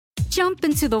Jump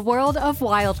into the world of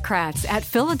Wildcrats at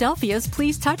Philadelphia's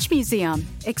Please Touch Museum.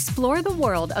 Explore the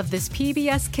world of this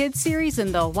PBS Kids series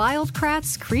in the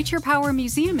Wildcrats Creature Power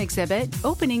Museum exhibit,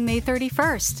 opening May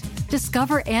 31st.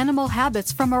 Discover animal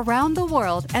habits from around the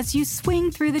world as you swing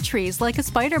through the trees like a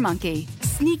spider monkey,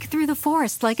 sneak through the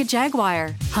forest like a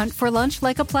jaguar, hunt for lunch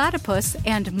like a platypus,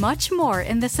 and much more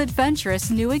in this adventurous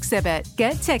new exhibit.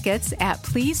 Get tickets at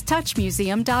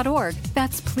pleasetouchmuseum.org.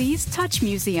 That's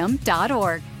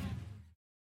pleasetouchmuseum.org.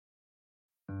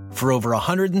 For over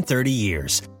 130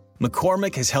 years,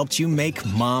 McCormick has helped you make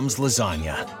Mom's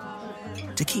lasagna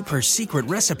to keep her secret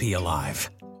recipe alive.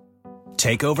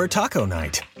 Take over taco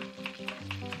night,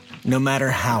 no matter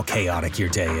how chaotic your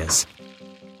day is.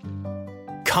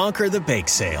 Conquer the bake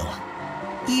sale,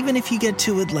 even if you get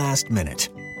to it last minute.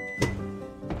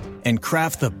 And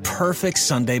craft the perfect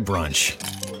Sunday brunch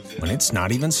when it's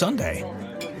not even Sunday.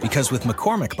 Because with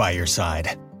McCormick by your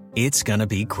side, it's gonna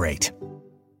be great.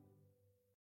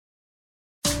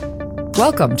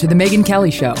 Welcome to The Megyn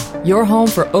Kelly Show, your home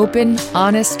for open,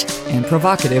 honest, and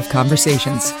provocative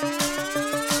conversations.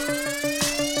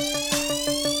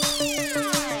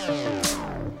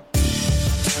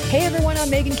 Hey everyone, I'm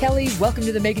Megyn Kelly. Welcome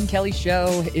to The Megyn Kelly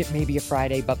Show. It may be a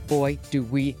Friday, but boy, do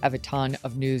we have a ton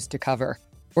of news to cover.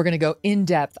 We're going to go in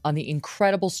depth on the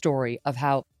incredible story of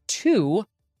how 2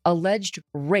 alleged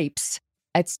rapes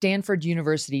at Stanford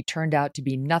University turned out to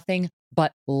be nothing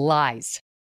but lies.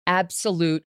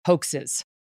 Absolute hoaxes.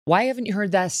 Why haven't you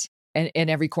heard this in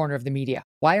every corner of the media?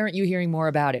 Why aren't you hearing more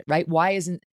about it, right? Why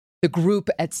isn't the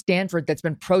group at Stanford that's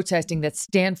been protesting that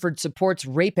Stanford supports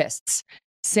rapists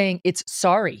saying it's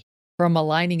sorry for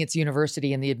maligning its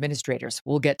university and the administrators?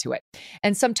 We'll get to it.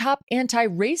 And some top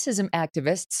anti-racism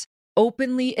activists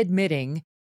openly admitting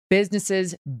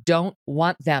businesses don't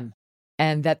want them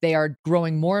and that they are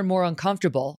growing more and more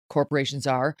uncomfortable, corporations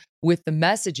are, with the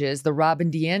messages the Robin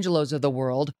DiAngelos of the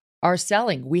world are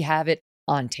selling. We have it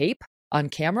on tape, on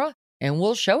camera, and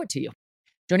we'll show it to you.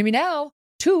 Joining me now,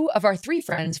 2 of our 3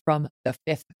 friends from the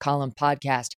Fifth Column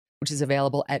podcast, which is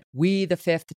available at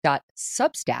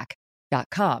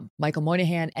wethefifth.substack.com. Michael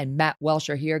Moynihan and Matt Welsh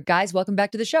are here. Guys, welcome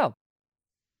back to the show.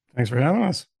 Thanks for having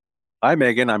us. Hi,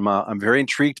 Megyn. I'm very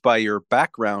intrigued by your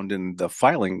background in the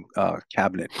filing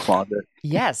cabinet closet.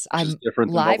 Yes, I'm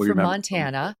live from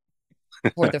Montana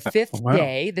for the 5th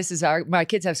day. This is my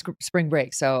kids have spring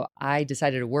break, so I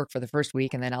decided to work for the first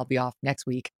week, and then I'll be off next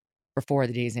week for 4 of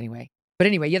the days anyway. But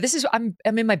anyway, yeah, I'm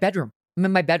in my bedroom. I'm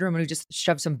in my bedroom, and we just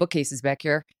shoved some bookcases back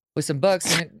here with some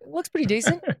books, and it looks pretty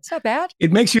decent. It's not bad.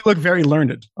 It makes you look very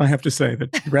learned, I have to say,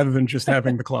 that rather than just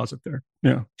having the closet there.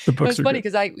 Yeah, the books. It was funny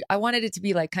because I wanted it to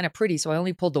be like kind of pretty, so I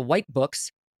only pulled the white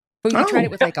books. But we tried it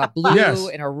with like a blue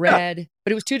and a red,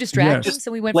 but it was too distracting,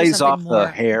 so we went for something more. Lays off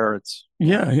the hair. It's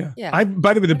yeah.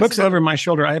 By the way, the books over my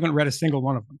shoulder, I haven't read a single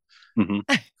one of them. Mm-hmm.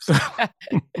 So.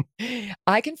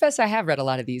 I confess I have read a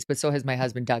lot of these, but so has my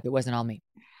husband, Doug. It wasn't all me.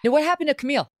 Now, what happened to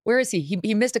Camille? Where is he?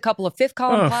 He missed a couple of Fifth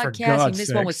Column podcasts. He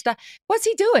missed one with stuff. What's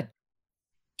he doing?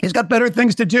 He's got better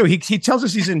things to do. He tells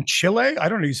us he's in Chile. I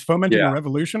don't know. He's fomenting a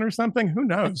revolution or something. Who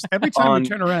knows? Every time we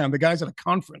turn around, the guy's at a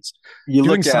conference. You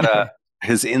look at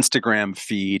his Instagram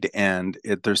feed, and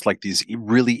there's like these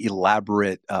really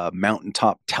elaborate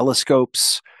mountaintop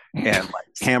telescopes and like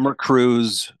camera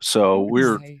crews. So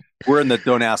we're in the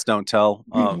don't ask, don't tell.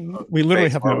 We literally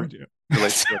have no idea.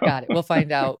 Got it. We'll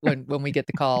find out when we get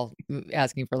the call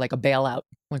asking for like a bailout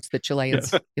once the Chileans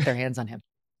get their hands on him.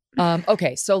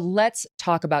 Okay, so let's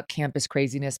talk about campus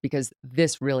craziness because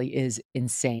this really is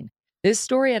insane. This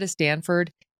story out of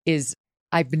Stanford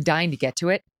I've been dying to get to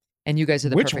it, and you guys are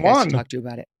the perfect guys to talk to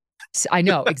about it. So, I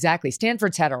know, exactly.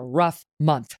 Stanford's had a rough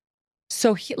month.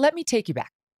 So let me take you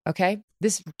back, okay?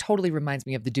 This totally reminds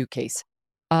me of the Duke case.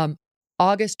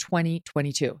 August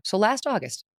 2022. So last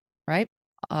August, right?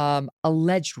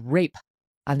 Alleged rape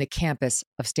on the campus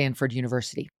of Stanford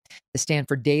University. The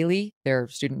Stanford Daily, their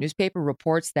student newspaper,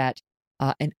 reports that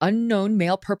an unknown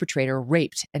male perpetrator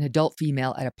raped an adult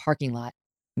female at a parking lot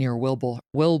near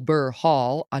Wilbur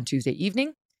Hall on Tuesday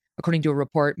evening, according to a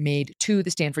report made to the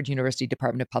Stanford University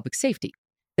Department of Public Safety.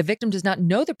 The victim does not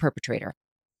know the perpetrator,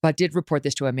 but did report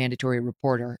this to a mandatory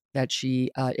reporter and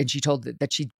she told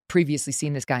that she'd previously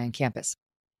seen this guy on campus.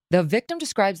 The victim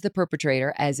describes the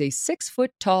perpetrator as a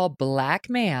 6-foot-tall black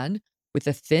man with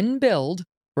a thin build,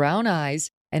 brown eyes,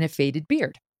 and a faded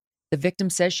beard. The victim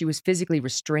says she was physically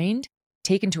restrained,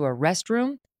 taken to a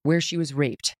restroom where she was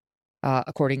raped,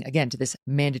 according, again, to this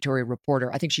mandatory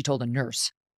reporter. I think she told a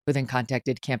nurse who then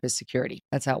contacted campus security.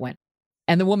 That's how it went.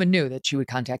 And the woman knew that she would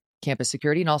contact campus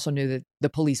security and also knew that the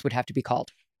police would have to be called.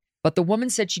 But the woman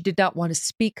said she did not want to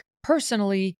speak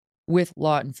personally with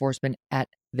law enforcement at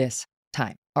this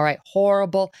time. All right.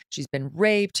 Horrible. She's been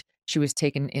raped. She was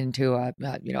taken into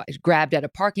grabbed at a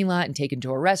parking lot and taken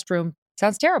to a restroom.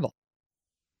 Sounds terrible.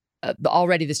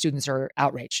 Already the students are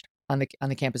outraged on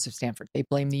the campus of Stanford. They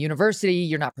blame the university.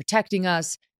 You're not protecting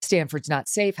us. Stanford's not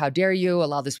safe. How dare you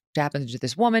allow this to happen to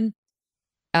this woman?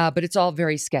 But it's all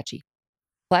very sketchy.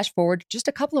 Flash forward just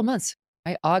a couple of months,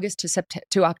 right? August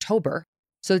to October.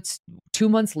 So it's 2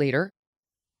 months later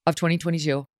of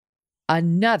 2022.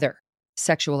 Another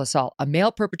sexual assault. A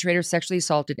male perpetrator sexually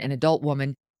assaulted an adult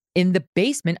woman in the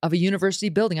basement of a university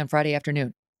building on Friday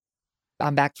afternoon.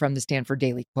 I'm back from the Stanford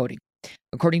Daily quoting.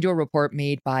 According to a report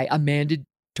made by a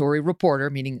mandatory reporter,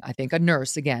 meaning I think a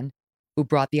nurse again, who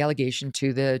brought the allegation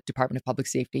to the Department of Public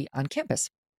Safety on campus.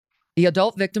 The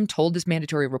adult victim told this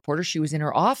mandatory reporter she was in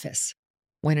her office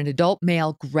when an adult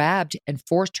male grabbed and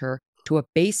forced her to a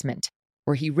basement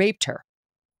where he raped her.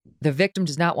 The victim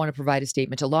does not want to provide a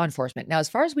statement to law enforcement. Now, as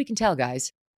far as we can tell,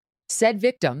 guys, said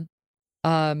victim,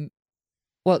 well,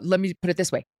 let me put it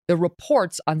this way. The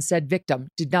reports on said victim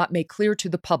did not make clear to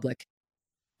the public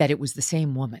that it was the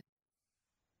same woman.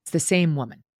 It's the same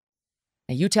woman.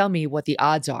 Now, you tell me what the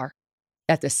odds are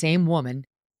that the same woman,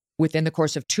 within the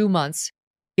course of 2 months,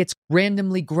 gets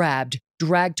randomly grabbed,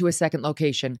 dragged to a second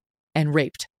location, and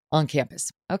raped on campus,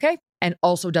 okay? And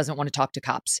also doesn't want to talk to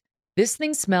cops. This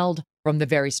thing smelled from the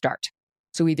very start.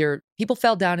 So either people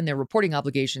fell down in their reporting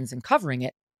obligations and covering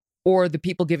it, or the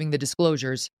people giving the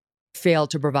disclosures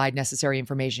failed to provide necessary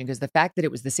information, because the fact that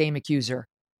it was the same accuser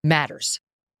matters,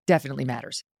 definitely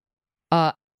matters.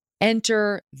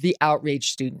 Enter the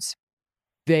outraged students.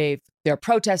 They're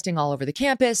protesting all over the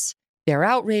campus. They're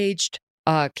outraged.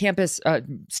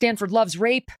 Stanford loves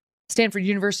rape. Stanford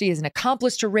University is an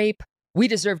accomplice to rape. We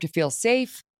deserve to feel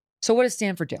safe. So what does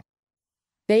Stanford do?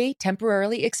 They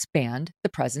temporarily expand the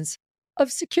presence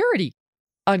of security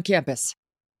on campus.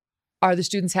 Are the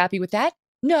students happy with that?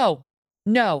 No,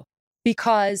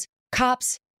 because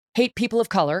cops hate people of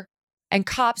color and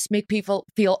cops make people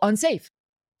feel unsafe.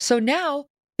 So now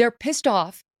they're pissed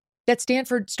off that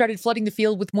Stanford started flooding the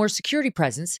field with more security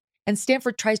presence, and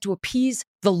Stanford tries to appease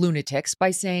the lunatics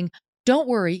by saying, don't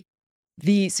worry,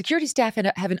 the security staff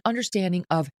have an understanding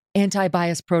of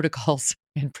anti-bias protocols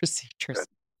and procedures.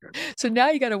 So now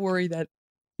you got to worry that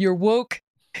your woke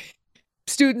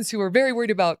students who are very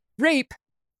worried about rape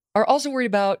are also worried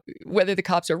about whether the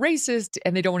cops are racist,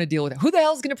 and they don't want to deal with it. Who the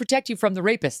hell is going to protect you from the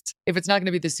rapists if it's not going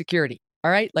to be the security?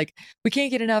 All right. Like, we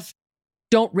can't get enough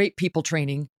don't rape people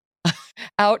training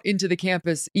out into the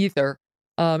campus ether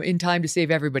in time to save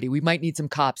everybody. We might need some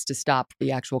cops to stop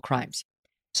the actual crimes.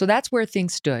 So that's where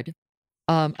things stood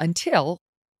until,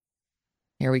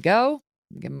 here we go,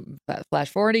 flash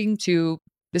forwarding to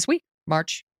this week,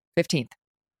 March 15th.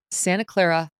 Santa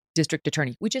Clara District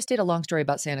Attorney. We just did a long story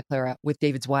about Santa Clara with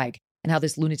David Zweig and how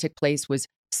this lunatic place was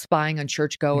spying on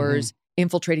churchgoers,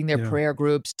 infiltrating their prayer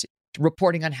groups,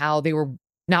 reporting on how they were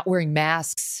not wearing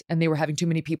masks and they were having too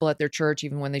many people at their church,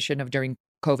 even when they shouldn't have during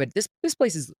COVID. This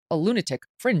place is a lunatic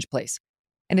fringe place.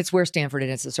 And it's where Stanford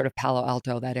is. It's sort of Palo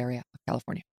Alto, that area of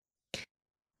California.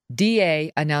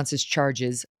 DA announces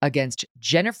charges against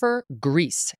Jennifer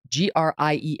Grease,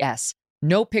 Gries.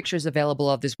 No pictures available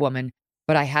of this woman,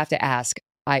 but I have to ask,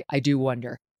 I do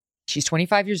wonder. She's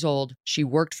 25 years old. She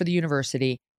worked for the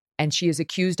university, and she has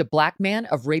accused a black man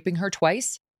of raping her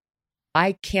twice.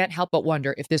 I can't help but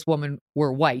wonder if this woman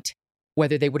were white,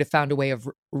 whether they would have found a way of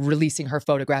releasing her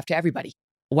photograph to everybody.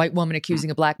 A white woman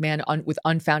accusing a black man with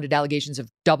unfounded allegations of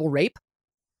double rape.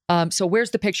 So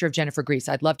where's the picture of Jennifer Grease?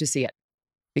 I'd love to see it,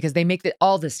 because they make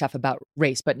all this stuff about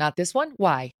race, but not this one.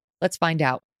 Why? Let's find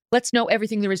out. Let's know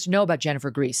everything there is to know about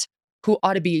Jennifer Grease, who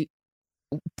ought to be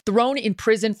thrown in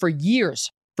prison for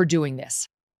years for doing this.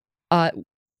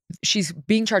 She's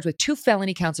being charged with 2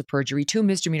 felony counts of perjury, 2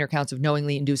 misdemeanor counts of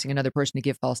knowingly inducing another person to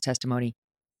give false testimony.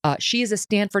 She is a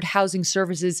Stanford Housing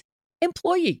Services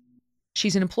employee.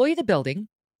 She's an employee of the building.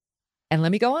 And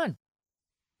let me go on.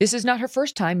 This is not her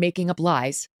first time making up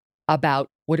lies about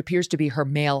what appears to be her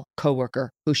male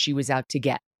coworker who she was out to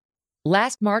get.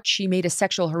 Last March, she made a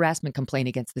sexual harassment complaint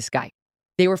against this guy.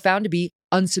 They were found to be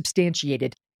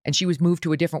unsubstantiated, and she was moved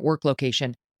to a different work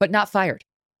location, but not fired.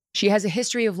 She has a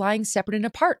history of lying separate and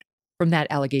apart from that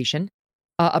allegation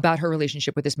about her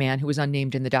relationship with this man who was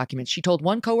unnamed in the documents. She told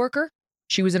one coworker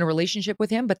she was in a relationship with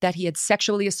him, but that he had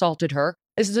sexually assaulted her.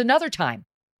 This is another time.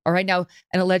 All right, now,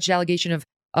 an alleged allegation of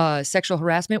sexual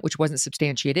harassment, which wasn't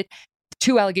substantiated.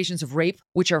 2 allegations of rape,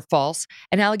 which are false.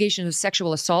 An allegation of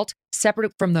sexual assault,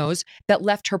 separate from those, that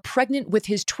left her pregnant with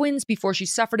his twins before she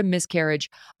suffered a miscarriage.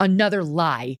 Another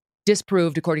lie,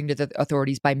 disproved, according to the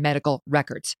authorities, by medical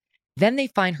records. Then they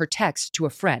find her text to a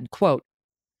friend, quote,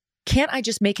 Can't I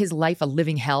just make his life a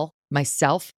living hell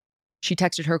myself? She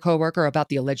texted her coworker about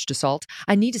the alleged assault.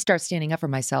 I need to start standing up for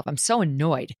myself. I'm so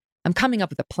annoyed. I'm coming up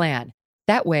with a plan.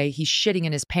 That way, he's shitting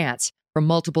in his pants for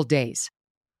multiple days.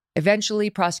 Eventually,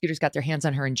 prosecutors got their hands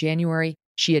on her in January.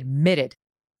 She admitted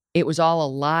it was all a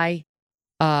lie.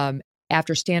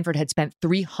 After Stanford had spent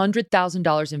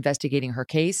 $300,000 investigating her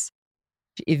case,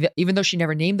 even though she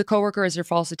never named the coworker as her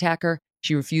false attacker,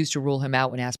 she refused to rule him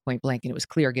out when asked point blank, and it was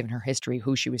clear, given her history,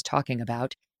 who she was talking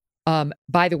about.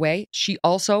 By the way, she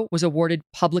also was awarded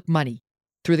public money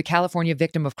through the California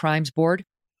Victim of Crimes Board,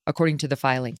 according to the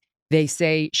filing. They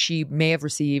say she may have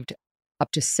received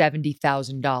up to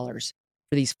 $70,000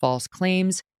 for these false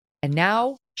claims, and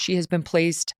now she has been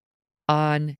placed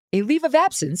on a leave of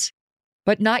absence,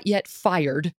 but not yet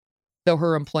fired, though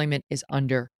her employment is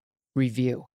under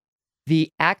review.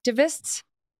 The activists,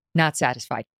 not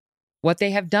satisfied. What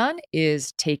they have done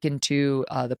is taken to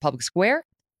the public square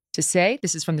to say,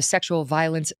 this is from the Sexual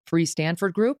Violence Free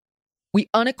Stanford group, we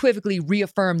unequivocally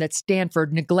reaffirm that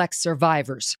Stanford neglects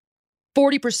survivors.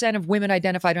 40% of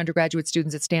women-identified undergraduate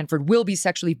students at Stanford will be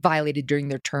sexually violated during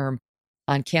their term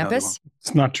on campus.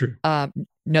 It's not true.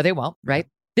 No, they won't, right?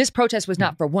 This protest was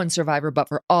not for one survivor, but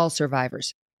for all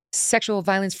survivors. Sexual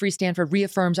Violence Free Stanford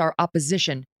reaffirms our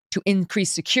opposition to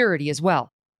increased security as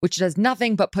well, which does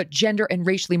nothing but put gender and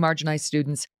racially marginalized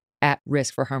students at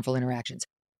risk for harmful interactions.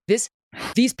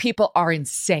 These people are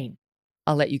insane.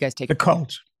 I'll let you guys take the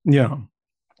cult. Yeah.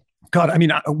 God, I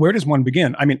mean, where does one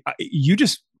begin? I mean, you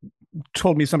just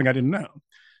told me something I didn't know.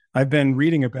 I've been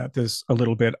reading about this a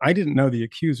little bit. I didn't know the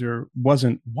accuser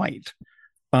wasn't white.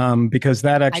 Because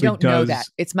that actually I don't know that.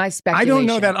 It's my speculation. I don't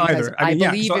know that either. I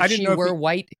believe if she were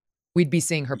white, we'd be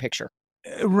seeing her picture.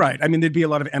 Right. I mean, there'd be a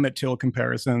lot of Emmett Till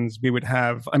comparisons. We would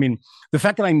have, I mean, the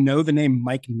fact that I know the name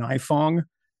Mike Nifong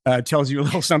tells you a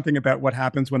little something about what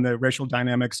happens when the racial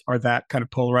dynamics are that kind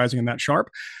of polarizing and that sharp.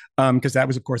 Because that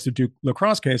was, of course, the Duke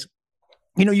lacrosse case.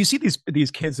 You know, you see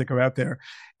these kids that go out there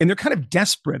and they're kind of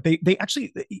desperate. They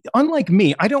actually, unlike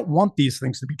me, I don't want these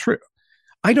things to be true.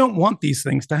 I don't want these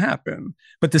things to happen.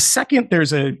 But the second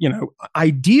there's a,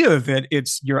 idea of it,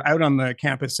 it's you're out on the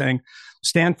campus saying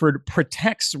Stanford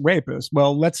protects rapists.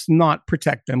 Well, let's not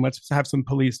protect them. Let's have some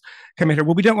police come in here.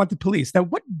 Well, we don't want the police. Now,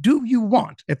 what do you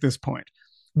want at this point?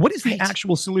 What is the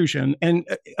actual solution? And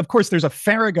of course, there's a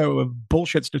farrago of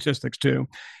bullshit statistics too.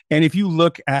 And if you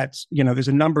look at, there's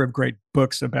a number of great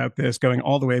books about this going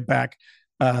all the way back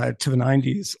to the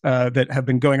 90s that have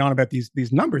been going on about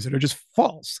these numbers that are just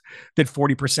false, that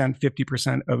 40%,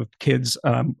 50% of kids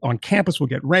on campus will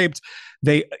get raped.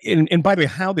 And by the way,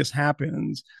 how this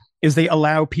happens is they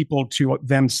allow people to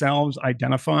themselves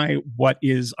identify what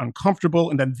is uncomfortable,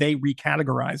 and then they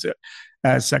recategorize it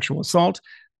as sexual assault.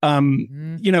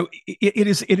 It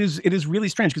is really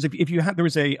strange because if you have, there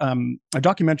was a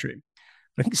documentary,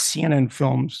 I think CNN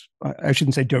Films, I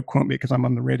shouldn't say don't quote me because I'm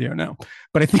on the radio now,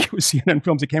 but I think it was CNN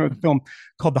Films that came out with a film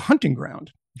called The Hunting Ground.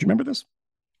 Do you remember this?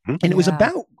 And it was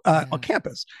about on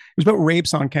campus. It was about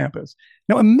rapes on campus.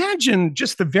 Now imagine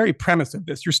just the very premise of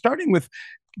this. You're starting with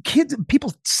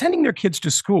people sending their kids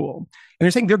to school, and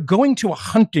they're saying they're going to a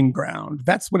hunting ground.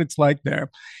 That's what it's like there.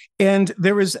 And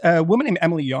there was a woman named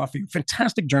Emily Yoffe,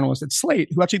 fantastic journalist at Slate,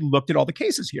 who actually looked at all the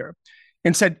cases here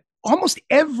and said almost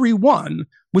every one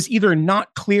was either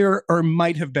not clear or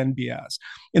might have been BS.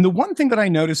 And the one thing that I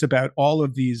notice about all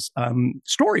of these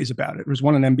stories about it, there was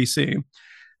one on NBC,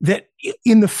 that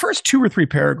in the first 2 or 3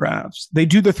 paragraphs, they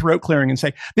do the throat clearing and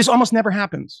say, this almost never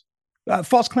happens.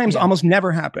 False claims almost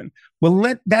never happen. Well,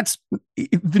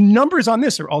 the numbers on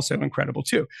this are also incredible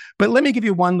too. But let me give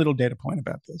you one little data point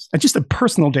about this. Just a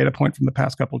personal data point from the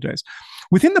past couple of days.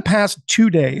 Within the past 2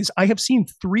 days, I have seen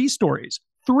 3 stories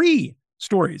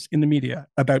in the media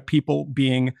about people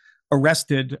being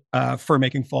arrested for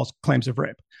making false claims of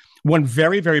rape. One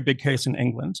very, very big case in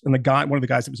England, and one of the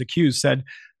guys that was accused said,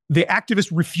 the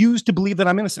activist refused to believe that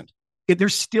I'm innocent. They're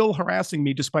still harassing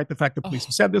me despite the fact that police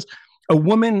have said this. A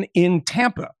woman in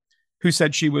Tampa who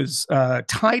said she was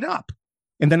tied up.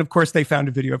 And then, of course, they found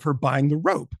a video of her buying the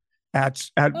rope at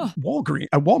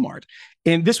Walmart.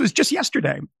 And this was just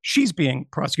yesterday. She's being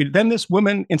prosecuted. Then this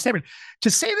woman in Stanford. To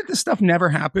say that this stuff never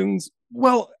happens,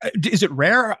 well, is it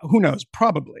rare? Who knows?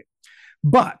 Probably.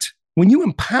 But when you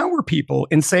empower people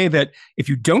and say that if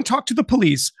you don't talk to the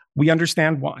police, we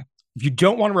understand why. If you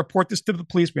don't want to report this to the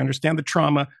police, we understand the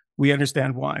trauma. We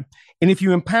understand why. And if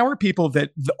you empower people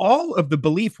that all of the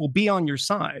belief will be on your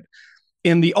side,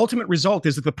 and the ultimate result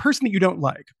is that the person that you don't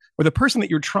like or the person that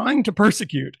you're trying to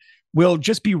persecute will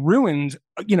just be ruined,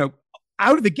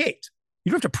 out of the gate.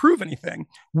 You don't have to prove anything.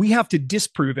 We have to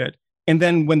disprove it. And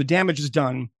then when the damage is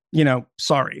done,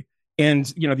 sorry. And,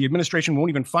 the administration won't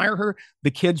even fire her.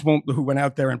 The kids who went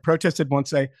out there and protested won't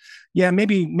say, yeah,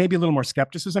 maybe a little more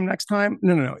skepticism next time.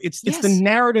 No. It's the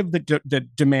narrative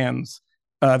that demands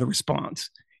the response.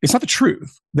 It's not the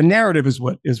truth. The narrative is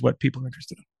what people are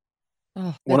interested in.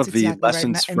 Oh, one of the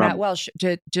lessons right. from Matt Welsh,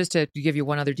 just to give you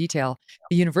one other detail,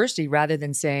 the university, rather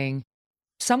than saying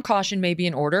some caution may be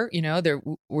in order,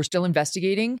 we're still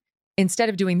investigating. Instead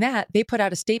of doing that, they put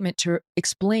out a statement to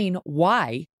explain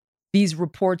why these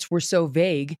reports were so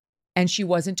vague and she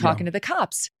wasn't talking to the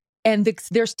cops. And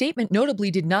their statement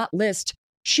notably did not list,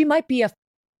 she might be a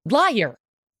liar.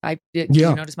 Did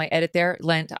you notice my edit there?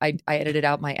 Lent, I edited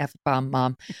out my F-bomb,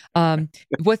 Mom.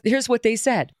 Here's what they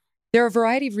said. There are a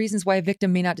variety of reasons why a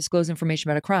victim may not disclose information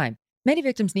about a crime. Many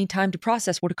victims need time to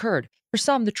process what occurred. For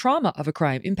some, the trauma of a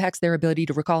crime impacts their ability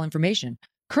to recall information.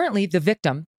 Currently, the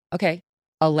victim,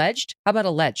 alleged? How about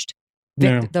alleged?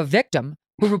 The victim,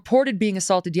 who reported being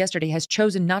assaulted yesterday, has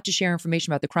chosen not to share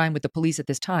information about the crime with the police at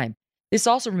this time. This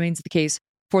also remains the case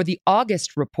for the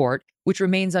August report, which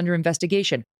remains under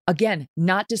investigation. Again,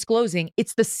 not disclosing.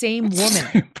 It's the same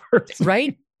woman,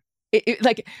 right?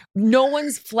 No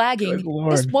one's flagging.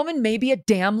 This woman may be a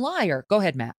damn liar. Go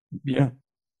ahead, Matt. Yeah.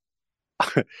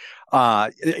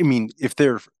 I mean, if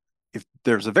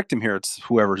there's a victim here, it's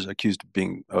whoever's accused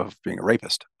of being a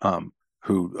rapist.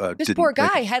 This poor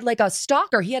guy had like a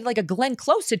stalker. He had like a Glenn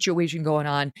Close situation going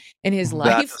on in his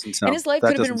life, and his life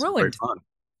could have been ruined.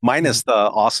 Minus the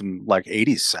awesome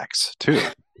 80s sex too.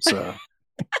 So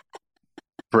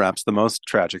perhaps the most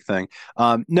tragic thing.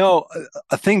 No,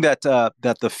 a thing that the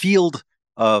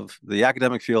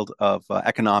academic field of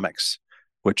economics,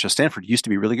 which Stanford used to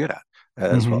be really good at,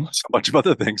 as well as a bunch of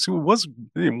other things. It was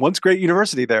once great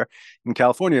university there in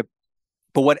California.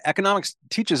 But what economics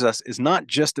teaches us is not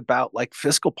just about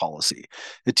fiscal policy.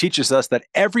 It teaches us that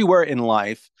everywhere in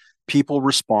life, people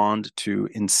respond to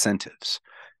incentives.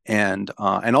 And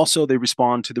also they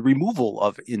respond to the removal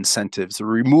of incentives, the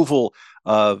removal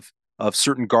of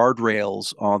certain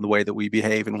guardrails on the way that we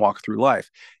behave and walk through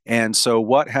life. And so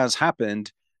what has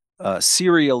happened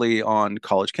serially on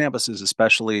college campuses,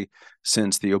 especially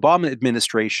since the Obama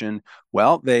administration,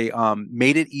 they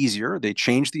made it easier. They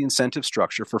changed the incentive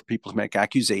structure for people to make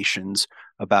accusations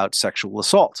about sexual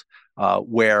assault,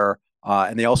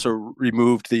 and they also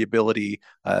removed the ability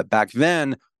back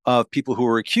then of people who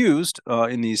were accused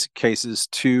in these cases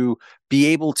to be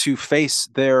able to face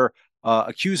their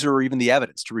accuser or even the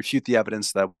evidence, to refute the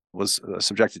evidence that was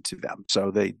subjected to them.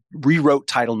 So they rewrote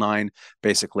Title IX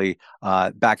basically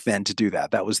back then to do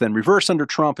that. That was then reversed under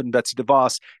Trump and Betsy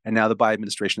DeVos, and now the Biden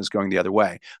administration is going the other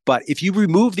way. But if you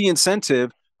remove the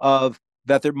incentive of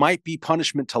that there might be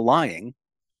punishment to lying,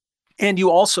 and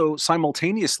you also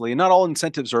simultaneously, not all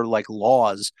incentives are like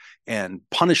laws and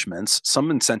punishments. Some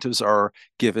incentives are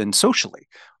given socially.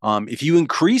 If you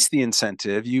increase the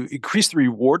incentive, you increase the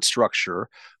reward structure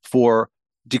for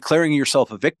declaring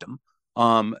yourself a victim,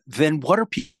 then what are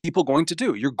people going to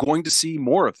do? You're going to see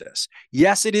more of this.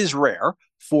 Yes, it is rare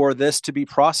for this to be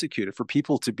prosecuted, for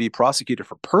people to be prosecuted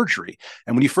for perjury.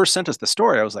 And when you first sent us the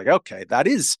story, I was like, okay,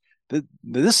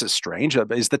 this is strange.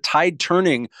 Is the tide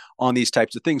turning on these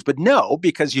types of things? But no,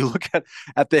 because you look at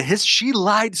she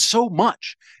lied so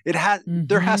much.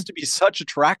 There has to be such a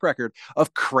track record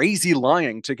of crazy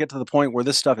lying to get to the point where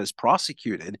this stuff is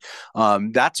prosecuted.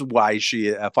 That's why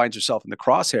she finds herself in the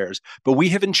crosshairs. But we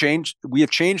have changed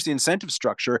the incentive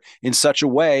structure in such a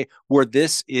way where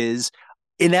this is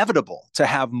inevitable to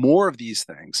have more of these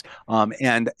things.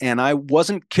 And I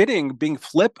wasn't kidding, being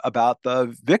flip about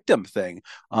the victim thing,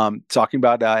 talking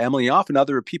about Emily Off and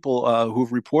other people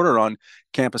who've reported on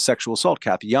campus sexual assault,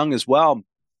 Kathy Young as well.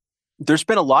 There's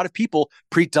been a lot of people,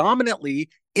 predominantly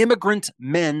immigrant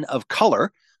men of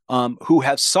color, who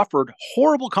have suffered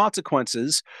horrible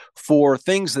consequences for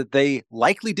things that they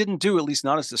likely didn't do, at least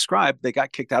not as described. They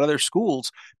got kicked out of their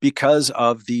schools because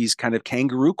of these kind of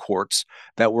kangaroo courts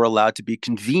that were allowed to be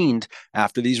convened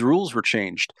after these rules were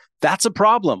changed. That's a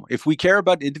problem if we care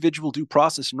about individual due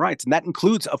process and rights. And that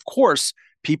includes, of course,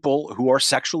 people who are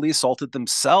sexually assaulted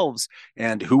themselves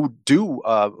and who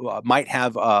might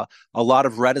have a lot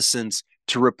of reticence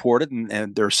to report it,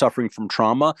 and they're suffering from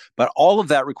trauma. But all of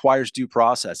that requires due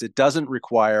process. It doesn't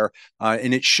require,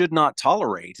 and it should not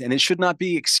tolerate, and it should not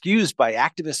be excused by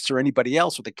activists or anybody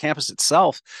else or the campus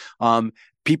itself.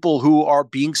 People who are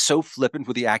being so flippant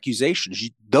with the accusations,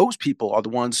 those people are the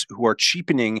ones who are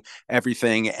cheapening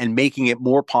everything and making it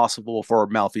more possible for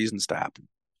malfeasance to happen.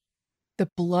 The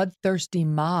bloodthirsty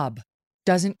mob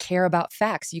doesn't care about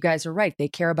facts. You guys are right. They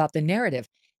care about the narrative.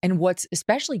 And what's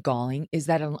especially galling is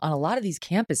that on a lot of these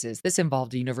campuses, this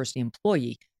involved a university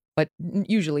employee, but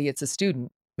usually it's a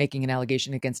student, making an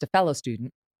allegation against a fellow student.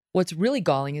 What's really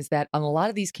galling is that on a lot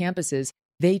of these campuses,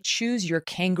 they choose your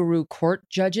kangaroo court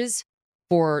judges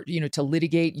for, to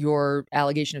litigate your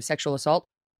allegation of sexual assault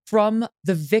from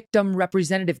the victim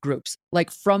representative groups, like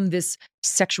from this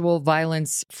sexual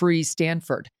violence free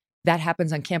Stanford. That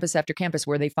happens on campus after campus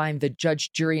where they find the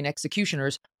judge, jury, and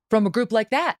executioners from a group like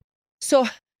that. So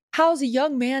how's a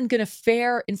young man going to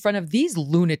fare in front of these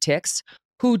lunatics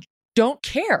who don't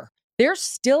care? They're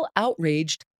still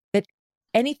outraged that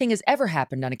anything has ever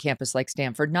happened on a campus like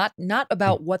Stanford, not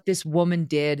about what this woman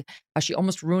did, how she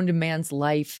almost ruined a man's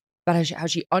life, but how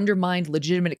she undermined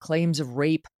legitimate claims of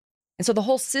rape. And so the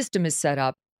whole system is set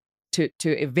up to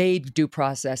evade due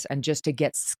process and just to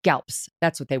get scalps.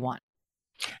 That's what they want.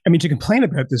 I mean, to complain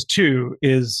about this too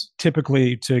is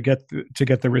typically to get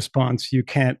the response, you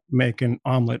can't make an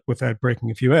omelet without breaking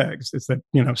a few eggs. It's that,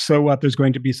 so what? There's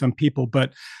going to be some people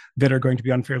that are going to be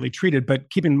unfairly treated.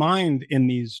 But keep in mind, in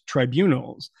these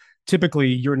tribunals, typically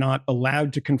you're not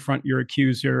allowed to confront your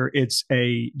accuser. It's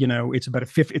it's about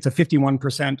it's a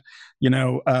 51%,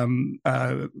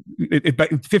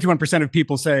 51% of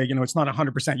people say, it's not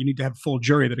 100%. You need to have a full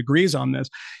jury that agrees on this.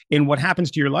 And what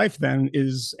happens to your life then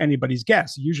is anybody's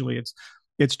guess. Usually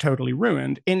it's totally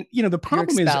ruined. And, the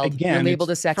problem is, again, you're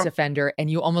labeled a sex offender and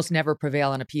you almost never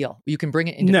prevail on appeal. You can bring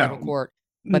it into federal court.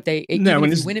 But even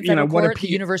if you win in federal court, the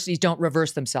universities don't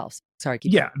reverse themselves. Sorry.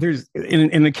 There's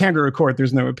in the kangaroo court,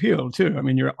 there's no appeal too. I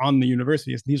mean, you're on the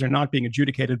universities. These are not being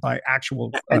adjudicated by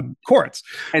actual courts.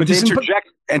 And to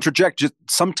interject, just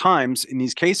sometimes in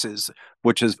these cases,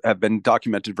 which have been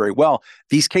documented very well,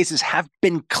 these cases have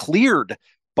been cleared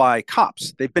by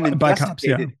cops. They've been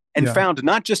investigated. And found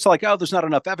not just like, there's not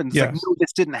enough evidence. Like, no,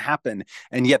 this didn't happen.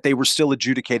 And yet they were still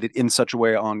adjudicated in such a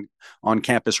way on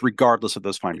campus, regardless of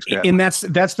those findings. And that's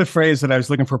the phrase that I was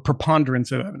looking for,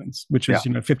 preponderance of evidence, which is,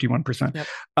 51%. Yep.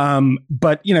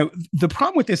 But, the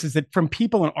problem with this is that from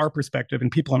people in our perspective and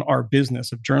people in our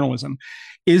business of journalism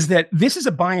is that this is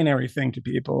a binary thing to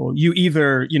people. You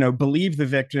either, believe the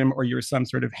victim or you're some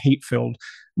sort of hate-filled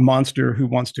monster who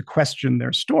wants to question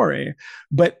their story.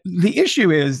 But the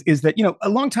issue is that, a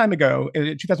long time ago,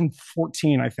 in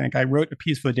 2014, I think, I wrote a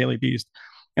piece for the Daily Beast.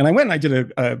 And I went and I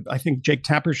did I think, Jake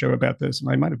Tapper show about this,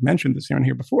 and I might have mentioned this on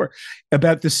here before,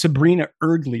 about the Sabrina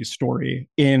Erdley story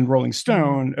in Rolling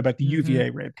Stone about the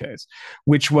UVA rape case,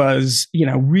 which was,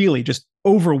 really just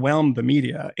overwhelmed the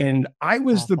media. And I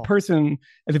was the person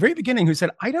at the very beginning who said,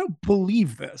 I don't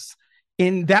believe this.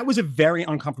 And that was a very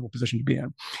uncomfortable position to be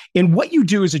in. And what you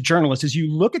do as a journalist is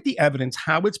you look at the evidence,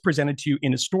 how it's presented to you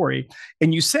in a story,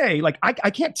 and you say, like, I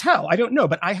can't tell, I don't know,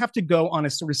 but I have to go on a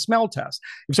sort of smell test.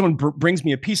 If someone brings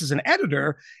me a piece as an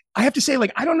editor, I have to say,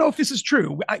 like, I don't know if this is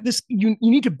true. You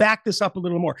need to back this up a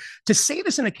little more. To say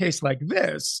this in a case like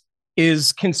this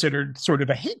is considered sort of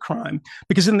a hate crime,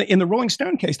 because in the Rolling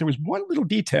Stone case, there was one little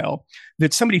detail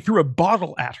that somebody threw a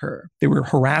bottle at her. They were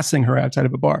harassing her outside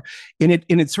of a bar, and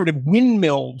it sort of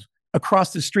windmilled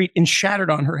across the street and shattered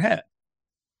on her head.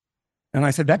 And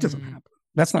I said, that doesn't happen.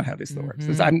 That's not how this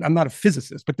works. I'm not a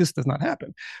physicist, but this does not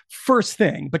happen. First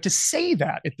thing, but to say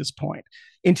that at this point,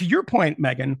 and to your point,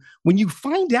 Megan, when you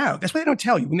find out, that's what they don't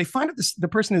tell you. When they find out the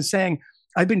person is saying,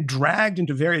 I've been dragged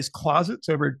into various closets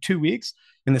over 2 weeks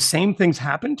and the same things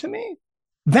happened to me.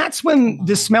 That's when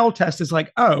the smell test is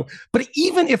like, but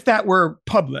even if that were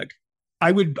public,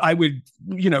 I would,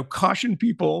 caution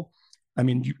people. I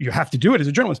mean, you have to do it as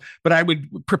a journalist, but I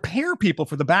would prepare people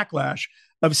for the backlash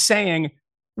of saying,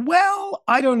 well,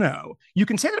 I don't know. You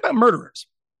can say that about murderers,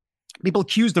 people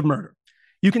accused of murder.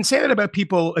 You can say that about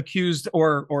people accused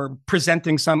or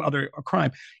presenting some other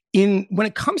crime. When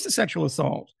it comes to sexual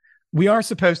assault, we are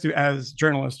supposed to, as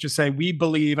journalists, just say we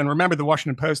believe. And remember, the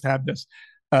Washington Post had this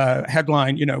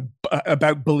headline,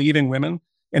 about believing women,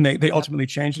 and they ultimately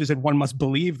changed it. They said one must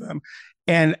believe them,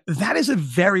 and that is a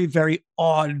very, very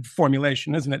odd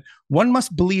formulation, isn't it? One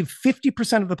must believe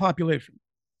 50% of the population.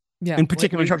 Yeah, in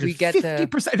particular charges,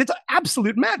 50%. It's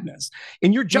absolute madness.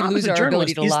 And your job as a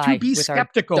journalist is to be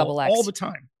skeptical all the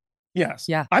time. Yes.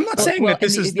 Yeah. I'm not saying that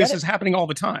this is happening all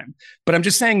the time, but I'm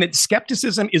just saying that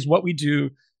skepticism is what we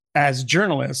do as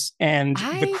journalists, and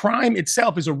the crime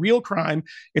itself is a real crime.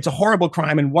 It's a horrible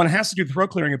crime, and one has to do the throat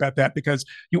clearing about that, because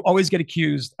you always get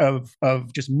accused of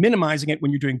just minimizing it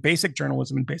when you're doing basic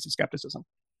journalism and basic skepticism.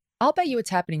 I'll bet you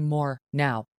it's happening more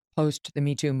now, post the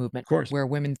Me Too movement, of course, where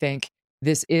women think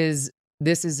this is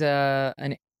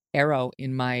an arrow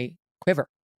in my quiver.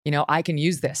 I can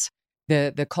use this.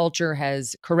 The culture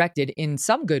has corrected in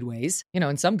some good ways.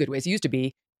 In some good ways, it used to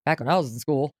be back when I was in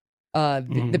school.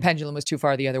 The pendulum was too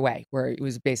far the other way, where it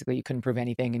was basically you couldn't prove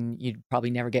anything and you'd probably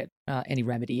never get any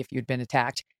remedy if you'd been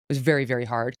attacked. It was very, very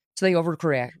hard. So they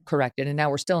overcorrected, and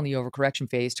now we're still in the overcorrection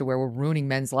phase to where we're ruining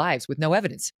men's lives with no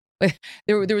evidence.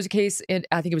 There was a case in,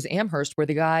 I think it was Amherst, where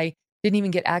the guy didn't even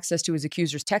get access to his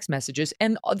accuser's text messages,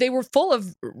 and they were full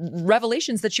of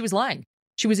revelations that she was lying.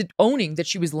 She was owning that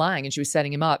she was lying, and she was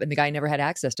setting him up, and the guy never had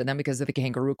access to them because of the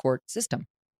kangaroo court system.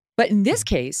 But in this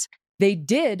case, they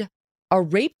did a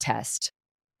rape test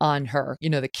on her,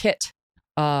 the kit.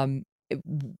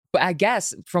 I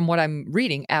guess from what I'm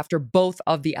reading, after both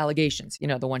of the allegations,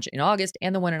 the one in August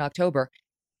and the one in October,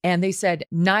 and they said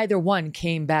neither one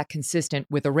came back consistent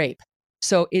with a rape.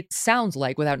 So it sounds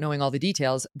like, without knowing all the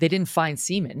details, they didn't find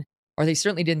semen, or they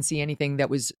certainly didn't see anything that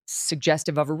was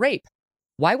suggestive of a rape.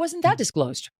 Why wasn't that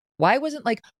disclosed? Why wasn't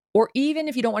or even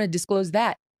if you don't want to disclose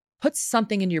that, put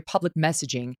something into your public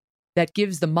messaging that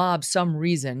gives the mob some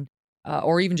reason,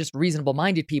 or even just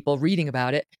reasonable-minded people reading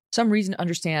about it, some reason to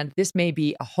understand this may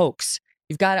be a hoax.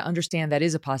 You've got to understand that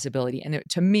is a possibility. And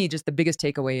to me, just the biggest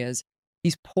takeaway is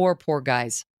these poor, poor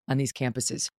guys on these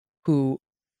campuses who,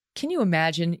 can you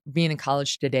imagine being in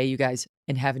college today, you guys,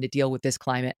 and having to deal with this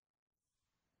climate?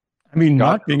 I mean,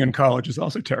 not being in college is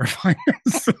also terrifying.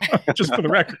 Just for the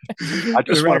record.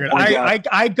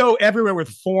 I go everywhere with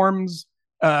forms,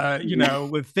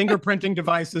 with fingerprinting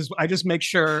devices. I just make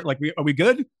sure, are we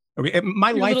good?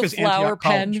 My life is flower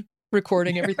pen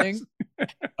recording everything.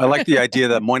 I like the idea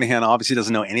that Moynihan obviously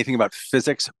doesn't know anything about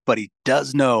physics, but he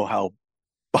does know how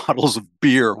bottles of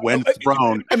beer, when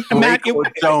thrown, Matt,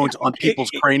 stones on people's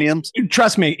craniums.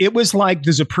 Trust me, it was like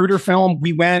the Zapruder film.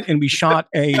 We went and we shot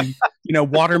a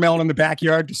watermelon in the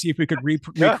backyard to see if we could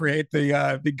recreate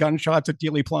the gunshots at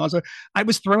Dealey Plaza. I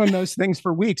was throwing those things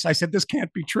for weeks. I said, this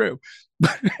can't be true. All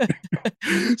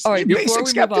right, before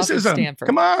we move off of Stanford,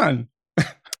 come on.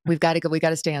 We got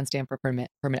to stay on Stanford for a minute.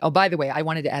 Oh, by the way, I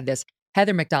wanted to add this.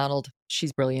 Heather McDonald,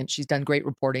 she's brilliant. She's done great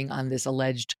reporting on this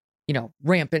alleged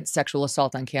rampant sexual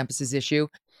assault on campuses issue.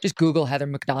 Just Google Heather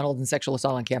McDonald and sexual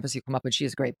assault on campus. You come up and she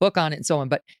has a great book on it and so on.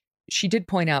 But she did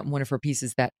point out in one of her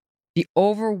pieces that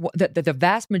the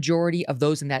vast majority of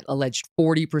those in that alleged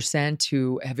 40%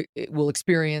 who will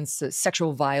experience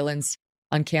sexual violence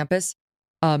on campus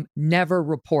never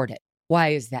report it. Why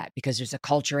is that? Because there's a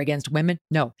culture against women?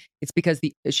 No, it's because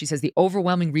she says the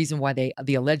overwhelming reason why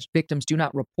the alleged victims do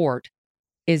not report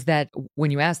is that when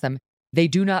you ask them, they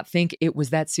do not think it was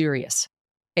that serious.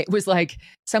 It was like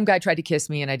some guy tried to kiss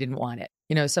me and I didn't want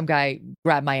it. Some guy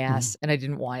grabbed my ass and I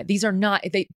didn't want it. These are not,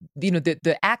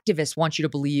 the activists want you to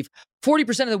believe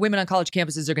 40% of the women on college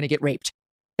campuses are going to get raped.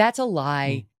 That's a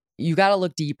lie. You got to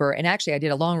look deeper. And actually, I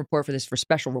did a long report for this for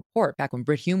Special Report back when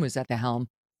Britt Hume was at the helm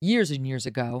years and years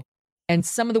ago. And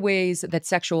some of the ways that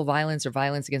sexual violence or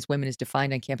violence against women is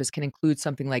defined on campus can include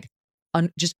something like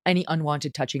just any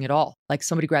unwanted touching at all. Like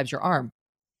somebody grabs your arm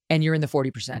and you're in the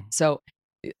 40%. So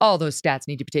all those stats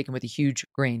need to be taken with a huge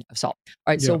grain of salt.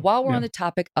 All right. So while we're on the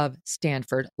topic of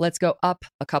Stanford, let's go up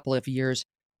a couple of years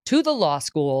to the law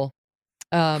school.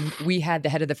 We had the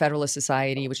head of the Federalist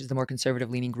Society, which is the more conservative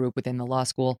leaning group within the law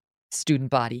school student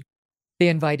body. They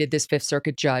invited this Fifth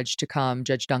Circuit judge to come,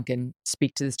 Judge Duncan,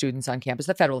 speak to the students on campus,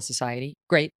 the Federalist Society.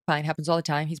 Great, fine, happens all the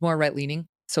time. He's more right-leaning.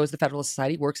 So is the Federalist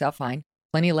Society. Works out fine.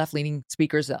 Plenty of left-leaning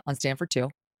speakers on Stanford,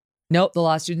 too. Nope, the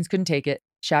law students couldn't take it,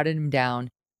 shouted him down.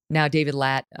 Now David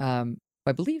Latt, I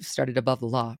believe, started above the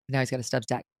law. Now he's got a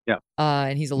Substack. Yeah.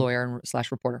 And he's a lawyer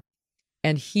 / reporter.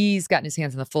 And he's gotten his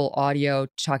hands on the full audio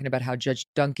talking about how Judge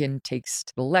Duncan takes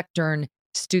to the lectern.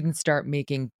 Students start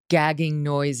making gagging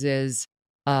noises,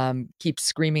 keep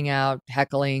screaming out,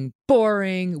 heckling,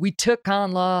 boring, we took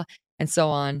con law, and so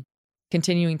on,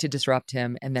 continuing to disrupt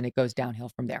him. And then it goes downhill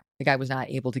from there. The guy was not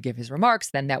able to give his remarks.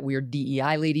 Then that weird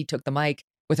DEI lady took the mic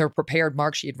with her prepared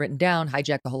marks she had written down,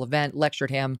 hijacked the whole event, lectured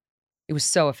him. It was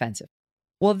so offensive.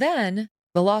 Well, then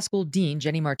the law school dean,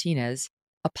 Jenny Martinez,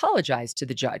 apologized to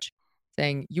the judge,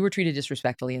 saying, you were treated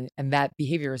disrespectfully, and that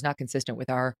behavior is not consistent with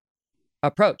our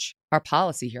approach, our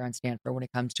policy here on Stanford when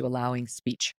it comes to allowing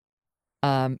speech.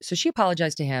 So she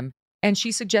apologized to him, and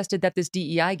she suggested that this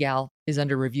DEI gal is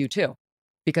under review too,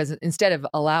 because instead of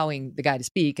allowing the guy to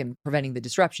speak and preventing the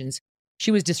disruptions,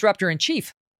 she was disruptor in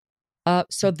chief.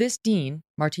 So this dean,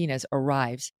 Martinez,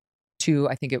 arrives to,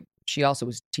 she also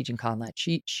was teaching ConLat.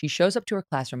 She shows up to her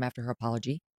classroom after her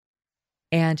apology,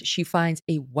 and she finds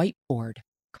a whiteboard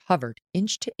covered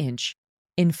inch to inch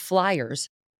in flyers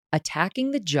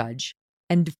attacking the judge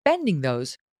and defending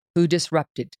those who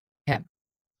disrupted him.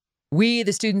 We,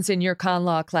 the students in your con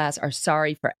law class, are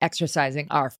sorry for exercising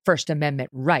our First Amendment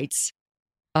rights.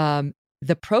 The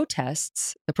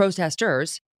protesters,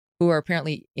 who are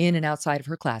apparently in and outside of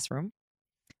her classroom,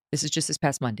 this is just this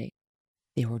past Monday,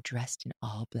 they were dressed in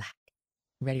all black,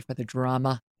 ready for the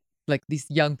drama. like these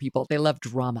young people, they love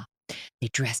drama. They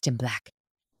dressed in black.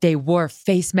 They wore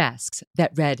face masks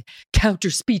that read,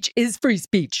 "Counter speech is free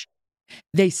speech."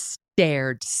 They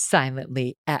stared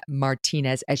silently at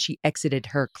Martinez as she exited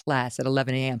her class at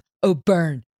 11 a.m. Oh,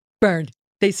 burned. Or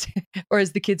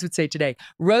as the kids would say today,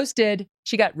 roasted.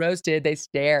 She got roasted. They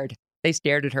stared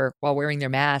at her while wearing their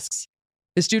masks.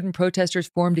 The student protesters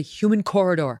formed a human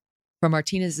corridor from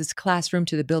Martinez's classroom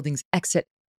to the building's exit,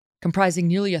 comprising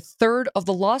nearly a third of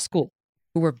the law school,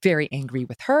 who were very angry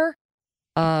with her.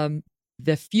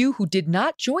 The few who did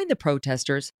not join the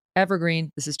protesters,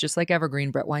 Evergreen, this is just like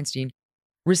Evergreen, Brett Weinstein,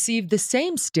 received the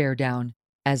same stare down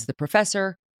as the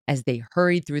professor as they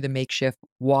hurried through the makeshift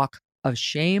walk of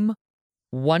shame.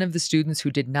 One of the students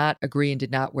who did not agree and did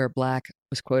not wear black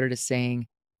was quoted as saying,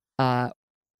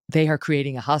 they are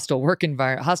creating a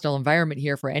hostile environment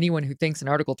here for anyone who thinks an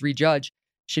Article 3 judge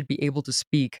should be able to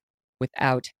speak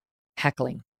without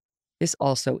heckling. This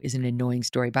also is an annoying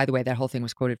story. By the way, that whole thing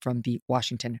was quoted from the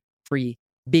Washington Free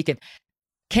Beacon.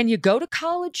 Can you go to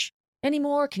college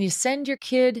anymore? Can you send your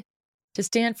kid to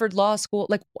Stanford Law School?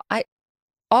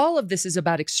 All of this is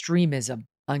about extremism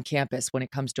on campus when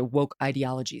it comes to woke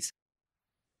ideologies.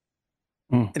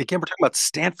 And again, we're talking about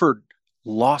Stanford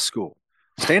Law School.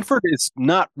 Stanford is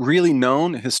not really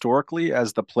known historically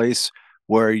as the place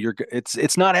where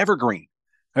it's not Evergreen,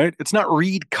 right? It's not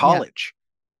Reed College.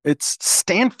 Yeah. It's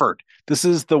Stanford. This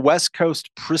is the West Coast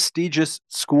prestigious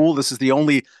school. This is the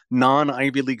only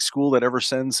non-Ivy League school that ever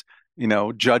sends,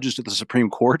 judges to the Supreme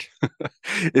Court.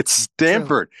 It's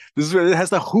Stanford. It has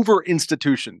the Hoover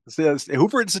Institution. The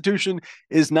Hoover Institution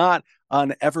is not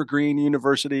an Evergreen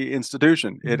University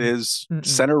institution. It is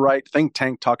center-right think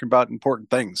tank talking about important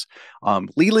things.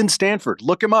 Leland Stanford,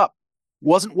 look him up.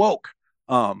 Wasn't woke.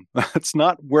 That's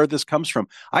not where this comes from.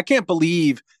 I can't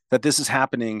believe that this is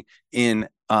happening in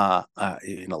a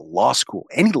law school,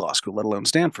 any law school, let alone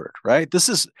Stanford, right? This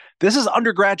is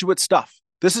undergraduate stuff.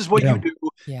 This is what you do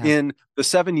in the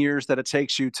 7 years that it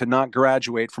takes you to not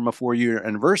graduate from a 4-year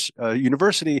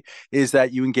university, is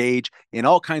that you engage in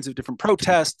all kinds of different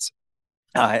protests.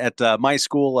 At my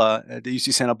school, at the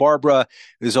UC Santa Barbara,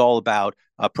 is all about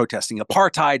protesting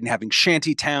apartheid and having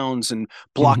shanty towns and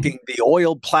blocking the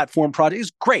oil platform project.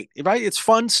 It's great, right? It's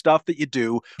fun stuff that you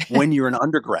do when you're an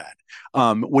undergrad.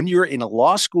 When you're in a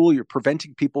law school, you're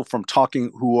preventing people from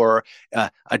talking who are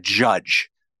a judge.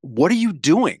 What are you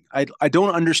doing? I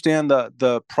don't understand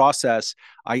the process.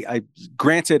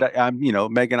 Granted, I'm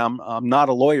Megan, I'm not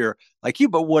a lawyer like you,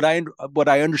 but what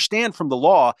I understand from the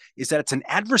law is that it's an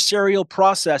adversarial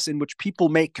process in which people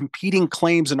make competing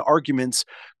claims and arguments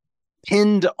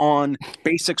pinned on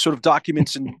basic sort of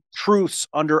documents and truths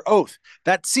under oath.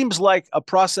 That seems like a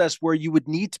process where you would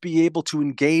need to be able to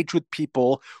engage with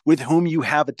people with whom you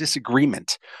have a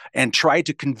disagreement and try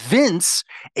to convince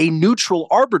a neutral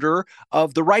arbiter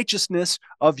of the righteousness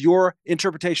of your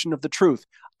interpretation of the truth.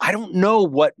 I don't know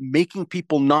what making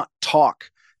people not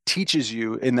talk teaches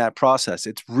you in that process.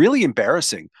 It's really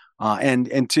embarrassing.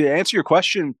 And to answer your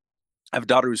question, I have a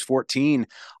daughter who's 14.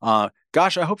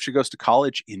 Gosh, I hope she goes to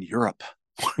college in Europe,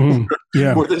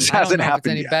 where this hasn't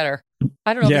happened any yet. better.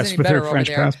 I don't know if it's any better over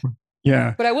there. Passport.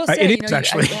 Yeah, but I will say,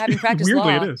 having practiced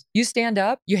Weirdly, law, it is. you stand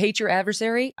up, you hate your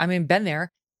adversary. I mean, been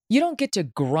there. You don't get to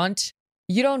grunt.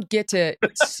 You don't get to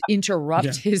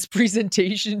interrupt his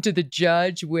presentation to the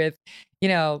judge with,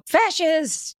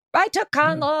 fascists. I took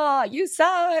con law. You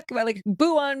suck. Like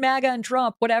boo on MAGA and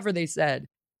Trump, whatever they said.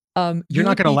 You're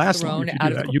not going to last long if you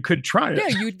do that. You could try it.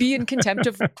 Yeah, you'd be in contempt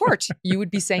of court. You would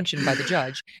be sanctioned by the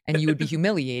judge, and you would be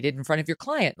humiliated in front of your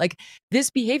client. Like this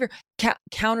behavior,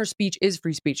 counter speech is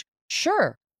free speech.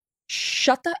 Sure,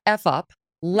 shut the F up.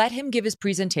 Let him give his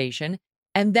presentation,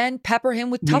 and then pepper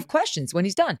him with tough questions when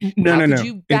he's done. How did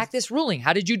you back this ruling?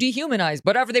 How did you dehumanize?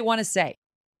 Whatever they want to say.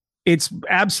 It's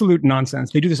absolute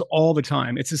nonsense. They do this all the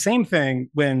time. It's the same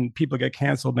thing when people get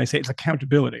canceled and they say it's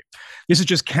accountability. This is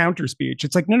just counter speech.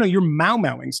 It's like, no, you're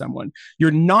mowing someone.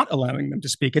 You're not allowing them to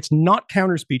speak. It's not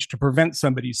counter speech to prevent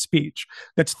somebody's speech.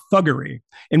 That's thuggery.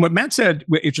 And what Matt said,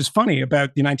 which is funny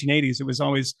about the 1980s, it was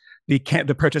always the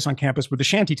protests on campus were the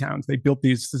shanty towns. They built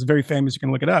these. This is very famous. You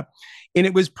can look it up. And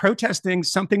it was protesting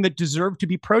something that deserved to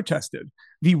be protested.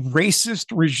 The racist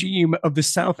regime of the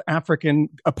South African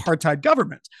apartheid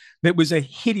government that was a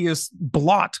hideous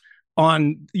blot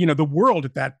on the world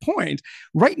at that point.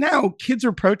 Right now, kids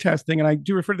are protesting, and I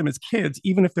do refer to them as kids,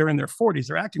 even if they're in their 40s,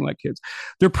 they're acting like kids.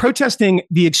 They're protesting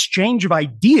the exchange of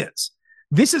ideas.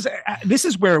 This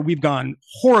is where we've gone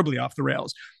horribly off the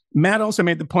rails. Matt also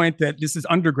made the point that this is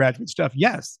undergraduate stuff.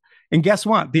 Yes. And guess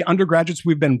what? The undergraduates,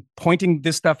 we've been pointing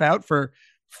this stuff out for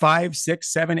 5,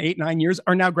 6, 7, 8, 9 years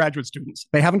are now graduate students.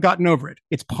 They haven't gotten over it.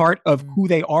 It's part of who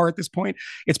they are at this point.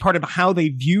 It's part of how they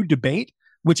view debate,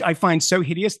 which I find so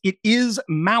hideous. It is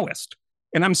Maoist.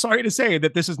 And I'm sorry to say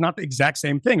that this is not the exact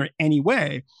same thing or any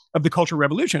way of the Cultural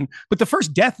Revolution. But the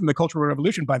first death in the Cultural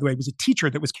Revolution, by the way, was a teacher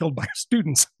that was killed by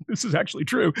students. This is actually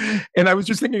true. And I was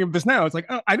just thinking of this now. It's like,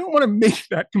 oh, I don't want to make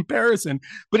that comparison,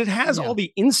 but it has all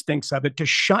the instincts of it to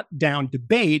shut down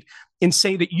debate and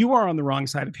say that you are on the wrong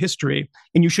side of history.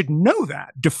 And you should know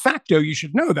that. De facto, you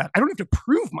should know that. I don't have to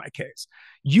prove my case.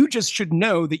 You just should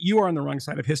know that you are on the wrong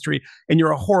side of history and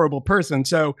you're a horrible person.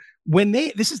 So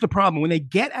this is the problem. When they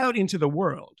get out into the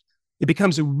world, it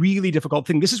becomes a really difficult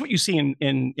thing. This is what you see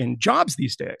in jobs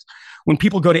these days. When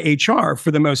people go to HR for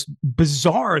the most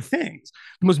bizarre things,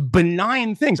 the most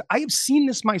benign things. I have seen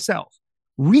this myself,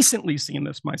 recently seen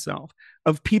this myself,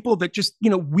 of people that just,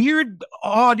 weird,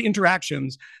 odd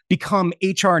interactions become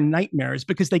HR nightmares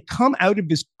because they come out of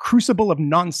this crucible of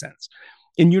nonsense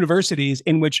in universities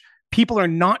in which people are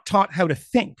not taught how to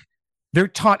think. They're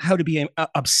taught how to be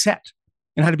upset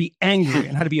and how to be angry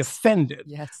and how to be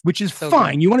offended, which is so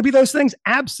fine. Good. You want to be those things?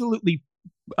 Absolutely.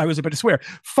 I was about to swear.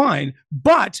 Fine.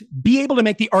 But be able to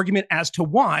make the argument as to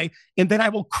why, and then I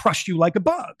will crush you like a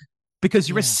bug because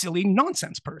you're a silly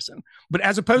nonsense person. But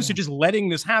as opposed to just letting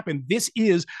this happen,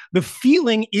 the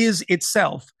feeling is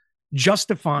itself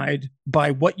justified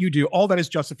by what you do. All that is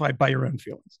justified by your own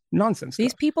feelings. Nonsense.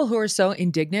 These people who are so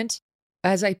indignant,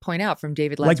 as I point out from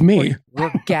David like me,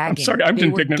 were gagging. I'm sorry, I'm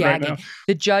indignant right now.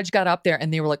 The judge got up there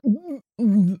and they were like,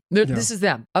 this is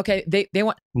them. Okay. They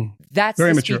want, that's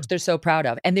very the mature speech they're so proud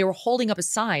of. And they were holding up a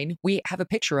sign. We have a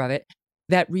picture of it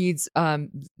that reads,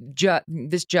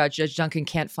 this judge, Judge Duncan,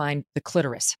 can't find the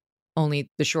clitoris, only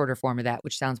the shorter form of that,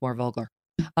 which sounds more vulgar.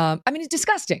 I mean, it's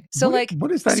disgusting. So what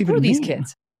does that even mean? These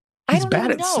kids? He's I don't bad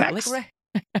even at know. sex.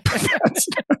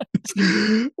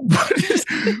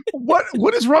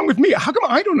 What is wrong with me? How come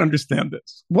I don't understand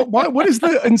this? What is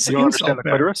the insult? You don't understand the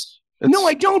clitoris? No,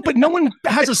 I don't. But no one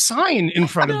has a sign in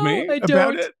front of me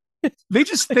about it. They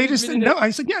just no.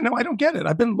 I said, no, I don't get it.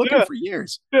 I've been looking for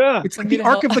years. Yeah, it's like the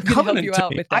Ark of the Covenant to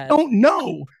me. I don't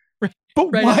know.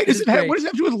 But why does it have? What does it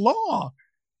have to do with law?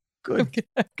 Good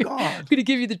God! I'm going to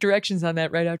give you the directions on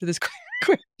that right after this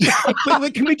quick.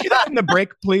 Can we do that in the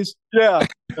break, please? Yeah.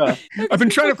 I've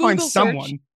been trying to find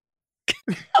someone.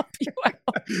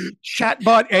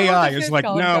 Chatbot AI is like,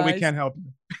 no, guys. We can't help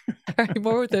you. All right,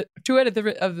 more with the 2 out of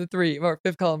the 3 of our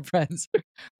fifth column friends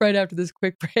right after this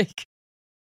quick break.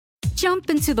 Jump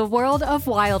into the world of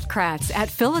Wildcrats at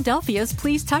Philadelphia's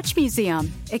Please Touch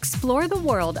Museum. Explore the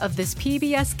world of this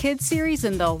PBS Kids series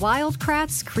in the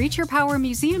Wildcrats Creature Power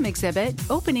Museum exhibit,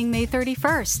 opening May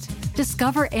 31st.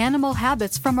 Discover animal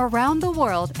habits from around the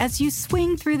world as you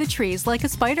swing through the trees like a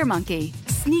spider monkey,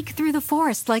 sneak through the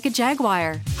forest like a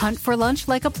jaguar, hunt for lunch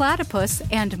like a platypus,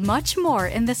 and much more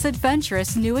in this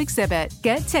adventurous new exhibit.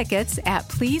 Get tickets at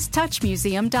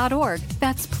pleasetouchmuseum.org.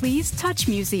 That's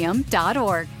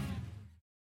pleasetouchmuseum.org.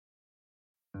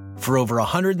 For over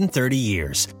 130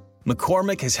 years,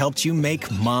 McCormick has helped you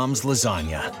make Mom's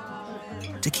lasagna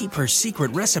to keep her secret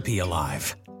recipe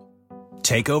alive.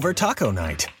 Take over taco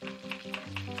night,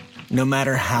 no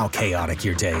matter how chaotic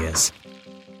your day is.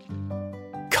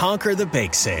 Conquer the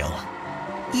bake sale,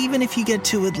 even if you get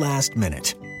to it last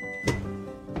minute.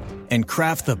 And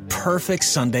craft the perfect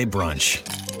Sunday brunch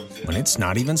when it's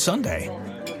not even Sunday.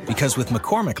 Because with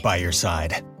McCormick by your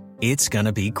side, it's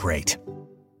gonna be great.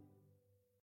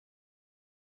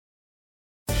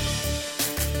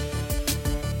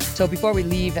 So before we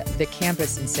leave the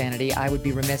campus insanity, I would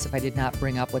be remiss if I did not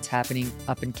bring up what's happening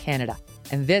up in Canada.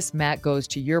 And this, Matt, goes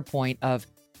to your point of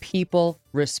people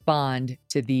respond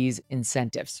to these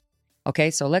incentives.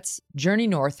 Okay, so let's journey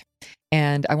north.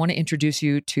 And I want to introduce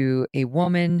you to a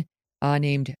woman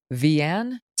named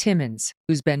Vianne Timmins,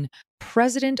 who's been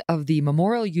president of the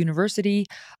Memorial University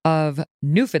of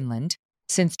Newfoundland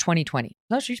since 2020.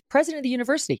 No, she's president of the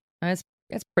university. That's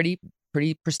pretty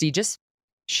prestigious.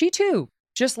 She too,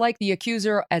 just like the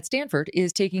accuser at Stanford,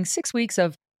 is taking 6 weeks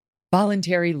of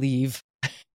voluntary leave.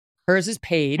 Hers is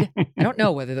paid. I don't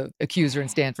know whether the accuser in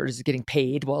Stanford is getting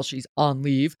paid while she's on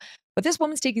leave, but this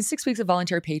woman's taking 6 weeks of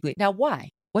voluntary paid leave. Now,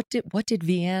 why? What did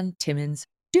Vianne Timmins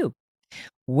do?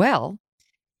 Well,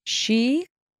 she,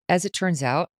 as it turns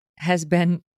out, has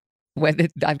been,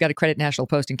 I've got to credit National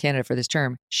Post in Canada for this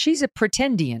term, she's a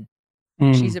pretendian.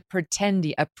 She's a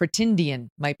pretendian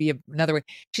might be another way.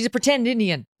 She's a pretend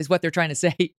Indian is what they're trying to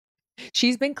say.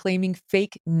 She's been claiming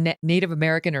fake Native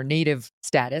American or native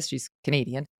status. She's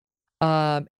Canadian.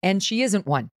 And she isn't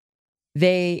one.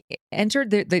 They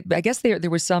entered, I guess there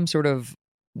was some sort of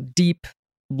deep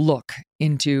look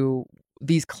into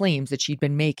these claims that she'd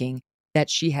been making that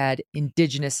she had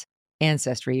indigenous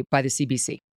ancestry by the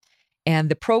CBC. And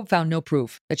the probe found no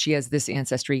proof that she has this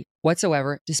ancestry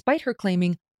whatsoever, despite her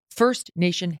claiming First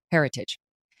Nation heritage.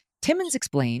 Timmons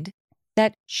explained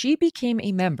that she became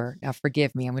a member. Now,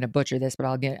 forgive me, I'm going to butcher this, but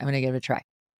I'm going to give it a try.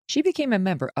 She became a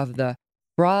member of the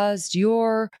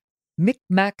Brazior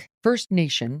Micmac First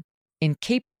Nation in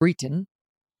Cape Breton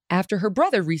after her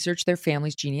brother researched their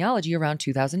family's genealogy around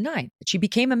 2009. She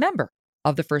became a member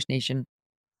of the First Nation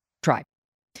tribe.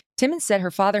 Timmons said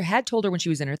her father had told her when she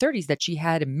was in her 30s that she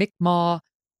had a Mi'kmaq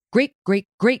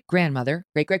great-great-great-grandmother,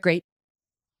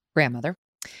 great-great-great-grandmother,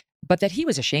 but that he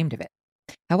was ashamed of it.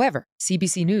 However,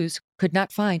 CBC News could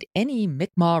not find any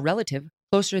Mi'kmaq relative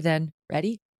closer than,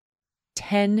 ready,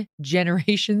 10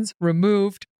 generations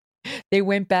removed. They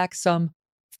went back some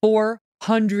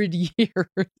 400 years.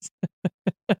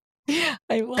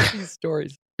 I love these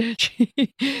stories.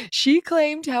 She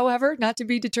claimed, however, not to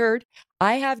be deterred,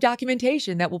 I have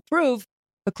documentation that will prove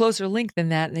a closer link than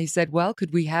that. And they said, well,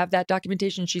 could we have that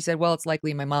documentation? She said, well, it's likely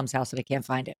in my mom's house and I can't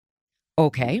find it.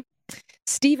 Okay.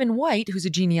 Stephen White, who's a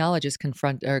genealogist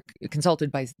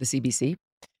consulted by the CBC,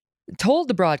 told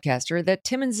the broadcaster that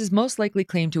Timmons' most likely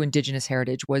claim to indigenous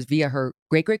heritage was via her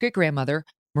great-great-great-grandmother,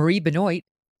 Marie Benoit,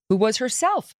 who was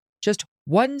herself just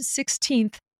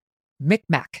 1/16th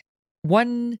Micmac.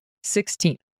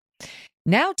 1/16th.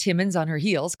 Now Timmons, on her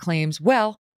heels, claims,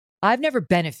 well, I've never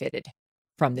benefited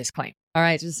from this claim. All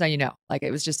right, just so you know, like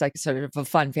it was just like sort of a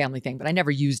fun family thing, but I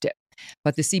never used it.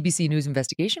 But the CBC News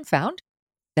investigation found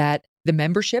that the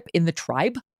membership in the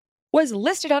tribe was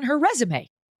listed on her resume.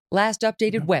 Last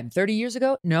updated when? 30 years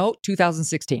ago? No,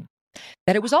 2016.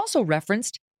 That it was also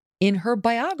referenced in her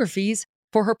biographies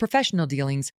for her professional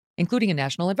dealings, including a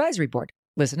national advisory board.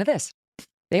 Listen to this.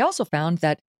 They also found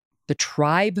that the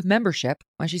tribe membership,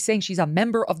 when she's saying she's a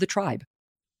member of the tribe,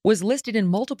 was listed in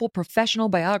multiple professional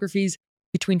biographies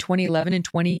between 2011 and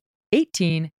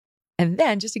 2018. And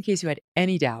then, just in case you had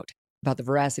any doubt about the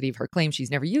veracity of her claim,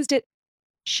 she's never used it,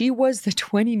 she was the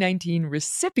 2019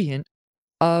 recipient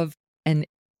of an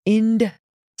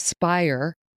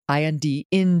INDspire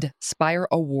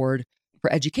Award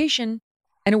for Education,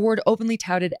 an award openly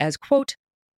touted as, quote,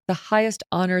 the highest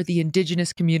honor the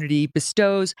indigenous community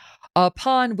bestows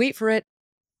upon, wait for it,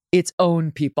 its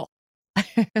own people.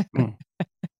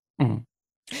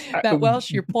 Matt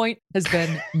Welsh, your point has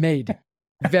been made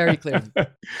very clearly. By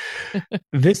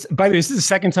the way, this is the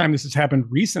second time this has happened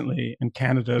recently in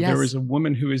Canada. Yes. There was a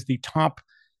woman who is the top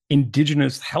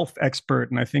indigenous health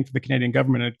expert, and I think for the Canadian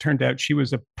government, it turned out she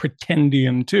was a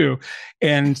pretendian too.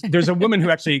 And there's a woman who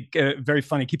actually, very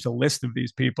funny, keeps a list of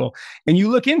these people. And you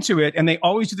look into it, and they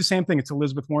always do the same thing. It's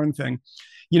Elizabeth Warren thing.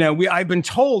 You know, I've been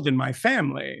told in my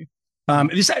family,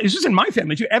 this is in my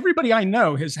family too. Everybody I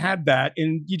know has had that,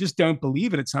 and you just don't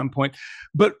believe it at some point.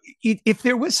 But if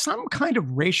there was some kind of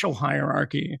racial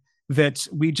hierarchy that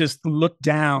we just look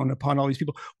down upon all these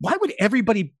people, why would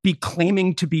everybody be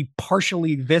claiming to be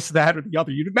partially this, that, or the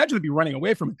other? You'd imagine they'd be running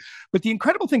away from it. But the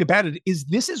incredible thing about it is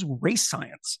this is race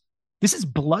science. This is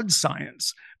blood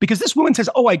science. Because this woman says,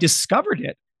 oh, I discovered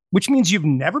it, which means you've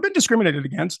never been discriminated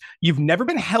against. You've never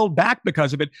been held back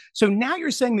because of it. So now you're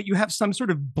saying that you have some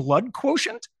sort of blood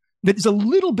quotient that is a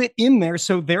little bit in there.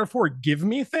 So therefore, give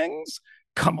me things.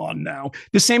 Come on now.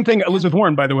 The same thing, Elizabeth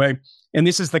Warren, by the way, and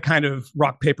this is the kind of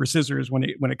rock, paper, scissors when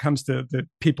it comes to the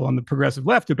people on the progressive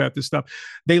left about this stuff.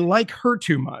 They like her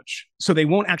too much. So they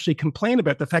won't actually complain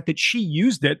about the fact that she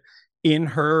used it in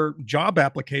her job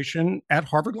application at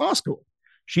Harvard Law School.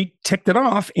 She ticked it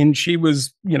off, and she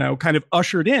was, kind of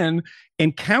ushered in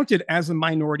and counted as a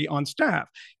minority on staff.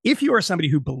 If you are somebody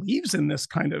who believes in this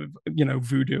kind of,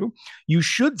 voodoo, you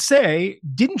should say,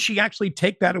 didn't she actually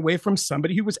take that away from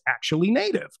somebody who was actually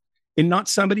Native and not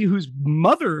somebody whose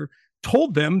mother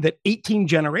told them that 18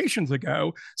 generations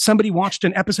ago, somebody watched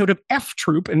an episode of F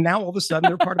Troop and now all of a sudden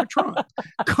they're part of a tribe.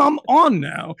 Come on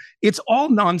now. It's all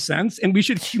nonsense, and we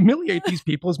should humiliate these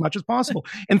people as much as possible.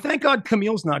 And thank God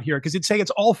Camille's not here, because he'd say it's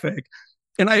all fake.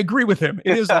 And I agree with him.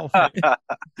 It is all fake.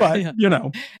 But,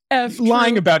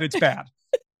 lying about it's bad.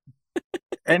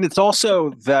 And it's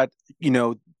also that,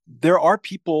 there are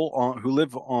people who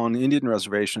live on Indian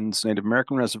reservations, Native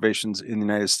American reservations in the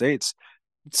United States,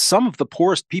 some of the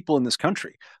poorest people in this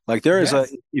country. Like there is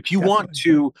if you want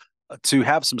to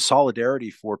have some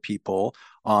solidarity for people,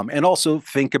 and also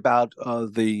think about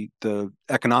the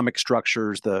economic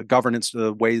structures, the governance,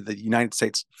 the way the United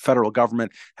States federal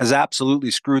government has absolutely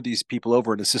screwed these people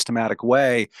over in a systematic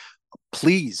way,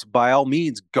 please, by all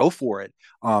means, go for it.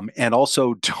 And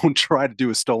also don't try to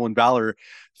do a stolen valor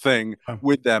thing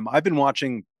with them. I've been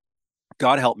watching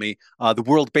God help me, the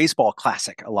World Baseball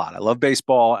Classic a lot. I love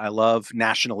baseball. I love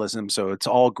nationalism. So it's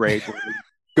all great.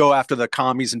 Go after the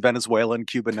commies in Venezuela and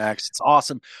Cuba next. It's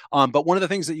awesome. But one of the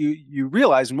things that you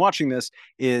realize in watching this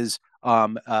is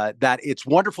that it's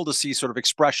wonderful to see sort of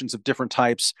expressions of different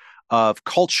types of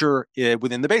culture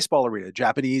within the baseball arena.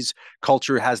 Japanese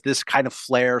culture has this kind of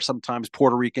flair. Sometimes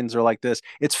Puerto Ricans are like this.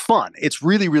 It's fun. It's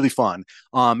really, really fun.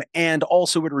 And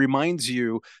also it reminds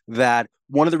you that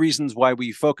one of the reasons why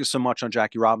we focus so much on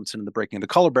Jackie Robinson and the Breaking of the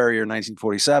Color Barrier in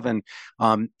 1947,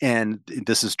 and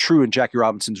this is true in Jackie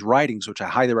Robinson's writings, which I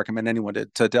highly recommend anyone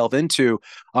to delve into,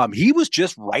 he was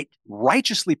just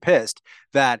righteously pissed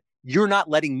that you're not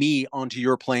letting me onto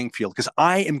your playing field because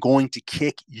I am going to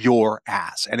kick your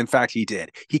ass. And in fact, he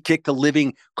did. He kicked the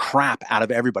living crap out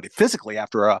of everybody physically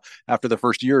after the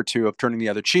first year or two of turning the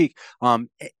other cheek.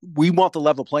 We want the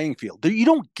level playing field. You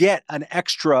don't get an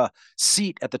extra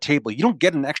seat at the table. You don't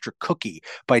get an extra cookie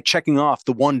by checking off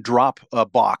the one drop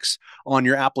box on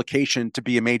your application to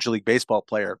be a Major League Baseball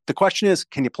player. The question is,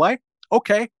 can you play?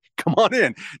 Okay. Come on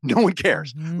in. No one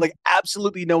cares. Like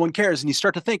absolutely no one cares. And you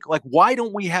start to think like, why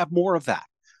don't we have more of that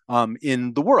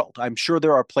in the world? I'm sure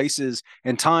there are places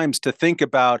and times to think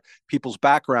about people's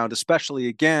background, especially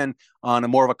again, on a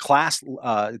more of a class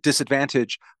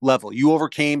disadvantage level. You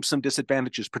overcame some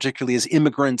disadvantages, particularly as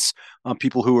immigrants,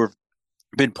 people who have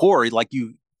been poor, like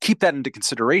you keep that into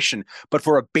consideration. But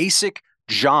for a basic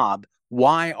job,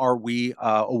 why are we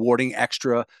awarding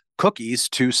extra cookies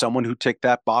to someone who ticked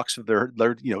that box of their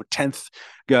 10th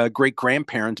great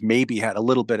grandparents maybe had a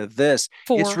little bit of this?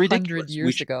 It's ridiculous. 400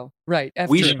 years ago. Right.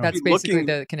 That's basically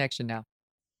the connection now.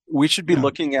 We should be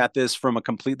looking at this from a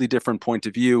completely different point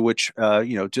of view, which,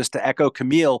 just to echo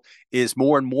Camille, is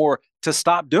more and more to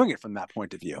stop doing it from that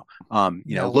point of view.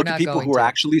 Look at people who are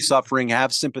actually suffering,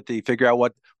 have sympathy, figure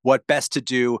out what best to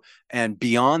do. And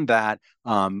beyond that,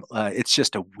 it's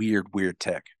just a weird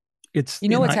tick. What's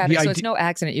happening. So it's no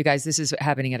accident, you guys. This is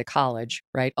happening at a college,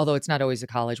 right? Although it's not always a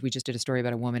college. We just did a story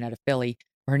about a woman out of Philly.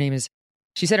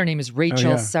 She said her name is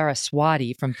Rachel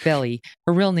Saraswati from Philly.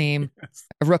 Her real name,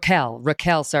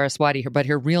 Raquel Saraswati, but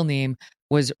her real name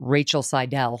was Rachel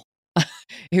Seidel,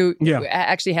 who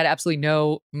actually had absolutely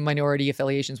no minority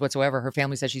affiliations whatsoever. Her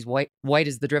family says she's white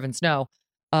as the driven snow.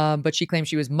 But she claims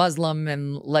she was Muslim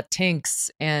and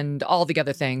Latinx and all the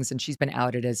other things. And she's been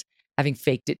outed as having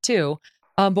faked it too.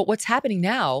 But what's happening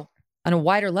now on a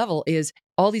wider level is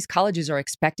all these colleges are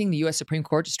expecting the U.S. Supreme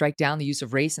Court to strike down the use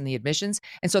of race in the admissions.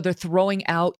 And so they're throwing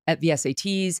out at the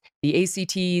SATs, the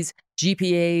ACTs,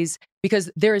 GPAs,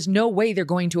 because there is no way they're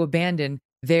going to abandon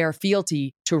their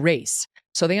fealty to race.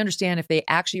 So they understand if they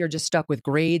actually are just stuck with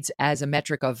grades as a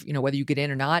metric of, whether you get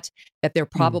in or not, that they're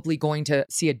probably going to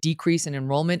see a decrease in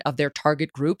enrollment of their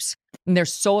target groups. And they're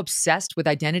so obsessed with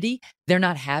identity, they're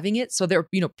not having it. So they're,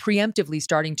 preemptively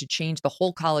starting to change the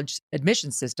whole college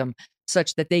admission system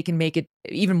such that they can make it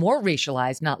even more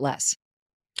racialized, not less.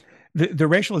 The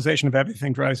racialization of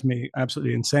everything drives me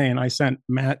absolutely insane. I sent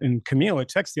Matt and Camille a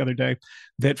text the other day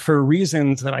that for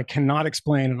reasons that I cannot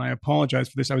explain, and I apologize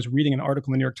for this, I was reading an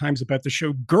article in the New York Times about the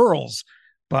show Girls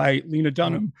by Lena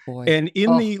Dunham. And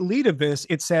in the lead of this,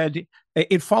 it said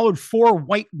it followed 4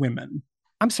 white women.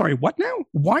 I'm sorry, what now?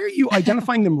 Why are you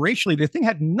identifying them racially? The thing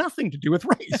had nothing to do with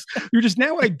race. You're just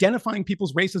now identifying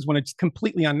people's races when it's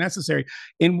completely unnecessary.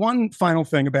 And one final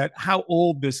thing about how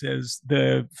old this is,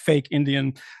 the fake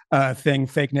Indian thing,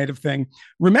 fake native thing.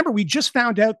 Remember, we just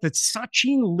found out that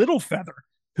Sachin Littlefeather,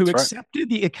 who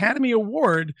accepted the Academy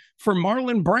Award for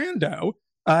Marlon Brando,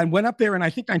 and went up there in, I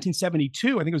think,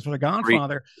 1972. I think it was for The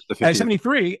Godfather.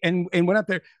 73, and went up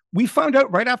there. We found out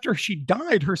right after she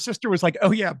died, her sister was like,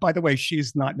 oh, yeah, by the way,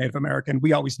 she's not Native American.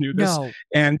 We always knew this. No.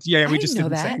 And we just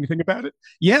didn't say anything about it.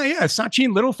 Yeah. Sachin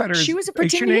Littlefeather. She was a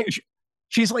pretend.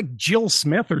 She's like Jill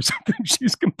Smith or something.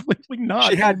 She's completely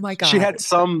not. Oh my God. She had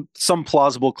some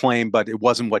plausible claim, but it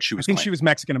wasn't what she was. I think she was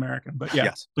Mexican American, but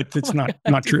yes, but it's not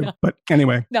true. But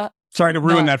anyway, sorry to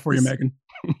ruin that for you, Megan.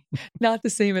 Not the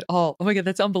same at all. Oh my God,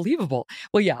 that's unbelievable.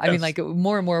 Well, yeah, I mean, like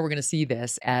more and more we're going to see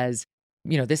this as,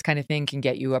 this kind of thing can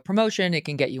get you a promotion. It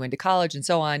can get you into college and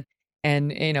so on.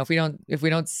 And, if we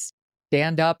don't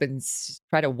stand up and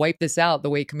try to wipe this out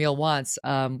the way Camille wants,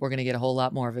 we're going to get a whole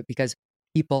lot more of it because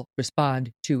people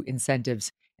respond to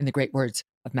incentives, in the great words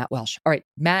of Matt Welsh. All right,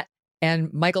 Matt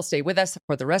and Michael, stay with us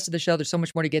for the rest of the show. There's so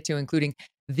much more to get to, including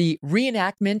the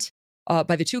reenactment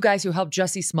by the 2 guys who helped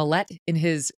Jussie Smollett in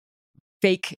his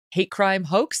fake hate crime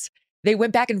hoax. They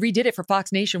went back and redid it for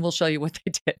Fox Nation. We'll show you what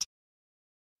they did.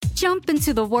 Jump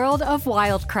into the world of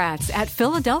Wildcrats at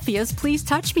Philadelphia's Please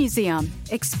Touch Museum.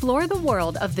 Explore the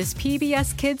world of this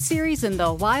PBS Kids series in the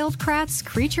Wildcrats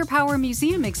Creature Power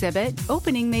Museum exhibit,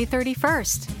 opening May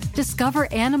 31st.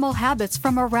 Discover animal habits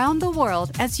from around the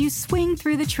world as you swing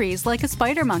through the trees like a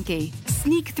spider monkey,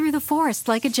 sneak through the forest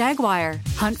like a jaguar,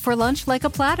 hunt for lunch like a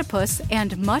platypus,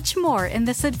 and much more in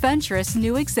this adventurous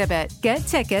new exhibit. Get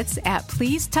tickets at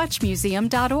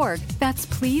pleasetouchmuseum.org. That's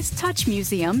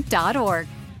pleasetouchmuseum.org.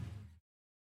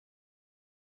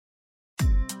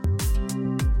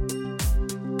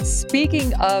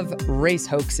 Speaking of race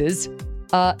hoaxes,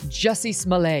 Jussie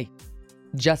Smollett.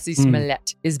 Jussie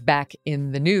Smollett is back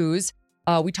in the news.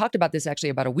 We talked about this actually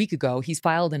about a week ago. He's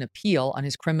filed an appeal on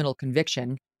his criminal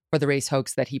conviction for the race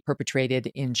hoax that he perpetrated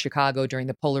in Chicago during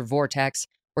the polar vortex,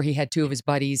 where he had two of his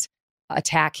buddies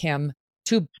attack him,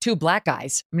 two black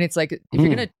guys. I mean, it's like, if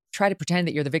you're going to try to pretend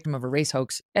that you're the victim of a race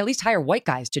hoax, at least hire white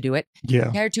guys to do it.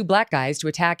 Yeah. He hired two black guys to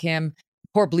attack him,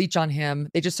 pour bleach on him.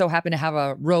 They just so happen to have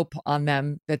a rope on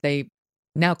them that they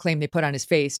now claim they put on his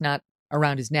face, not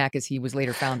around his neck, as he was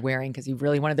later found wearing, because he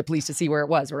really wanted the police to see where it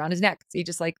was, around his neck. He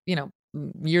just, like,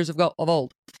 years of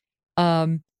old.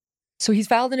 So he's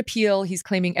filed an appeal. He's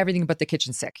claiming everything but the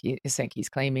kitchen sink. He's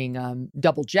claiming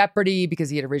double jeopardy because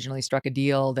he had originally struck a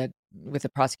deal that with a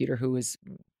prosecutor who was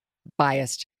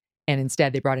biased, and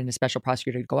instead they brought in a special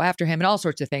prosecutor to go after him, and all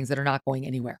sorts of things that are not going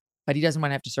anywhere. But he doesn't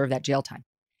want to have to serve that jail time.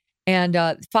 And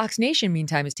Fox Nation,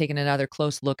 meantime, has taken another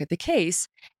close look at the case,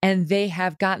 and they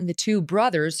have gotten the two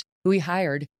brothers who he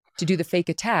hired to do the fake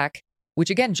attack, which,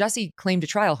 again, Jussie claimed to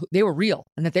trial they were real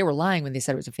and that they were lying when they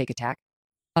said it was a fake attack,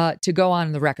 to go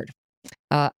on the record.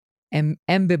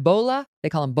 Mbibola, they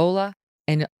call him Bola,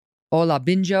 and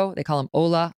Olabinjo, they call him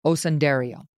Ola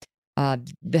Osundario.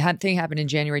 The thing happened in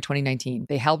January 2019.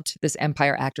 They helped this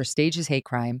Empire actor stage his hate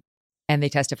crime, and they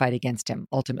testified against him,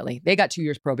 ultimately. They got 2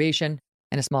 years probation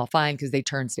and a small fine because they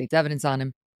turned state's evidence on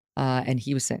him, and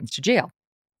he was sentenced to jail.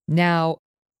 Now,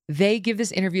 they give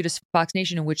this interview to Fox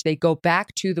Nation in which they go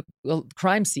back to the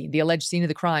crime scene, the alleged scene of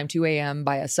the crime, 2 a.m.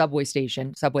 by a subway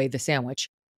station, Subway the Sandwich,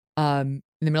 in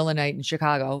the middle of the night in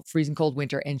Chicago, freezing cold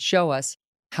winter, and show us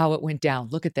how it went down.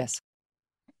 Look at this.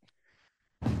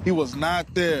 He was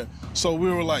not there. So we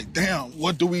were like, damn,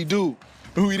 what do? We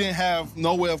didn't have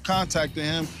no way of contacting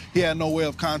him. He had no way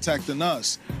of contacting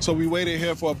us. So we waited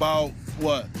here for about,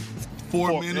 4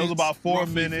 minutes? It was about 4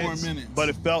 minutes, 4 minutes, but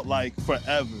it felt like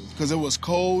forever. Because it was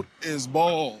cold as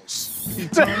balls. He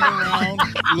turned around,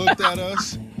 looked at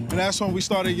us, and that's when we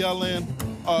started yelling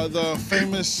the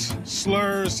famous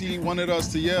slurs he wanted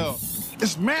us to yell.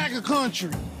 It's MAGA country.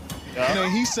 Yeah. And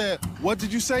then he said, what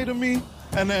did you say to me?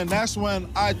 And then that's when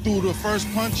I threw the first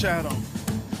punch at him.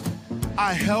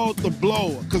 I held the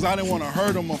blow because I didn't want to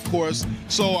hurt him, of course.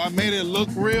 So I made it look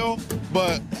real,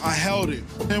 but I held it.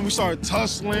 Then we started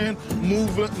tussling,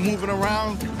 moving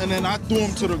around, and then I threw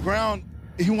him to the ground.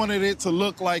 He wanted it to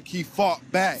look like he fought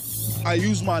back. I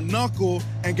used my knuckle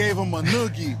and gave him a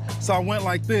noogie. So I went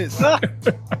like this.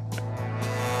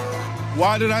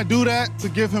 Why did I do that? To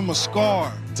give him a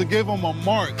scar, to give him a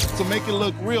mark, to make it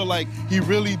look real, like he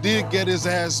really did get his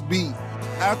ass beat.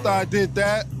 After I did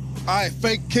that, I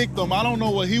fake kicked him. I don't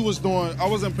know what he was doing. I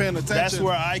wasn't paying attention. That's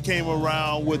where I came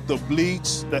around with the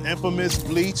bleach, the infamous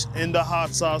bleach in the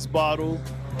hot sauce bottle,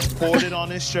 poured it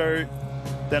on his shirt.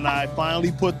 Then I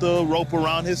finally put the rope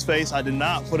around his face. I did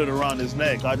not put it around his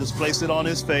neck. I just placed it on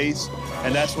his face,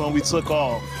 and that's when we took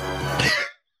off.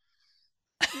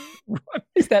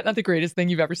 Is that not the greatest thing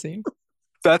you've ever seen?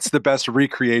 That's the best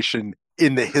recreation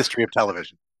in the history of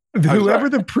television. Whoever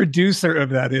the producer of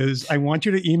that is, I want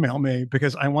you to email me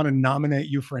because I want to nominate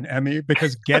you for an Emmy,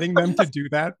 because getting them to do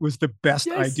that was the best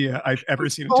idea I've ever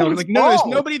seen in television. Like, no, there's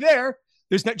nobody there.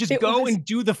 There's not, just go and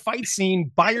do the fight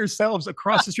scene by yourselves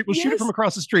across the street. We'll shoot it from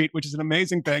across the street, which is an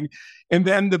amazing thing. And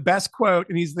then the best quote,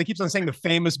 and he keeps on saying the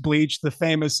famous bleach, the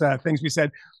famous things we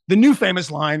said. The new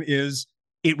famous line is,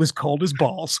 "It was cold as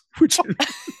balls," which is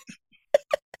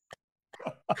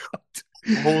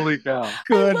holy cow.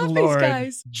 Good I love Lord. These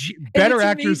guys. Better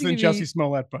actors than Jussie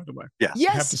Smollett, by the way. Yes.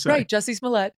 Yes, right. Jussie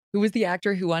Smollett, who was the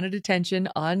actor who wanted attention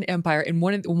on Empire. And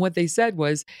what they said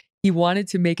was he wanted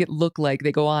to make it look like,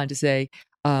 they go on to say,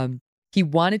 he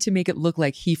wanted to make it look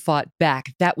like he fought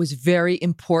back. That was very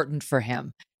important for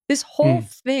him. This whole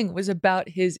thing was about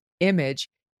his image.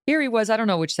 Here he was, I don't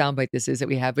know which soundbite this is that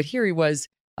we have, but here he was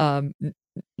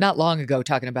not long ago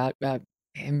talking about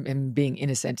him being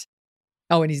innocent.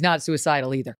 Oh, and he's not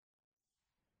suicidal either.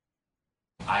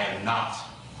 I am not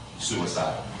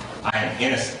suicidal. I am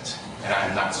innocent. and I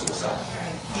am not suicidal.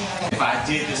 If I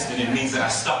did this, then it means that I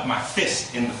stuck my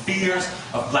fist in the fears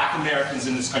of Black Americans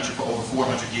in this country for over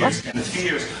 400 years and the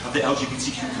fears of the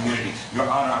LGBTQ community. Your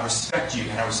Honor, I respect you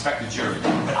and I respect the jury,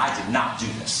 but I did not do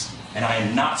this, and I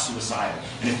am not suicidal.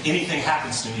 And if anything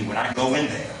happens to me when I go in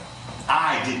there,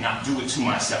 I did not do it to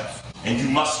myself, and you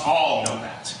must all know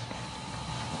that.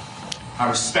 I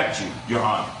respect you, Your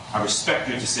Honor. I respect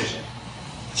your decision.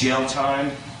 Jail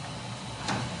time.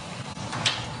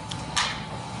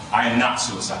 I am not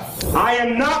suicidal. I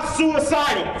am not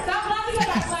suicidal. Stop laughing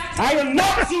about Black. I am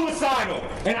not suicidal,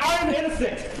 and I am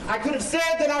innocent. I could have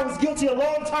said that I was guilty a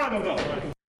long time ago.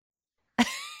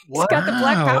 He's got the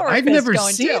Black Power. I've fist never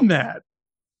going, seen too. that.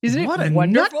 Isn't it What a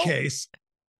wonderful? nutcase.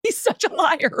 He's such a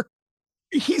liar.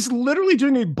 He's literally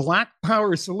doing a Black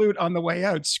Power salute on the way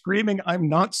out, screaming, I'm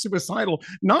not suicidal.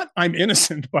 Not, I'm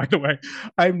innocent, by the way.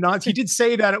 I'm not. He did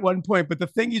say that at one point, but the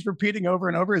thing he's repeating over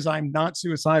and over is, I'm not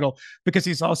suicidal, because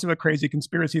he's also a crazy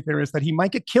conspiracy theorist that he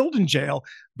might get killed in jail,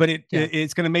 but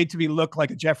it's going to make to me look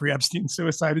like a Jeffrey Epstein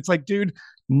suicide. It's like, dude,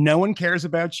 no one cares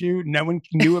about you. No one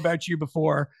knew about you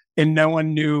before. And no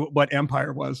one knew what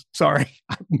empire was. Sorry.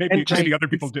 Maybe other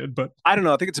people did, but I don't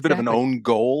know. I think it's a bit of an own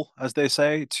goal, as they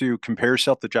say, to compare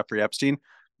yourself to Jeffrey Epstein.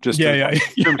 Just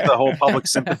the whole public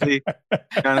sympathy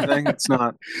kind of thing. It's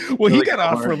not. Well, really he got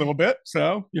off for a little bit,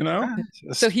 so you know.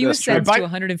 So he was sentenced to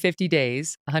 150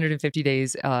 days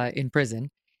in prison,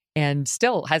 and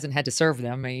still hasn't had to serve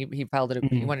them. He filed it.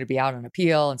 He wanted to be out on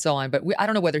appeal and so on. But I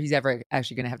don't know whether he's ever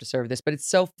actually going to have to serve this. But it's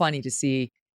so funny to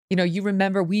see. You know, you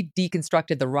remember we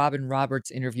deconstructed the Robin Roberts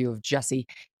interview of Jussie.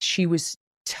 She was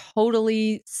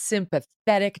totally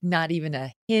sympathetic, not even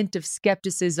a hint of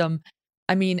skepticism.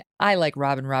 I mean, I like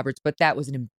Robin Roberts, but that was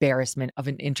an embarrassment of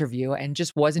an interview and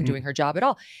just wasn't doing her job at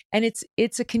all. And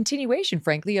it's a continuation,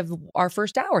 frankly, of our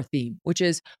first hour theme, which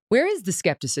is, where is the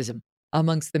skepticism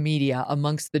amongst the media,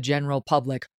 amongst the general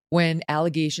public, when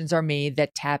allegations are made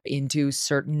that tap into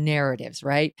certain narratives,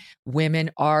 right?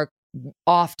 Women are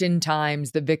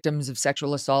oftentimes the victims of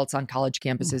sexual assaults on college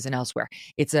campuses and elsewhere.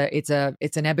 It's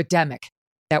an epidemic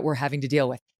that we're having to deal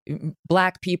with.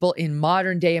 Black people in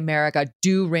modern day America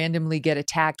do randomly get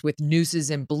attacked with nooses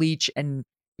and bleach and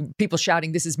people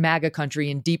shouting, "This is MAGA country"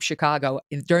 in deep Chicago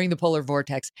during the polar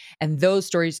vortex. And those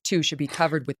stories too should be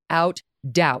covered without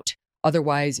doubt.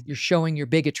 Otherwise, you're showing your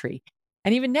bigotry.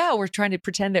 And even now, we're trying to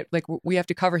pretend that like we have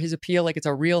to cover his appeal like it's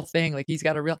a real thing, like he's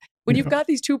got a real. When you've got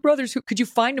these two brothers, who could you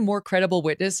find a more credible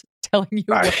witness telling you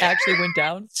what actually went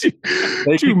down?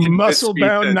 Two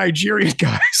muscle-bound Nigerian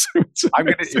guys.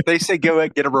 If they say go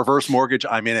get a reverse mortgage,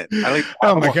 I'm in it.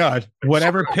 Oh my God!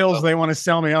 Whatever pills they want to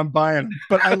sell me, I'm buying them.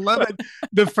 But I love it.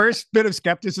 The first bit of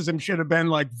skepticism should have been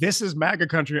like, "This is MAGA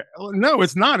country." No,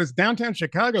 it's not. It's downtown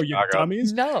Chicago, you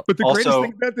dummies. No. But the greatest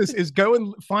thing about this is go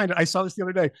and find it. I saw this the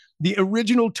other day. The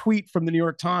original tweet from the New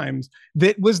York Times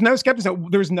that was no skepticism.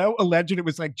 There was no alleged. It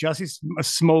was like Jussie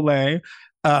Smollett,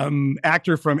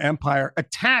 actor from Empire,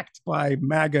 attacked by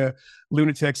MAGA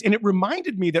lunatics. And it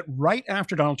reminded me that right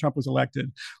after Donald Trump was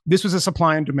elected, this was a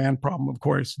supply and demand problem, of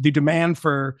course. The demand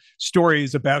for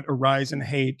stories about a rise in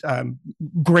hate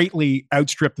greatly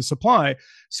outstripped the supply.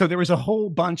 So there was a whole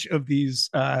bunch of these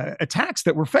attacks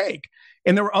that were fake.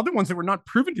 And there were other ones that were not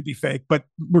proven to be fake, but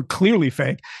were clearly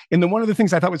fake. And then one of the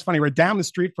things I thought was funny, right down the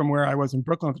street from where I was in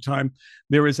Brooklyn at the time,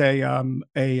 there was a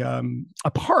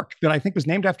park that I think was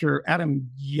named after Adam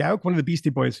Yauch, one of the Beastie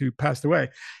Boys who passed away.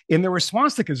 And there were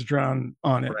swastikas drawn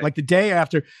on it, like the day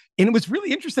after. And it was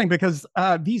really interesting because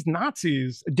these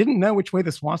Nazis didn't know which way the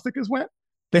swastikas went.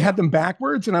 They had them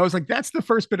backwards. And I was like, that's the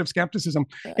first bit of skepticism.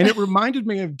 And it reminded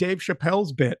me of Dave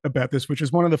Chappelle's bit about this, which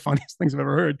is one of the funniest things I've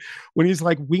ever heard, when he's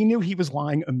like, we knew he was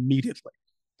lying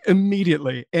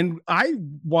immediately. And I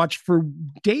watched for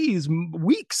days,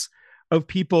 weeks of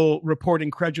people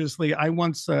reporting credulously. I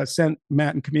once sent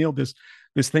Matt and Camille this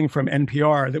thing from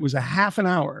NPR that was a half an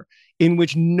hour in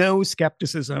which no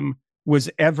skepticism was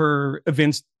ever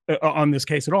evinced on this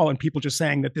case at all, and people just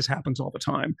saying that this happens all the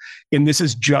time, and this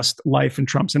is just life in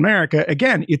Trump's America.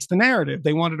 Again, it's the narrative.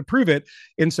 They wanted to prove it,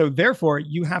 and so therefore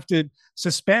you have to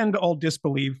suspend all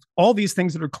disbelief, all these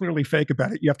things that are clearly fake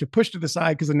about it. You have to push to the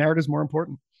side because the narrative is more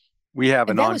important. We have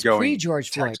an ongoing. Was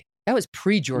pre-George Floyd. That was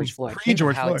pre-George Floyd.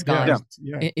 Pre-George Floyd. It's gone.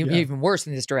 Even worse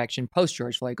in this direction.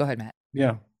 Post-George Floyd. Go ahead, Matt.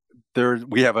 Yeah.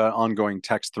 We have an ongoing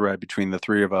text thread between the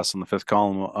three of us on the Fifth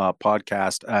Column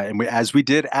podcast, and as we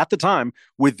did at the time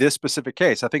with this specific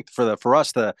case. I think for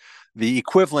us the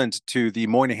equivalent to the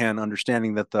Moynihan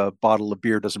understanding that the bottle of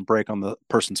beer doesn't break on the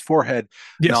person's forehead.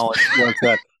 Yes. Knowledge was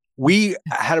that we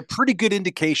had a pretty good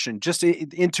indication, just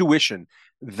intuition,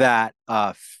 that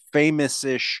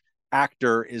famous-ish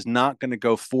actor is not going to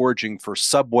go foraging for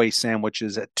Subway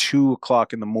sandwiches at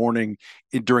 2:00 in the morning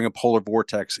during a polar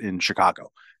vortex in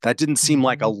Chicago. That didn't seem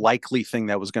like a likely thing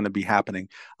that was going to be happening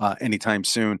anytime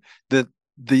soon.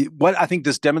 What I think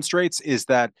this demonstrates is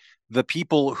that the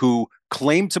people who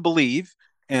claim to believe,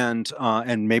 and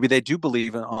maybe they do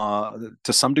believe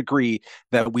to some degree,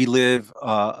 that we live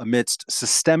amidst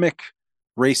systemic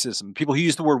racism, people who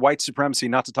use the word white supremacy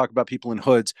not to talk about people in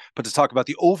hoods, but to talk about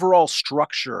the overall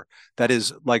structure that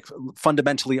is like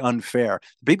fundamentally unfair.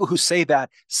 People who say that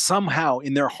somehow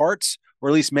in their hearts, or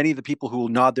at least many of the people who will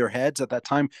nod their heads at that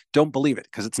time, don't believe it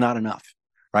because it's not enough.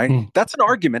 Right. That's an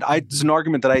argument. It's an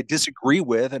argument that I disagree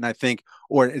with. And I think,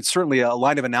 or it's certainly a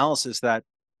line of analysis that,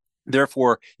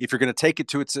 therefore, if you're going to take it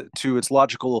to its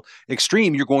logical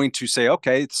extreme, you're going to say,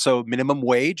 okay, so minimum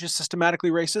wage is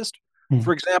systematically racist.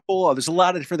 For example, there's a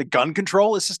lot of different. The gun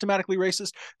control is systematically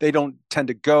racist. They don't tend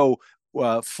to go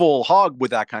full hog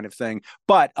with that kind of thing.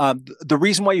 But the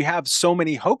reason why you have so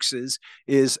many hoaxes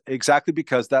is exactly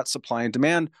because that supply and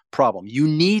demand problem. You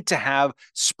need to have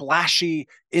splashy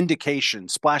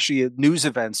indications, splashy news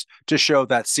events to show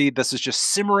that, see, this is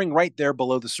just simmering right there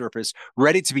below the surface,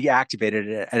 ready to be activated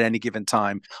at any given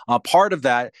time. Part of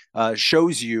that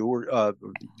shows you, or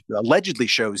allegedly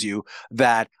shows you,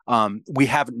 that we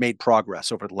haven't made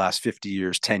progress over the last 50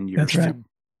 years, 10 years. That's right.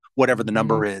 Whatever the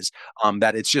number is,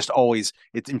 that it's just always,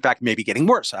 it's in fact maybe getting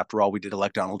worse. After all, we did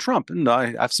elect Donald Trump, and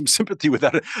I have some sympathy with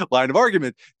that line of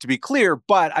argument, to be clear,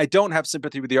 but I don't have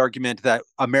sympathy with the argument that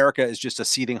America is just a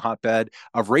seething hotbed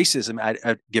of racism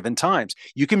at given times.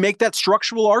 You can make that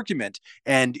structural argument,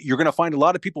 and you're going to find a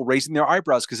lot of people raising their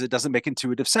eyebrows because it doesn't make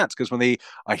intuitive sense. Because when they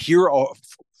hear a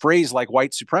phrase like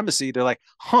white supremacy, they're like,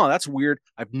 huh, that's weird.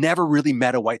 I've never really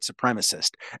met a white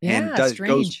supremacist. Yeah, and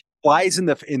strange. Flies in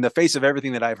the face of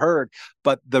everything that I've heard.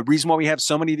 But the reason why we have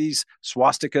so many of these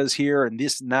swastikas here and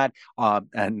this and that, I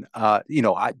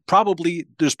probably,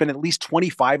 there's been at least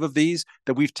 25 of these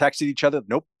that we've texted each other.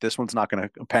 Nope, this one's not going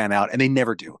to pan out, and they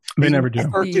never do. They never do.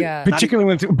 Yeah. Particularly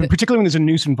when there's a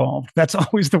noose involved. That's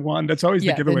always the one. That's always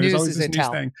the giveaway. There's always this noose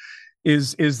thing.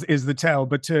 Is the tell,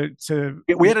 but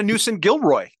we had a noose in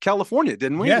Gilroy, California,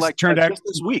 didn't we? Yes, turned out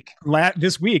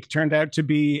this week turned out to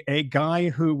be a guy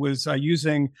who was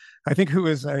using, I think, who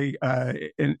was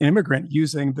an immigrant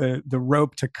using the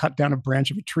rope to cut down a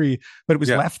branch of a tree, but it was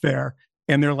left there.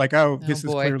 And they're like, oh, this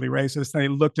is clearly racist. And they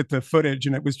looked at the footage,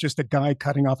 and it was just a guy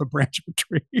cutting off a branch of a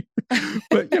tree.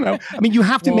 But, I mean, you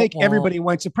have to make everybody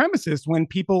white supremacist when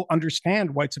people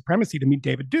understand white supremacy, to meet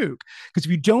David Duke. Because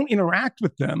if you don't interact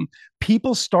with them,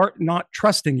 people start not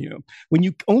trusting you. When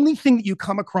you only thing that you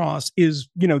come across is,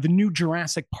 the new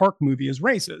Jurassic Park movie is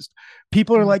racist.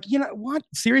 People are like, what?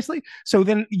 Seriously? So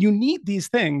then you need these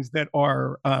things that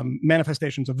are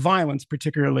manifestations of violence,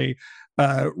 particularly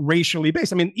racially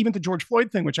based. I mean, even the George Floyd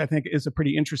thing, which I think is a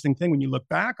pretty interesting thing when you look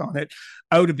back on it,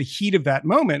 out of the heat of that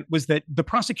moment, was that the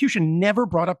prosecution never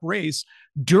brought up race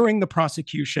during the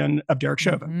prosecution of Derek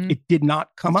Chauvin. It did not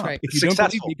come up. If you don't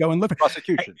believe me, go and look.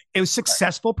 Prosecution. It was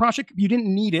successful prosecution. You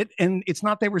didn't need it. And it's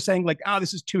not they were saying like,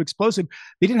 this is too explosive.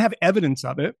 They didn't have evidence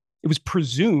of it. It was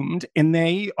presumed. And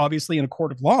they obviously, in a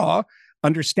court of law,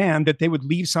 understand that they would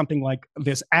leave something like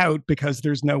this out because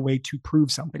there's no way to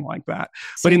prove something like that.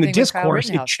 But in the discourse,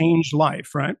 it changed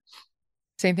life, right?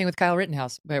 Same thing with Kyle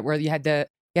Rittenhouse, where you had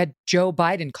Joe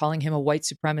Biden calling him a white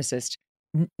supremacist,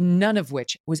 none of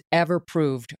which was ever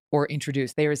proved or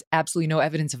introduced. There is absolutely no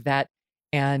evidence of that.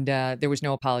 And there was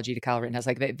no apology to Kyle Rittenhouse.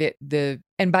 Like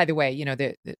and by the way,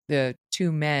 the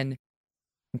two men,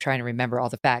 I'm trying to remember all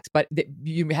the facts, but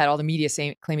you had all the media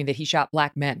claiming that he shot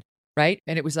black men. Right.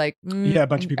 And it was like, a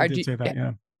bunch of people did say that.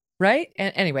 Yeah. Right.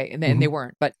 And anyway, and they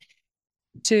weren't. But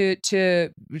to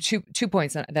 2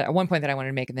 points that one point that I wanted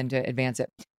to make, and then to advance it.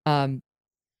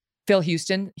 Phil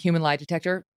Houston, human lie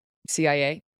detector,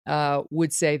 CIA,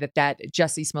 would say that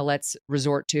Jussie Smollett's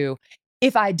resort to,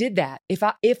 if I did that,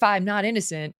 if I'm not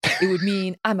innocent, it would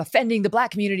mean I'm offending the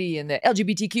black community and the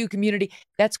LGBTQ community.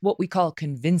 That's what we call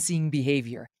convincing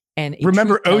behavior. And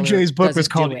remember, OJ's book was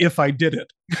called "If I Did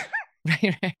It."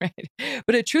 Right.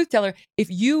 But a truth teller, if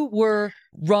you were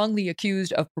wrongly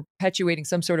accused of perpetuating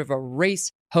some sort of a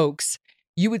race hoax,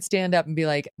 you would stand up and be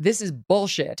like, this is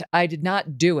bullshit. I did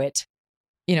not do it.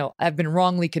 I've been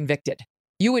wrongly convicted.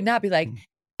 You would not be like,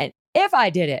 and if I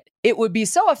did it, it would be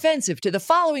so offensive to the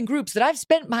following groups that I've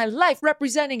spent my life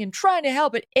representing and trying to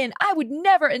help it. And I would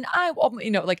never,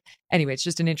 anyway, it's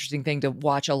just an interesting thing to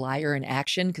watch a liar in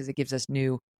action because it gives us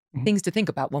new things to think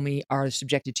about when we are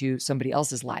subjected to somebody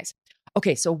else's lies.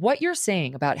 Okay, so what you're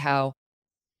saying about how,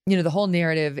 the whole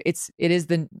narrative, it is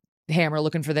the hammer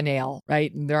looking for the nail,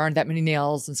 right? And there aren't that many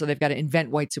nails, and so they've got to invent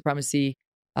white supremacy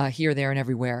here, there, and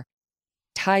everywhere,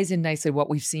 ties in nicely what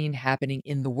we've seen happening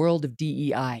in the world of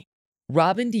DEI.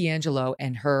 Robin DiAngelo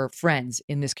and her friends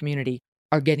in this community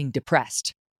are getting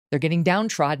depressed. They're getting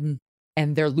downtrodden,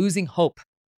 and they're losing hope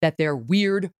that their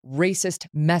weird, racist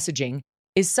messaging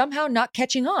is somehow not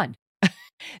catching on.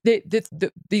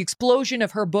 The explosion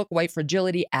of her book, White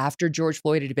Fragility, after George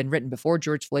Floyd, it had been written before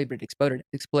George Floyd, but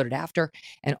exploded after,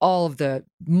 and all of the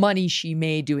money she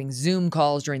made doing Zoom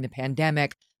calls during the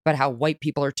pandemic about how white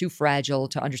people are too fragile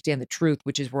to understand the truth,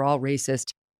 which is we're all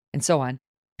racist, and so on.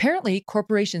 Apparently,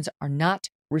 corporations are not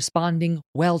responding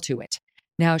well to it.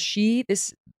 Now,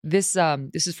 this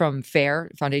is from FAIR,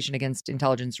 Foundation Against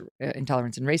Intolerance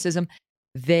and Racism.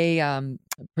 They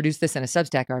produced this in a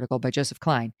Substack article by Joseph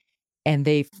Klein, and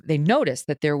they noticed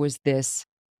that there was this,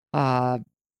 a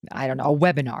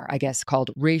webinar, I guess, called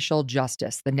Racial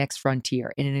Justice: The Next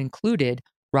Frontier, and it included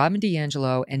Robin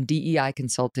DiAngelo and DEI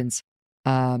consultants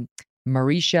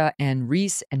Marisha and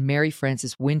Reese and Mary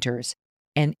Frances Winters.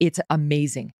 And it's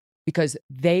amazing because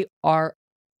they are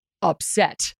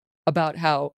upset about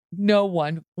how no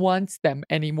one wants them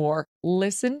anymore.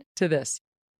 Listen to this.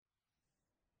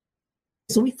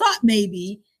 So we thought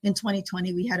maybe in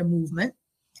 2020 we had a movement.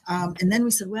 And then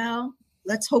we said, well,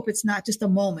 let's hope it's not just a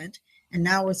moment. And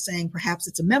now we're saying perhaps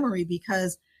it's a memory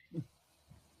because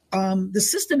the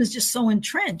system is just so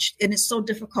entrenched and it's so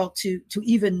difficult to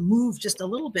even move just a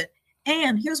little bit.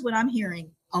 And here's what I'm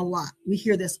hearing a lot. We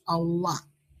hear this a lot.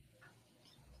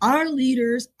 Our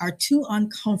leaders are too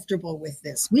uncomfortable with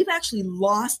this. We've actually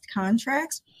lost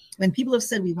contracts when people have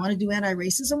said we want to do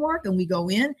anti-racism work, and we go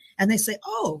in and they say,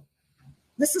 oh,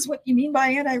 this is what you mean by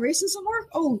anti-racism work?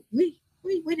 Oh, we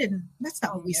didn't, that's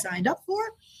not what we signed up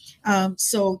for.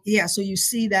 So you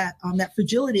see that that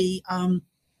fragility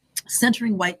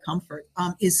centering white comfort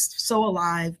is so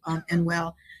alive and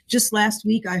well. Just last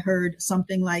week, I heard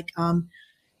something like,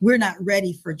 we're not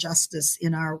ready for justice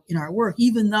in our work,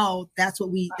 even though that's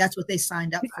what they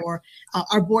signed up for.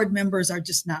 Our board members are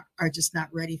just not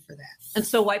ready for that. And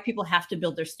so white people have to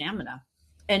build their stamina.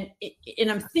 And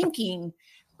I'm thinking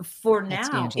for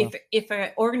now, if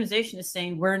an organization is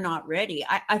saying we're not ready,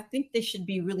 I think they should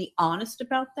be really honest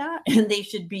about that, and they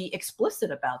should be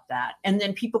explicit about that. And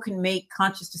then people can make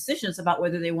conscious decisions about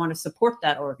whether they want to support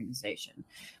that organization.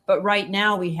 But right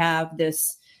now we have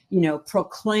this,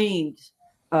 proclaimed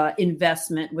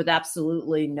investment with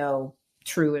absolutely no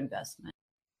true investment.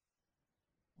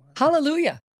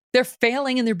 Hallelujah. They're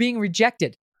failing and they're being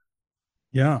rejected.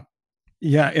 Yeah.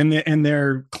 Yeah. And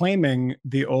they're claiming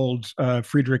the old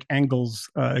Friedrich Engels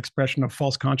expression of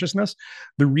false consciousness.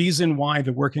 The reason why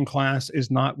the working class is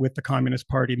not with the Communist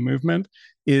Party movement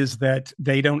is that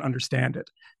they don't understand it.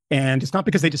 And it's not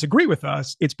because they disagree with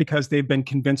us. It's because they've been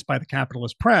convinced by the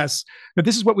capitalist press that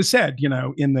this is what was said,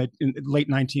 in the late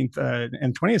 19th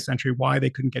and 20th century, why they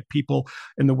couldn't get people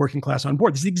in the working class on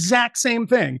board. This is the exact same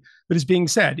thing that is being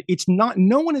said. It's not,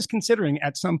 no one is considering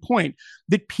at some point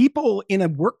that people in a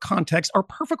work context are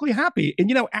perfectly happy. And,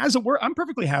 as a work, I'm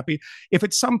perfectly happy if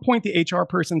at some point the HR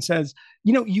person says,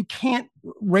 you can't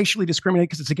racially discriminate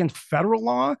because it's against federal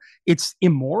law. It's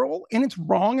immoral and it's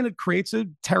wrong and it creates a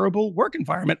terrible work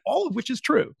environment, all of which is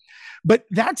true. But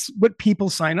that's what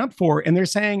people sign up for. And they're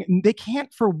saying they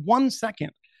can't for 1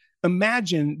 second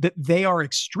imagine that they are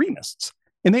extremists.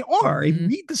 And they are. Mm-hmm.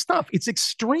 Read the stuff. It's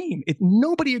extreme.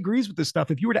 Nobody agrees with this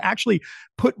stuff. If you were to actually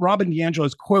put Robin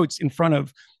DiAngelo's quotes in front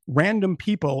of random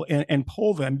people and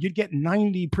poll them, you'd get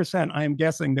 90%, I am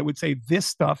guessing, that would say this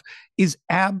stuff is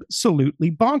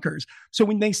absolutely bonkers. So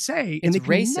when they say, and it's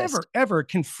they can racist. never, ever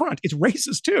confront, it's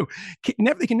racist too.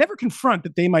 They can never confront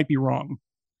that they might be wrong.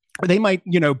 Or they might,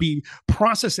 be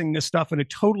processing this stuff in a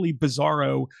totally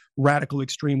bizarro, radical,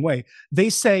 extreme way. They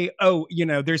say, oh,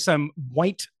 there's some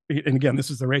white, and again, this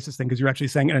is the racist thing because you're actually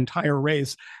saying an entire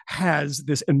race has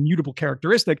this immutable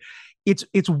characteristic.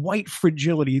 It's white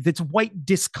fragility. That's white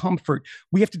discomfort.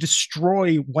 We have to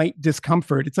destroy white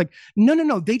discomfort. It's like,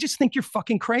 no. They just think you're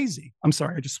fucking crazy. I'm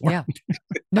sorry. I just swore. Yeah.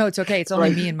 No, it's okay. It's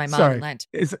only me and my mom and Lent.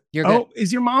 You're good. Oh,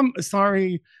 is your mom?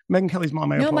 Sorry, Megyn Kelly's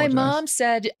mom. I apologize. My mom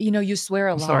said, you swear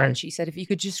a lot. Sorry. She said, if you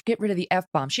could just get rid of the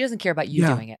F-bomb. She doesn't care about you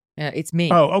doing it. It's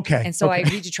me. Oh, okay. And so I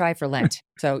agreed to try for Lent.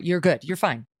 So you're good. You're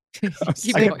fine.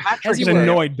 Patrick's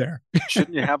annoyed there.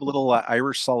 Shouldn't you have a little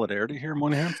Irish solidarity here,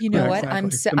 Moynihan? You know what?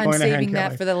 Exactly. I'm saving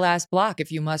that for the last block.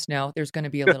 If you must know, there's going to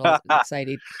be a little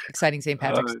exciting St.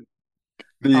 Patrick's.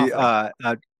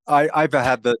 I've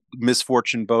had the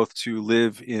misfortune both to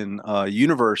live in a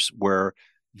universe where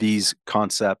these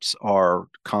concepts are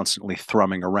constantly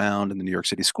thrumming around in the New York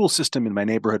City school system, in my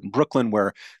neighborhood in Brooklyn,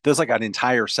 where there's like an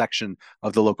entire section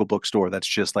of the local bookstore that's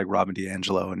just like Robin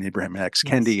DiAngelo and Abraham X.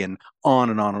 Kendi and on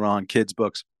and on and on, kids'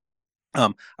 books.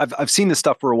 I've seen this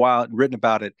stuff for a while and written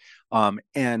about it.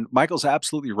 And Michael's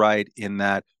absolutely right in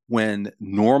that when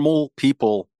normal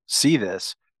people see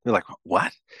this, they're like,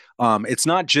 what? It's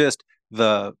not just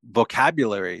the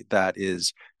vocabulary that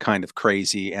is kind of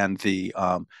crazy and the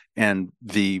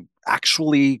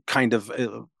actually kind of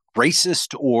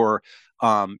racist or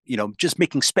just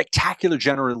making spectacular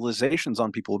generalizations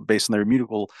on people based on their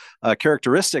immutable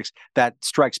characteristics that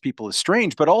strikes people as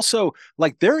strange. But also,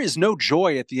 like, there is no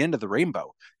joy at the end of the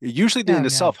rainbow. Usually in a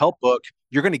self-help book,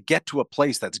 you're going to get to a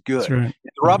place that's good. That's right.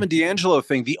 The Robin DiAngelo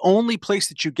thing, the only place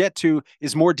that you get to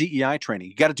is more DEI training.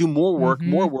 You got to do more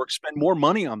work, spend more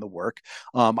money on the work.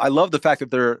 I love the fact that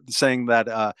they're saying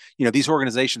that, these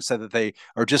organizations said that they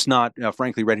are just not,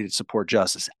 frankly, ready to support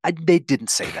justice. They didn't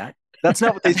say that. That's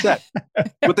not what they said.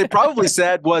 What they probably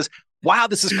said was, wow,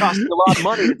 this is costing a lot of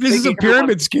money. This is a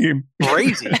pyramid scheme.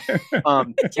 Crazy.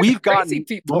 We've gotten,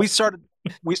 when we started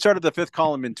the Fifth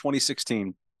Column in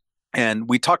 2016, and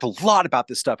we talked a lot about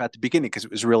this stuff at the beginning because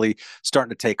it was really starting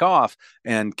to take off.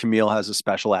 And Camille has a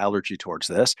special allergy towards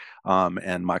this.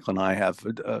 And Michael and I have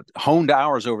honed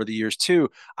ours over the years too.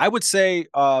 I would say,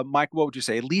 Mike, what would you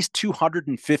say? At least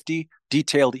 250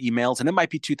 detailed emails, and it might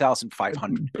be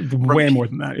 2,500. Way more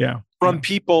than that, yeah. From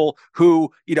people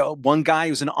who, one guy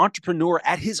who's an entrepreneur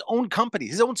at his own company,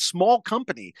 his own small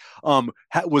company,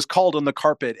 was called on the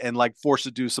carpet and like forced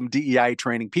to do some DEI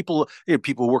training. People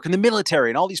who work in the military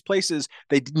and all these places,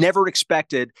 they never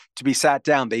expected to be sat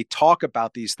down. They talk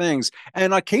about these things,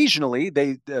 and occasionally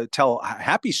they tell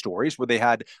happy stories where they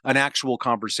had an actual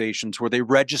conversations where they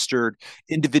registered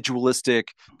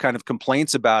individualistic kind of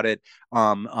complaints about it,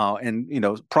 and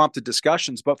prompted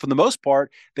discussions. But for the most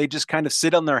part, they just kind of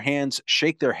sit on their hands,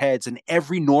 shake their heads, and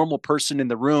every normal person in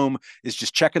the room is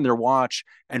just checking their watch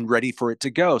and ready for it to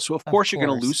go. So of course you're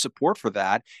going to lose support for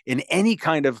that in any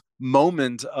kind of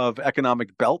moment of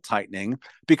economic belt tightening,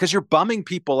 because you're bumming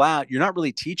people out. You're not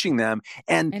really teaching them.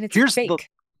 And here's fake.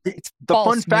 The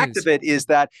fun fact of it is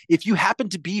that if you happen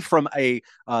to be from a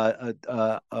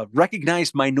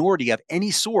recognized minority of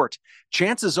any sort,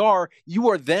 chances are you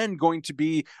are then going to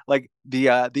be like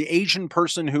the Asian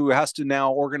person who has to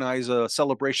now organize a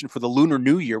celebration for the Lunar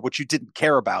New Year, which you didn't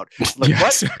care about. Like,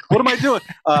 yes. What am I doing?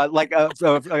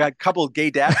 A couple of gay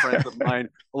dad friends of mine,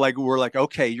 were like,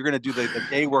 okay, you're going to do the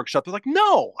gay workshop. They're like,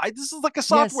 no, this is like a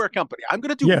software company. I'm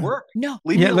going to do work. No,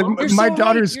 my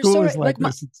daughter's school is like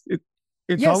this.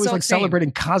 It's always like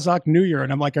celebrating Kazakh New Year.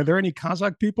 And I'm like, are there any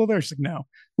Kazakh people there? She's like, no,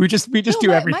 we just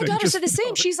do everything. My daughter said the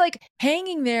same. She's like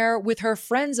hanging there with her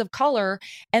friends of color.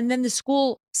 And then the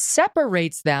school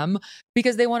separates them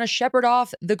because they want to shepherd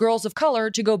off the girls of color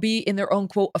to go be in their own,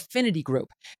 quote, affinity group.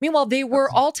 Meanwhile, they were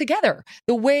all together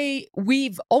the way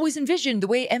we've always envisioned, the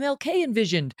way MLK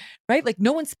envisioned, right? Like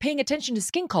no one's paying attention to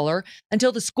skin color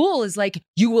until the school is like,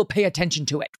 you will pay attention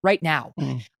to it right now.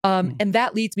 And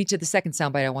that leads me to the second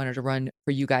soundbite I wanted to run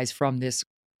for you guys from this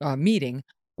meeting,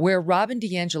 where Robin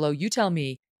DiAngelo, you tell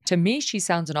me, to me, she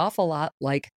sounds an awful lot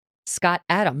like Scott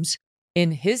Adams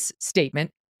in his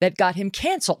statement that got him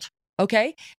canceled.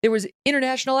 Okay. There was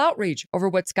international outrage over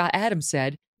what Scott Adams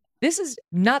said. This is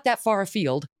not that far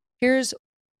afield. Here's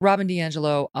Robin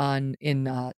DiAngelo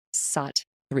in SOT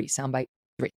 3, soundbite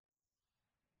 3.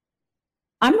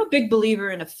 I'm a big believer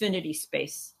in affinity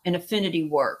space and affinity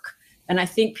work. And I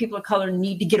think people of color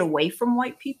need to get away from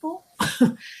white people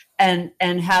and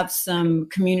have some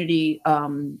community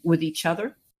with each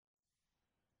other.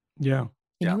 Yeah.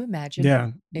 Can you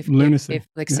imagine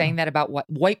if saying that about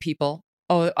white people?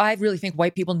 Oh, I really think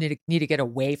white people need to get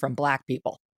away from black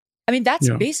people. I mean, that's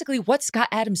basically what Scott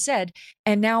Adams said.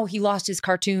 And now he lost his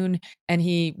cartoon and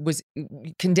he was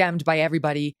condemned by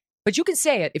everybody. But you can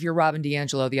say it if you're Robin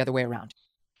DiAngelo the other way around.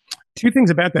 Two things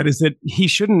about that is that he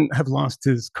shouldn't have lost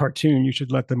his cartoon. You should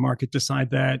let the market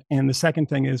decide that. And the second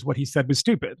thing is what he said was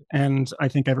stupid. And I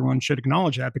think everyone should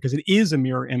acknowledge that because it is a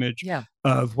mirror image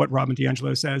of what Robin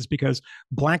DiAngelo says, because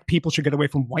black people should get away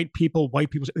from white people.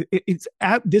 It's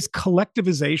at this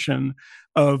collectivization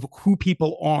of who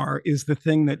people are is the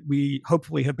thing that we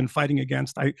hopefully have been fighting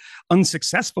against,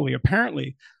 unsuccessfully,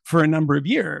 apparently, for a number of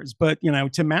years. But,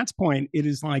 to Matt's point, it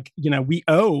is like, we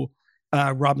owe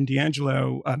Robin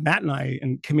DiAngelo, Matt and I,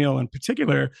 and Camille in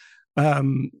particular, a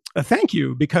thank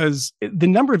you, because the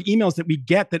number of emails that we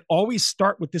get that always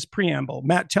start with this preamble.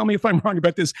 Matt, tell me if I'm wrong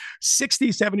about this. 60,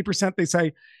 70%, they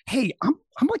say, hey, I'm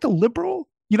like a liberal,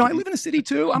 You know, I live in a city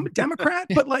too. I'm a Democrat,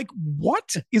 but like,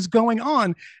 what is going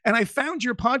on? And I found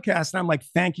your podcast and I'm like,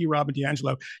 thank you, Robin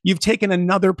DiAngelo. You've taken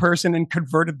another person and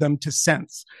converted them to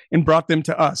sense and brought them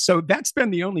to us. So that's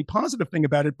been the only positive thing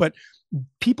about it. But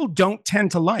people don't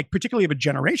tend to like, particularly of a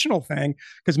generational thing,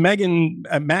 because Megan,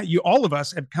 Matt, all of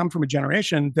us have come from a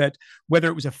generation that whether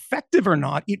it was effective or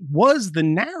not, it was the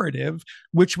narrative,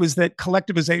 which was that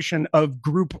collectivization of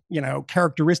group,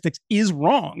 characteristics is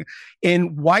wrong.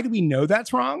 And why do we know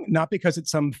that's wrong? Not because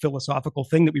it's some philosophical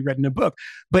thing that we read in a book,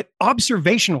 but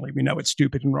observationally, we know it's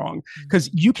stupid and wrong. Because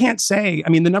you can't say,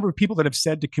 the number of people that have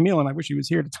said to Camille, and I wish he was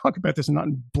here to talk about this and not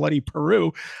in bloody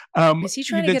Peru. Is he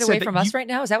trying to get away from us right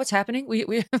now? Is that what's happening?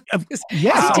 Yes,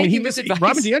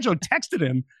 Robin DiAngelo texted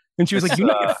him, and she was like, "You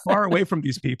need to get far away from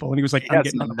these people." And he was like, "I'm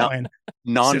getting on the plane."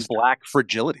 Non-black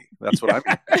fragility. That's what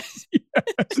I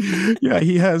mean. Yeah,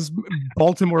 he has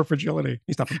Baltimore fragility.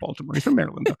 He's not from Baltimore. He's from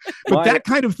Maryland, though. But that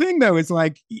kind of thing, though, is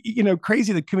like,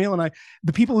 crazy that Camille and I,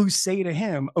 the people who say to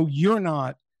him, "Oh, you're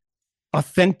not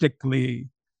authentically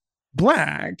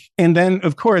Black," and then,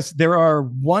 of course, there are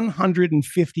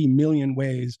 150 million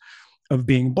ways of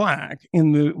being Black.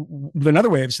 Another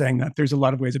way of saying that, there's a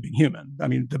lot of ways of being human.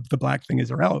 The Black thing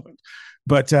is irrelevant.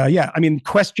 But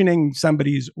questioning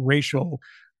somebody's racial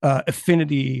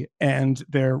affinity and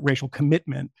their racial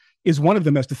commitment is one of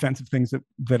the most offensive things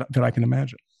that I can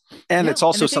imagine. And it's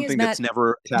also something that's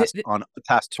never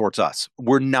tasked towards us.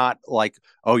 We're not like,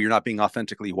 oh, you're not being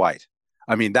authentically white.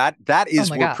 That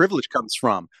is where privilege comes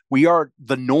from. We are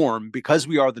the norm. Because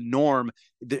we are the norm,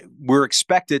 we're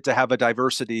expected to have a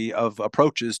diversity of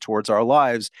approaches towards our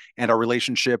lives and our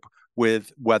relationship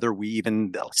with whether we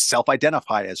even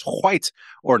self-identify as white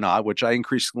or not, which I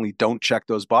increasingly don't check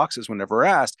those boxes whenever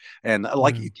asked. And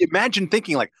imagine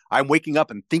thinking like, I'm waking up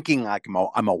and thinking like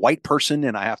I'm a white person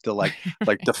and I have to like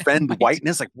defend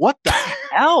whiteness. Like, what the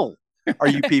hell are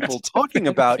you people talking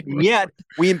about? And yet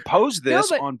we impose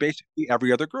this on basically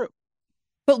every other group.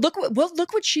 But look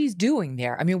what she's doing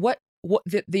there.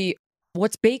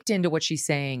 What's baked into what she's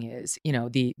saying is,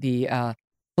 the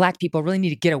Black people really need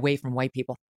to get away from white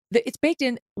people. It's baked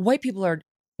in. White people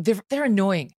they're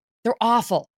annoying. They're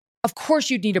awful. Of course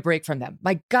you'd need a break from them.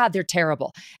 My God, they're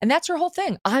terrible. And that's her whole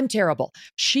thing. I'm terrible.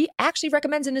 She actually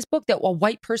recommends in this book that a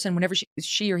white person, whenever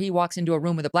she or he walks into a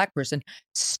room with a Black person,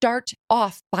 start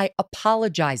off by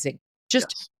apologizing.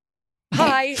 Just,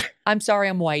 hi, I'm sorry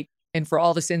I'm white. And for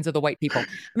all the sins of the white people.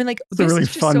 This really is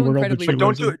just fun so world incredibly. But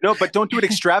don't do it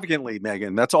extravagantly,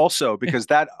 Megan. That's also because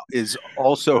that is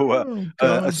also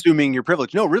assuming your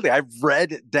privilege. No, really, I've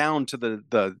read down to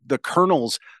the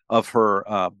kernels of her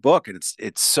book, and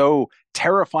it's so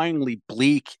terrifyingly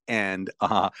bleak and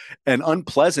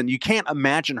unpleasant. You can't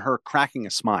imagine her cracking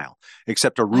a smile,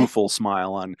 except a rueful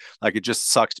smile on like, it just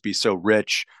sucks to be so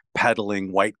rich,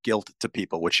 peddling white guilt to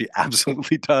people, which she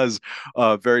absolutely does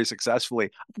very successfily.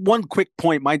 One quick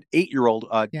point, my 8-year-old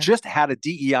just had a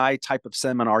DEI type of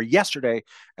seminar yesterday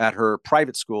at her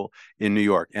private school in New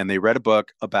York. And they read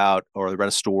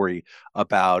a story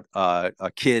about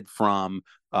a kid from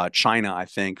China, I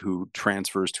think, who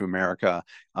transfers to America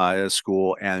at a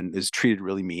school and is treated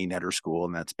really mean at her school.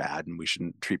 And that's bad. And we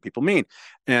shouldn't treat people mean.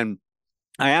 And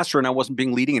I asked her, and I wasn't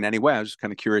being leading in any way. I was just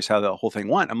kind of curious how the whole thing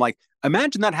went. I'm like,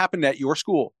 imagine that happened at your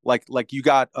school. Like you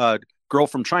got a girl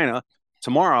from China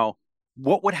tomorrow.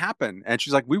 What would happen? And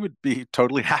she's like, we would be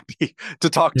totally happy to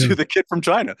talk to the kid from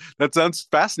China. That sounds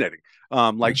fascinating.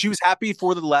 She was happy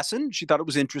for the lesson. She thought it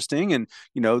was interesting and,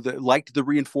 liked the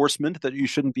reinforcement that you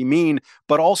shouldn't be mean,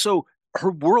 but also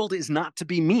her world is not to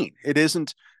be mean. It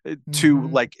isn't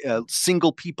to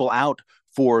single people out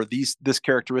for this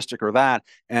characteristic or that.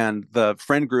 And the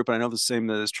friend group, and I know the same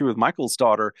is true with Michael's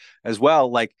daughter as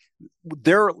well, like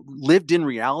they're lived in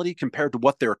reality compared to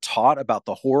what they're taught about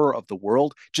the horror of the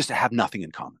world, just to have nothing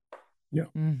in common. Yeah.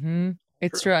 Mm-hmm.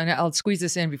 It's true. And I'll squeeze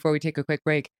this in before we take a quick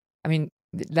break.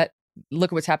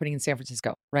 Look at what's happening in San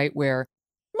Francisco, right? Where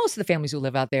most of the families who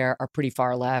live out there are pretty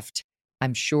far left.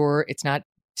 I'm sure it's not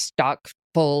stock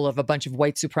full of a bunch of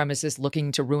white supremacists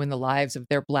looking to ruin the lives of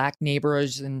their Black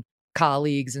neighbors and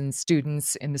colleagues and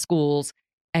students in the schools.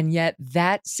 And yet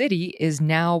that city is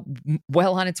now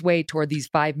well on its way toward these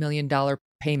 $5 million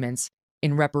payments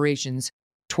in reparations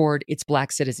toward its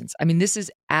Black citizens. This is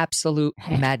absolute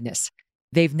madness.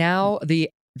 They've now, the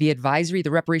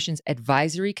reparations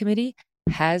advisory committee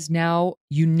has now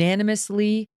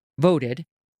unanimously voted,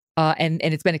 and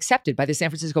it's been accepted by the San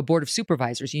Francisco Board of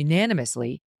Supervisors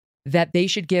unanimously, that they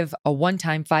should give a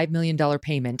one-time $5 million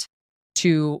payment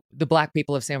to the Black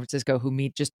people of San Francisco who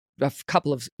meet just a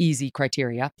couple of easy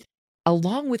criteria,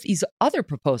 along with these other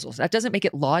proposals. That doesn't make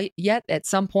it law yet. At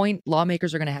some point,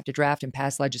 lawmakers are going to have to draft and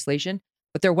pass legislation.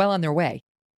 but they're well on their way.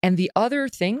 And the other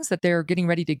things that they're getting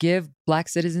ready to give Black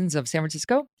citizens of San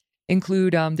Francisco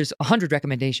include, there's 100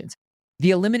 recommendations.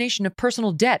 The elimination of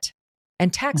personal debt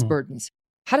and tax burdens.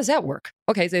 How does that work?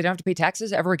 Okay, so they don't have to pay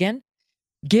taxes ever again.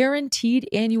 Guaranteed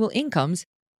annual incomes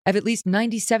of at least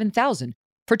 $97,000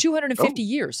 for 250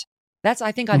 years. That's,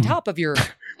 I think, on top of your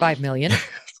 $5 million.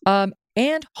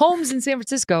 And homes in San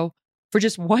Francisco for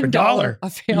just $1 a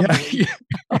family.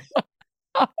 Yeah.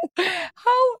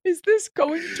 How is this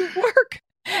going to work?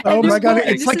 Oh my God.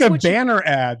 It's like a banner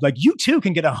ad. Like, you too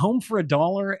can get a home for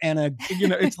 $1 and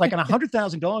it's like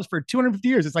 $100,000 for 250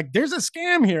 years. It's like, there's a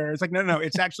scam here. It's like, no,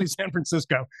 it's actually San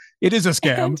Francisco. It is a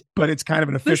scam, but it's kind of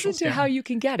an official listen to scam. how you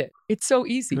can get it. It's so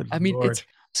easy. Good I mean, Lord. it's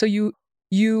so you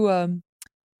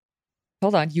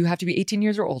hold on. You have to be 18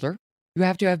 years or older. You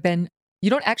have to have been, you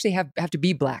don't actually have to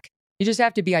be Black. You just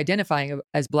have to be identifying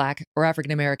as Black or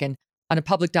African-American on a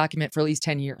public document for at least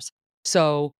 10 years.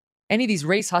 So any of these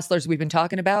race hustlers we've been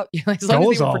talking about, as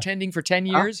long as they were pretending for 10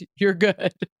 years, you're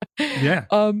good. Yeah.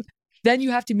 Then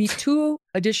you have to meet 2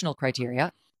 additional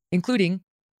criteria, including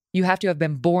you have to have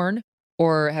been born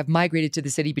or have migrated to the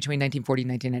city between 1940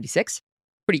 and 1996.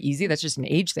 Pretty easy. That's just an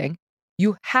age thing.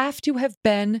 You have to have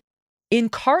been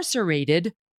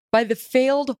incarcerated by the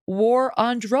failed war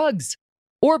on drugs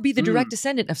or be the direct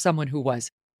descendant of someone who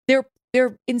was.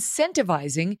 They're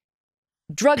incentivizing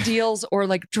drug deals or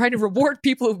like trying to reward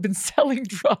people who've been selling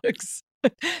drugs.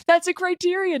 That's a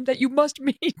criterion that you must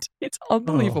meet. It's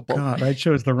unbelievable. Oh God, I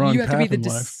chose the wrong path in life. You have to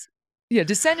be the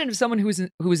descendant of someone who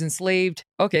was enslaved.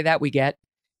 Okay, that we get.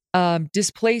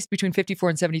 Displaced between 54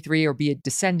 and 73, or be a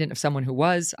descendant of someone who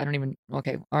was.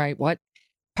 Okay, all right, what?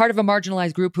 Part of a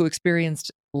marginalized group who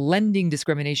experienced lending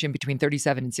discrimination between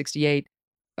 37 and 68,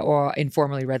 or in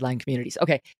formerly redline communities.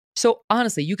 Okay, so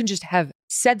honestly, you can just have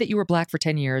said that you were Black for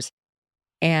 10 years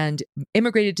and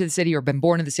immigrated to the city or been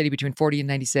born in the city between 40 and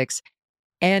 96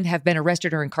 and have been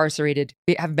arrested or incarcerated,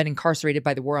 haven't been incarcerated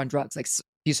by the war on drugs, like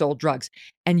you sold drugs.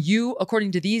 And you,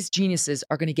 according to these geniuses,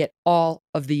 are going to get all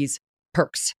of these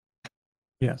perks.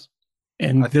 Yes.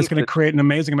 And this is going to create an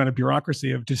amazing amount of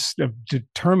bureaucracy of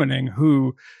determining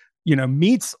who,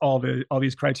 meets all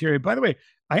these criteria. By the way,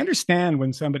 I understand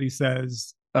when somebody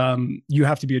says, you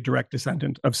have to be a direct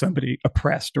descendant of somebody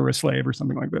oppressed or a slave or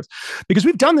something like this, because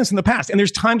we've done this in the past, and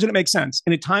there's times when it makes sense,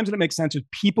 and at times when it makes sense with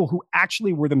people who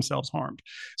actually were themselves harmed.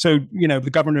 So, the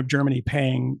government of Germany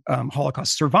paying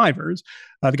Holocaust survivors,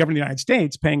 the government of the United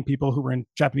States paying people who were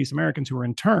Japanese Americans who were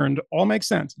interned, all makes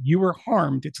sense. You were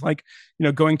harmed. It's like,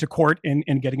 going to court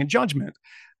and getting a judgment.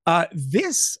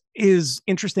 This is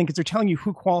interesting because they're telling you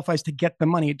who qualifies to get the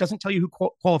money. It doesn't tell you who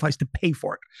qualifies to pay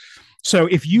for it. So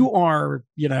if you are,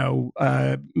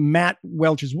 Matt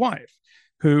Welch's wife,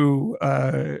 who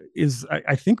is,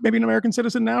 I think, maybe an American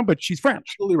citizen now, but she's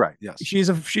French. Absolutely right. Yes,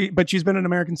 but she's been an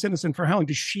American citizen for how long?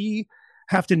 Does she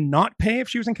have to not pay if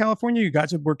she was in California? You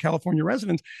guys were California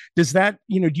residents. Does that,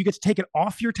 do you get to take it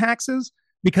off your taxes?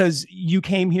 Because you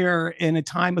came here in a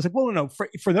time, I was like, well, no,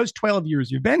 for those 12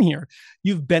 years you've been here,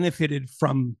 you've benefited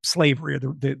from slavery or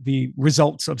the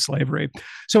results of slavery.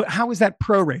 So how is that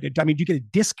prorated? I mean, do you get a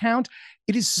discount?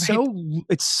 It is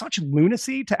it's such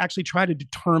lunacy to actually try to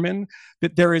determine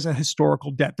that there is a historical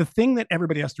debt. The thing that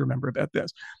everybody has to remember about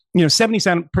this,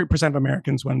 77% of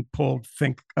Americans when polled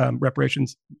think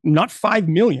reparations, not 5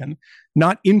 million,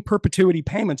 not in perpetuity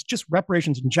payments, just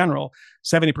reparations in general,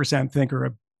 70% think are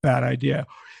a bad idea.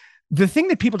 The thing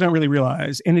that people don't really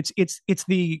realize, and it's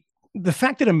the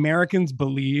fact that Americans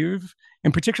believe,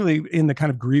 and particularly in the kind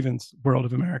of grievance world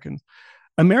of Americans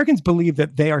believe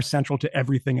that they are central to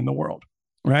everything in the world,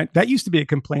 right? That used to be a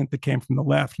complaint that came from the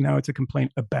left. Now it's a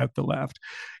complaint about the left.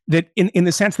 That in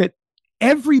the sense that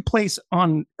every place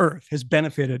on earth has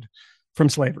benefited from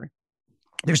slavery.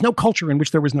 There's no culture in which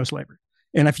there was no slavery.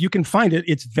 And if you can find it,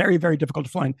 it's very, very difficult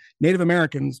to find. Native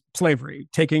Americans, slavery,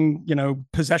 taking,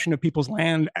 possession of people's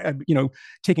land,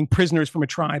 taking prisoners from a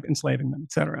tribe, enslaving them,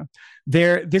 et cetera.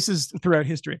 This is throughout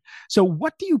history. So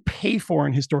what do you pay for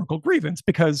in historical grievance?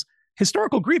 Because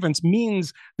historical grievance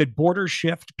means that borders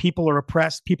shift, people are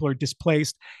oppressed, people are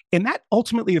displaced, and that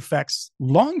ultimately affects,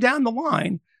 long down the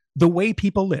line, the way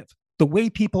people live, the way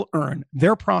people earn,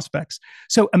 their prospects.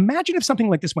 So imagine if something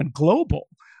like this went global.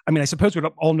 I mean, I suppose we'd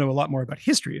all know a lot more about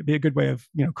history. It'd be a good way of,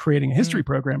 creating a history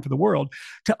program for the world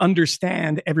to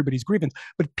understand everybody's grievance.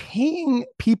 But paying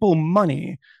people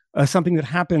money, something that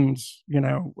happened,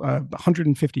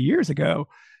 150 years ago,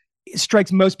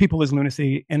 strikes most people as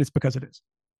lunacy, and it's because it is.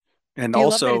 And do you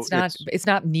also, love that it's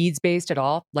not needs based at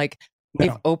all. Like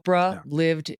if Oprah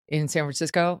lived in San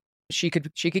Francisco, she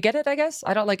could get it. I guess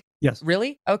I don't like. Yes.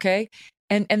 Really? Okay.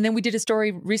 And then we did a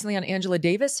story recently on Angela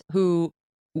Davis, who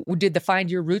did the Find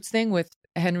Your Roots thing with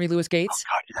Henry Louis Gates.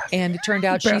 Oh, God, yes. And it turned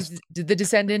out she's the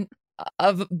descendant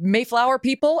of Mayflower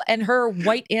people, and her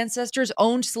white ancestors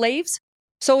owned slaves.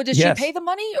 So does she pay the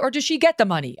money or does she get the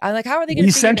money? I'm like, how are they going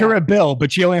to sent her a bill,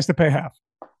 but she only has to pay half.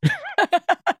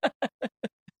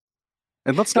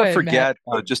 And let's not forget,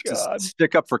 just to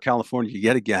stick up for California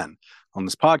yet again on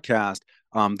this podcast,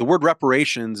 the word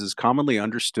reparations is commonly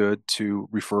understood to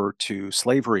refer to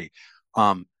slavery.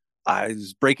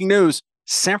 Breaking news,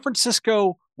 San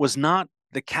Francisco was not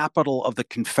the capital of the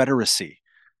Confederacy.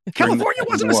 California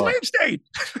wasn't a slave state.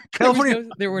 California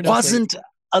wasn't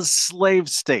a slave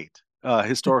state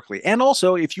historically. And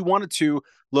also, if you wanted to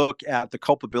look at the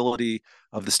culpability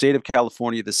of the state of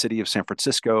California, the city of San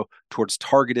Francisco, towards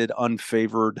targeted,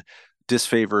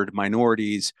 disfavored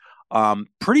minorities,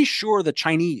 pretty sure the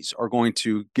Chinese are going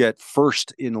to get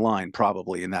first in line,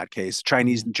 probably in that case,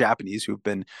 Chinese and Japanese who've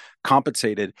been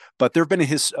compensated. But there have been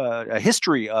a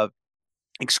history of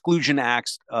exclusion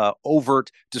acts,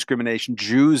 overt discrimination,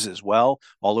 Jews as well,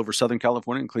 all over Southern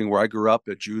California, including where I grew up.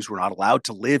 Jews were not allowed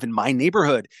to live in my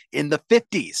neighborhood in the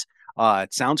 50s.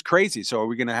 It sounds crazy. So are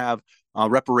we going to have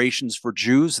reparations for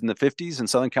Jews in the 50s in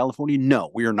Southern California? No,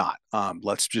 we are not.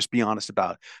 Let's just be honest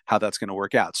about how that's going to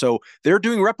work out. So they're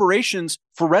doing reparations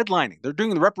for redlining. They're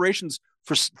doing the reparations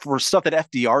for stuff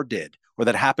that FDR did or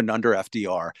that happened under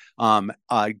FDR.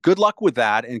 Good luck with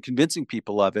that and convincing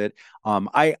people of it.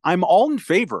 I'm all in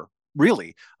favor,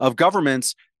 really, of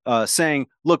governments saying,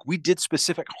 look, we did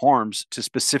specific harms to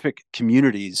specific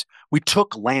communities. We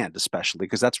took land, especially,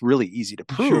 because that's really easy to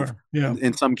prove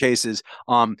in some cases.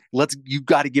 You've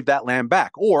got to give that land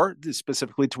back. Or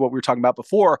specifically to what we were talking about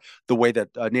before, the way that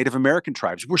Native American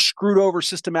tribes were screwed over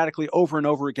systematically over and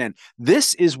over again.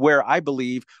 This is where I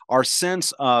believe our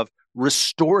sense of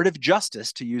restorative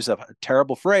justice, to use a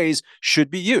terrible phrase, should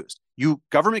be used.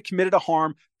 Government committed a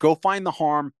harm, go find the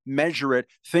harm, measure it,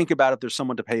 think about if there's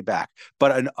someone to pay back.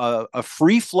 But a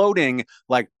free-floating,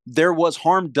 like, there was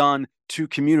harm done to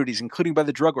communities, including by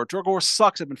the drug war. Drug war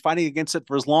sucks. I've been fighting against it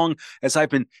for as long as I've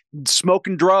been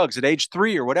smoking drugs at age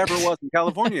 3 or whatever it was in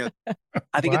California.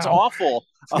 I think it's awful.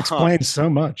 It explains so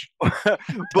much.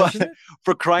 But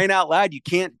for crying out loud, you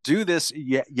can't do this.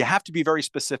 You have to be very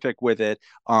specific with it.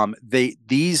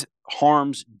 These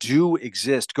harms do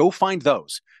exist. Go find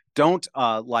those. Don't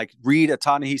read a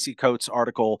Ta-Nehisi Coates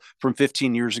article from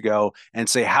 15 years ago and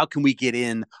say, how can we get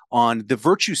in on the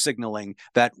virtue signaling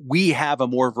that we have a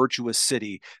more virtuous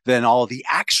city than all of the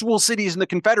actual cities in the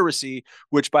Confederacy,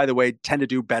 which, by the way, tend to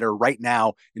do better right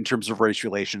now in terms of race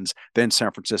relations than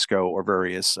San Francisco or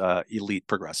various elite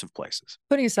progressive places.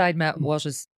 Putting aside Matt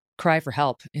Walsh's cry for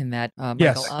help in that, Michael,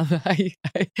 yes. I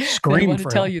want to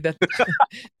tell you that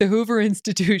the Hoover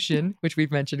Institution, which we've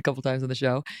mentioned a couple times on the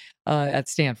show, at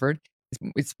Stanford,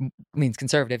 it means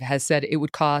conservative, has said it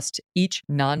would cost each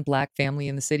non-Black family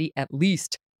in the city at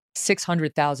least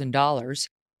 $600,000.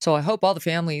 So I hope all the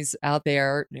families out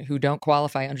there who don't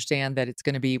qualify understand that it's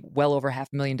going to be well over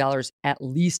 $500,000 at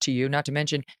least to you. Not to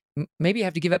mention, maybe you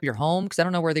have to give up your home, because I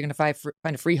don't know where they're going to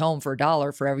find a free home for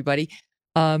 $1 for everybody.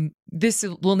 This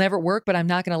will never work, but I'm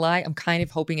not going to lie. I'm kind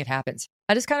of hoping it happens.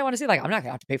 I just kind of want to say, I'm not going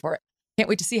to have to pay for it. Can't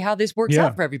wait to see how this works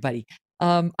out for everybody.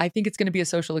 I think it's going to be a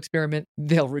social experiment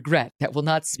they'll regret, that will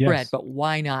not spread, but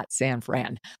why not San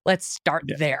Fran? Let's start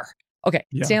there. Okay,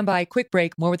 stand by. Quick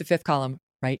break. More with the fifth column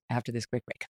right after this quick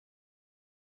break.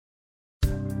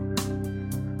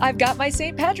 I've got my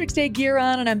St. Patrick's Day gear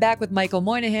on, and I'm back with Michael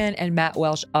Moynihan and Matt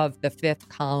Welsh of the fifth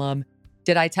column.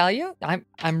 Did I tell you?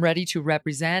 I'm ready to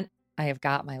represent. I have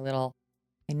got my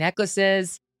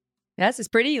necklaces. Yes, it's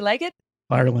pretty. You like it?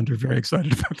 Ireland are very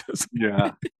excited about this.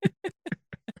 Yeah.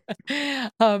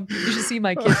 You should see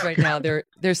my kids right now.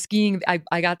 They're skiing.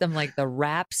 I got them the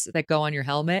wraps that go on your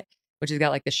helmet, which has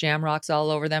got the shamrocks all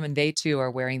over them. And they too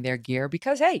are wearing their gear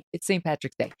because, hey, it's St.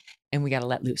 Patrick's Day and we got to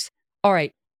let loose. All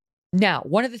right. Now,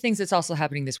 one of the things that's also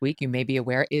happening this week, you may be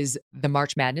aware, is the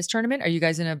March Madness tournament. Are you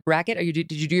guys in a bracket?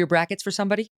 Did you do your brackets for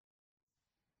somebody?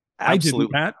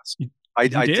 Absolutely. I didn't,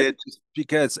 Matt. I did, just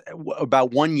because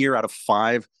about 1 year out of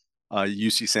 5,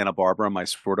 UC Santa Barbara, my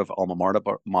sort of alma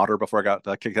mater before I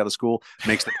got kicked out of school,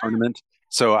 makes the tournament.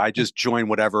 So I just join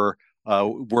whatever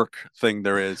work thing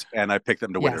there is, and I pick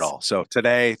them to win it all. So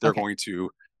today they're going to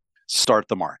start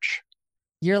the march.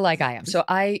 You're like I am. So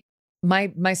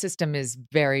my system is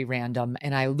very random,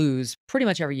 and I lose pretty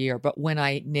much every year. But when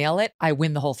I nail it, I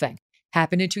win the whole thing.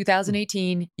 Happened in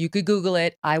 2018. You could Google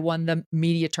it. I won the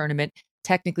media tournament.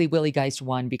 Technically, Willie Geist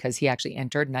won because he actually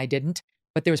entered and I didn't.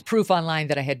 But there was proof online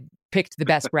that I had picked the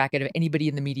best bracket of anybody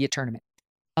in the media tournament.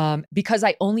 Because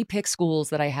I only pick schools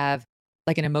that I have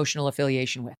like an emotional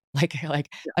affiliation with.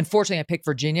 Unfortunately, I picked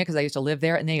Virginia because I used to live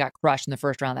there, and they got crushed in the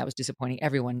first round. That was disappointing.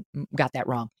 Everyone got that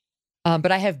wrong.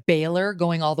 But I have Baylor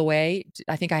going all the way.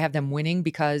 I think I have them winning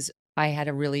because I had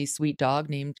a really sweet dog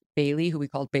named Bailey, who we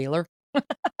called Baylor.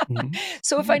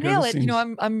 So if I nail it,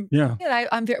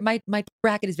 I'm very, my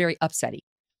bracket is very upsetty.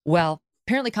 Well,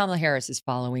 apparently Kamala Harris is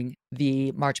following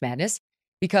the March Madness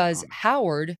because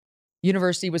Howard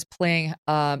University was playing.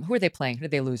 Who are they playing? Who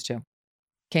did they lose to?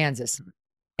 Kansas,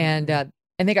 and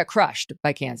they got crushed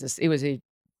by Kansas. It was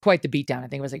quite the beatdown. I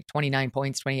think it was like 29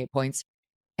 points, 28 points,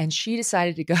 and she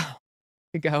decided to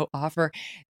go offer.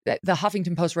 The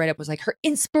Huffington Post write-up was like her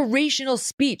inspirational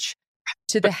speech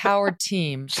to the Howard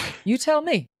team. You tell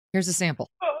me. Here's a sample.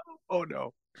 Oh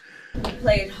no. You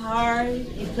played hard.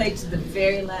 You played to the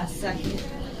very last second.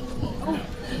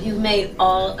 You made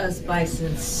all us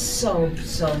Bisons so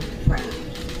proud.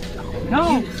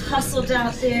 No. You hustled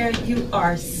out there. You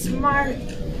are smart.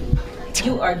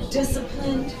 You are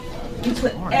disciplined. You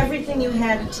put everything you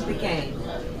had into the game.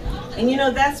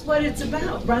 And that's what it's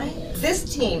about, right?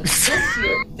 This team,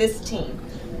 this team.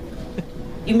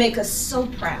 You make us so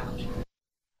proud.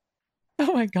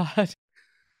 Oh my God.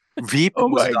 Veep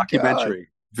was a documentary.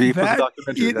 Veep was a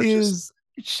documentary.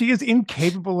 She is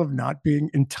incapable of not being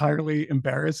entirely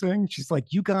embarrassing. She's like,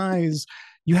 you guys,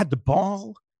 you had the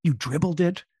ball, you dribbled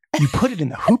it, you put it in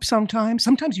the hoop sometimes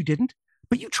you didn't,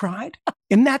 but you tried.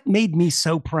 And that made me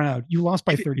so proud. You lost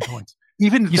by 30 points.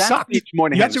 Even you sucked.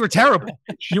 You actually were terrible.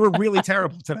 You were really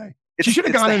terrible today. She should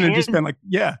have gone in and just been like,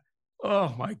 yeah.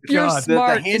 Oh my God. You're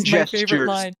smart. The hand is my favorite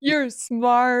line. You're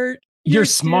smart. You're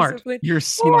smart. You're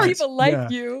smart. People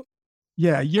like you.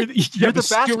 Yeah, you're the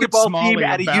basketball team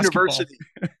at a university.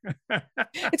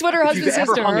 It's what her husband says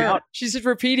to her. She's just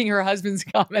repeating her husband's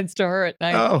comments to her at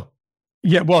night. Oh,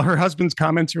 yeah. Well, her husband's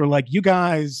comments were like, you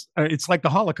guys, it's like the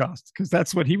Holocaust, because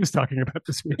that's what he was talking about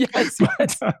this week. Yes.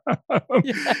 Yes.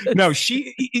 No,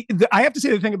 I have to say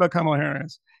the thing about Kamala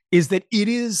Harris is that it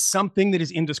is something that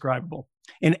is indescribable.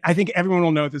 And I think everyone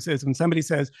will know what this is. When somebody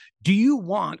says, do you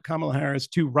want Kamala Harris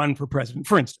to run for president,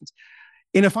 for instance?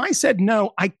 And if I said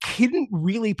no, I couldn't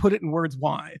really put it in words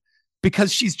why,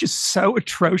 because she's just so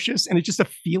atrocious. And it's just a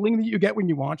feeling that you get when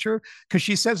you watch her, because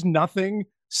she says nothing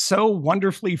so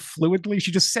wonderfully fluidly.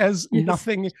 She just says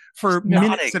nothing for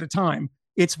minutes at a time.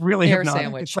 It's really hypnotic.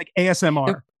 Sandwich. It's like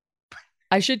ASMR.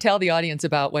 I should tell the audience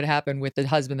about what happened with the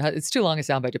husband. It's too long a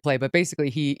soundbite to play, but basically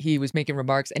he was making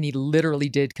remarks and he literally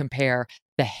did compare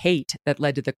the hate that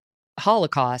led to the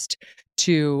Holocaust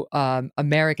to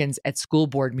Americans at school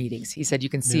board meetings. He said, you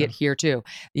can see it here too.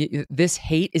 This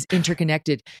hate is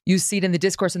interconnected. You see it in the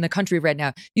discourse in the country right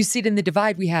now. You see it in the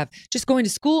divide we have just going to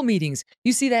school meetings.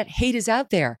 You see that hate is out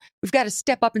there. We've got to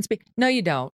step up and speak. No, you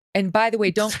don't. And by the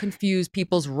way, don't confuse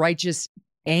people's righteous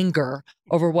anger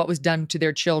over what was done to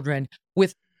their children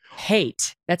with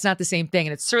hate. That's not the same thing.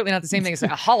 And it's certainly not the same thing as a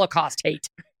Holocaust hate.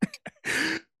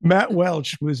 Matt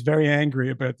Welch was very angry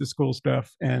about the school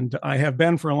stuff, and I have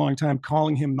been for a long time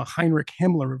calling him the Heinrich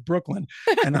Himmler of Brooklyn.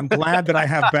 And I'm glad that I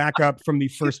have backup from the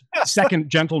second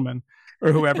gentleman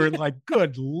or whoever. Like,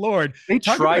 good Lord. They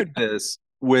tried this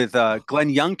with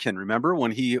Glenn Youngkin, remember,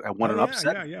 when he won an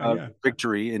upset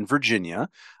victory in Virginia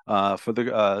for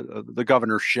the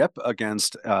governorship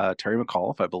against Terry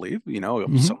McAuliffe, I believe,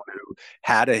 someone who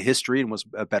had a history and was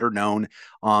better known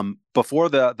before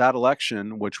that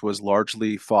election, which was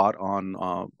largely fought on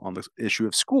the issue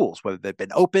of schools, whether they've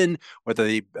been open, whether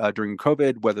they during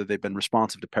COVID, whether they've been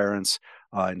responsive to parents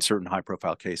in certain high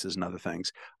profile cases and other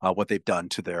things, what they've done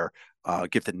to their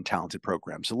gifted and talented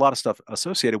programs. A lot of stuff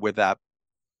associated with that.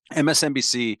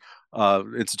 MSNBC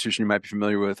institution you might be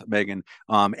familiar with, Megan,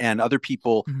 and other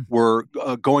people were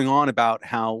going on about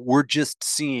how we're just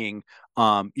seeing,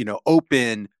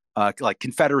 open like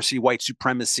Confederacy, white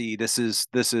supremacy. This is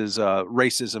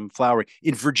racism flowering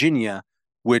in Virginia,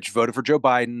 which voted for Joe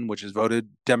Biden, which has voted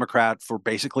Democrat for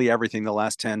basically everything the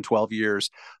last 10, 12 years,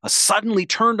 suddenly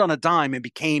turned on a dime and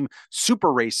became super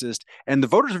racist. And the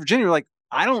voters of Virginia were like,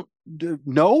 I don't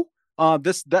know.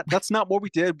 That's not what we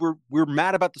did. We're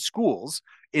mad about the schools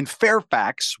in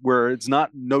Fairfax, where it's not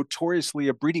notoriously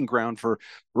a breeding ground for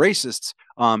racists.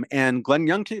 And Glenn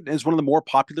Youngkin is one of the more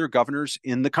popular governors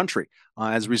in the country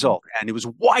as a result. And it was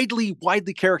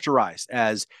widely characterized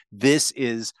as this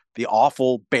is the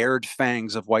awful bared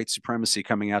fangs of white supremacy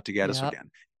coming out to get us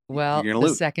again. Well,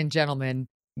 the second gentleman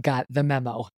got the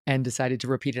memo and decided to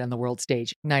repeat it on the world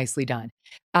stage. Nicely done.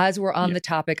 As we're on the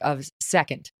topic of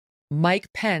second, Mike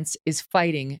Pence is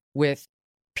fighting with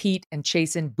Pete and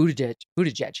Chasen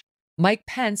Buttigieg. Mike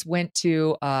Pence went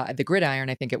to the Gridiron,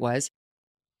 I think it was,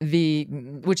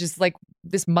 which is like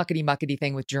this muckety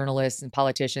thing with journalists and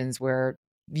politicians where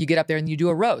you get up there and you do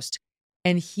a roast.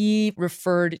 And he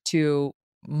referred to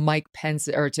Mike Pence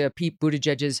or to Pete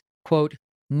Buttigieg's, quote,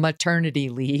 maternity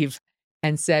leave,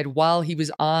 and said while he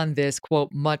was on this, quote,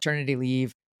 maternity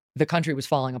leave, the country was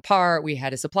falling apart. We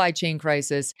had a supply chain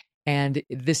crisis, and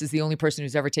this is the only person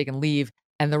who's ever taken leave.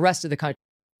 And the rest of the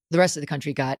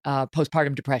country got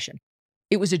postpartum depression.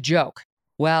 It was a joke.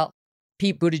 Well,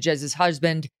 Pete Buttigieg's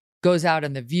husband goes out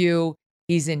on The View.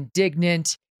 He's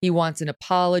indignant. He wants an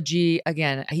apology.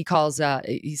 Again,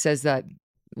 he says that.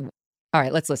 All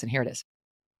right, let's listen. Here it is.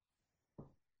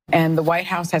 And the White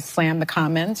House has slammed the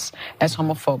comments as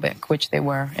homophobic, which they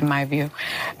were, in my view,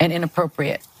 and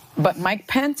inappropriate. But Mike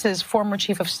Pence's former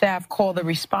chief of staff called the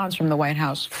response from the White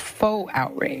House faux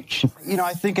outrage.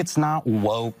 I think it's not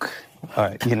woke,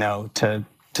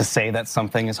 to say that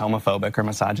something is homophobic or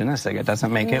misogynistic. It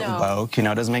doesn't make it woke, it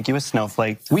doesn't make you a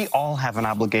snowflake. We all have an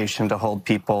obligation to hold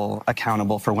people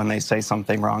accountable for when they say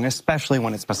something wrong, especially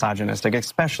when it's misogynistic,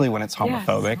 especially when it's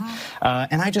homophobic. Yes.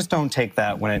 And I just don't take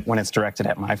that when it's directed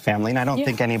at my family, and I don't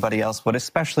think anybody else would,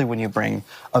 especially when you bring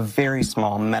a very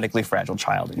small, medically fragile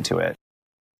child into it.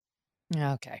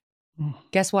 Okay.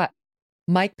 Guess what?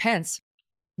 Mike Pence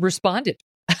responded.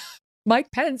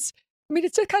 Mike Pence,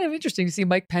 it's kind of interesting to see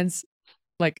Mike Pence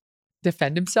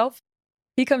defend himself.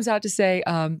 He comes out to say,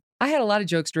 I had a lot of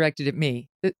jokes directed at me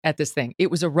at this thing. It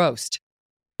was a roast.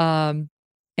 And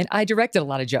I directed a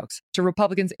lot of jokes to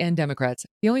Republicans and Democrats.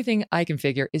 The only thing I can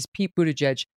figure is Pete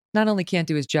Buttigieg not only can't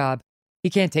do his job,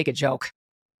 he can't take a joke.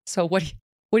 So what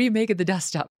do you make of the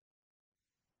dust up?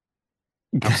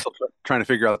 I'm still trying to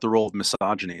figure out the role of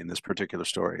misogyny in this particular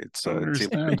story. It seems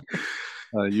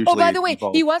usually by the way,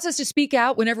 involved. He wants us to speak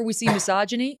out whenever we see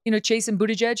misogyny, Chase and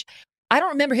Buttigieg. I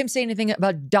don't remember him saying anything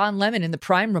about Don Lemon in the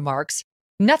Prime remarks.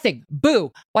 Nothing.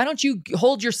 Boo. Why don't you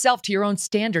hold yourself to your own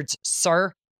standards,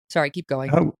 sir? Sorry, keep going.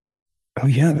 Oh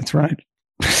yeah, that's right.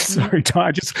 Sorry,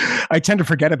 Todd. I tend to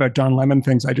forget about Don Lemon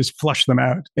things. I just flush them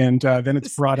out. And then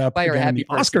it's brought up again in the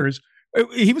Oscars.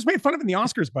 He was made fun of in the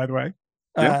Oscars, by the way.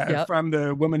 From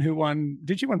the woman who won.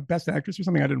 Did she win Best Actress or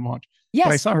something? I didn't watch. Yes,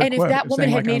 but I saw her and quote, if that woman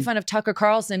had made fun of Tucker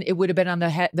Carlson, it would have been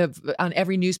on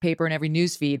every newspaper and every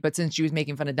news feed. But since she was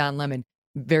making fun of Don Lemon,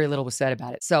 very little was said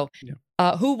about it. So,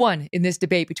 who won in this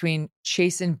debate between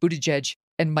Chase and Buttigieg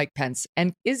and Mike Pence?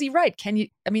 And is he right? Can you?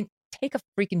 Take a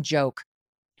freaking joke.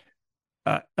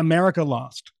 America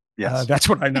lost. Yes. That's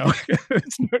what I know.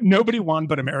 Nobody won,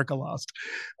 but America lost.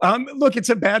 Look, it's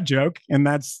a bad joke, and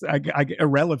that's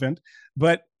irrelevant.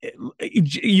 But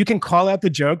you can call out the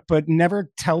joke, but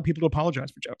never tell people to apologize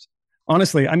for jokes.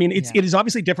 Honestly, it is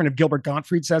obviously different if Gilbert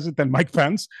Gottfried says it than Mike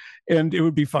Pence, and it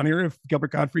would be funnier if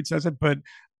Gilbert Gottfried says it. But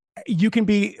you can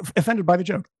be offended by the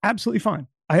joke. Absolutely fine.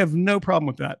 I have no problem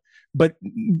with that. But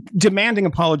demanding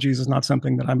apologies is not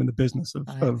something that I'm in the business of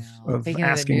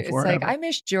asking for. It's like, I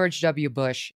miss George W.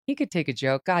 Bush. He could take a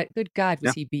joke. Good God,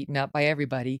 was he beaten up by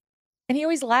everybody? And he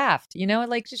always laughed,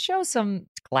 to show some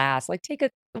class, take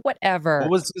a whatever.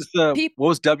 What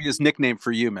was W's nickname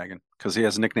for you, Megan? Because he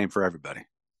has a nickname for everybody.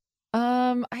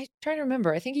 I'm trying to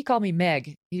remember. I think he called me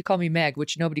Meg. He called me Meg,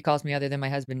 which nobody calls me other than my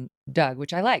husband, Doug,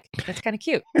 which I like. That's kind of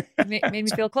cute. It made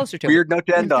me feel closer to him. Weird note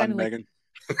to end on, Megan.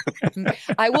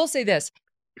 I will say this.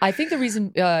 I think the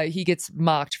reason he gets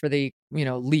mocked for the,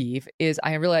 leave is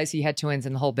I realize he had twins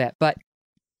in the whole bit, but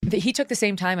he took the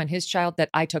same time on his child that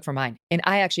I took for mine. And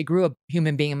I actually grew a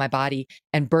human being in my body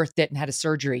and birthed it and had a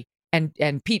surgery. And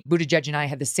Pete Buttigieg and I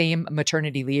had the same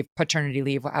maternity leave, paternity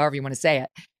leave, however you want to say it.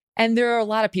 And there are a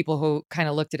lot of people who kind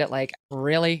of looked at it like,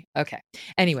 really? Okay.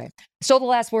 Anyway, so the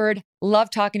last word.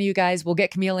 Love talking to you guys. We'll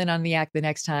get Camille in on the act the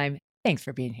next time. Thanks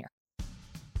for being here.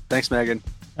 Thanks, Megan.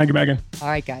 Thank you, Megan. All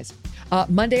right, guys.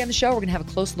 Monday on the show, we're going to have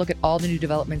a close look at all the new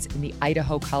developments in the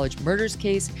Idaho College murders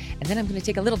case. And then I'm going to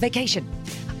take a little vacation.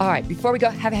 All right, before we go,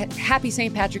 have a happy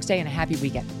St. Patrick's Day and a happy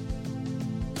weekend.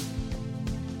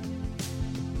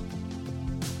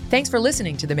 Thanks for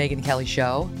listening to The Megyn Kelly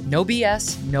Show. No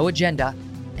BS, no agenda,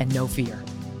 and no fear.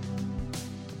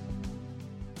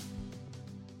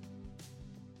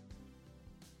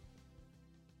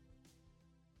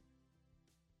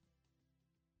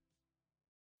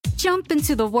 Jump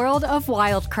into the world of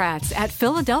Wildcrats at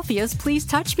Philadelphia's Please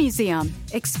Touch Museum.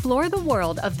 Explore the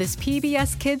world of this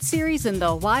PBS Kids series in the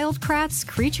Wildcrats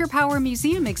Creature Power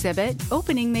Museum exhibit,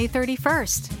 opening May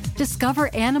 31st. Discover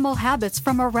animal habits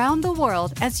from around the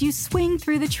world as you swing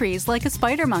through the trees like a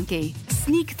spider monkey,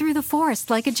 sneak through the forest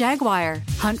like a jaguar,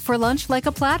 hunt for lunch like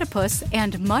a platypus,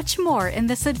 and much more in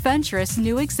this adventurous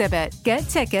new exhibit. Get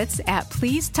tickets at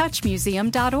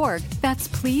pleasetouchmuseum.org. That's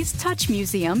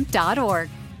pleasetouchmuseum.org.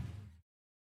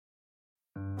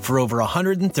 For over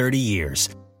 130 years,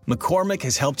 McCormick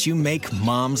has helped you make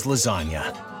Mom's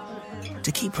lasagna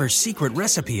to keep her secret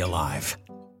recipe alive.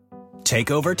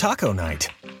 Take over taco night.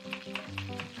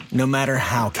 No matter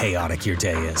how chaotic your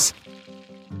day is.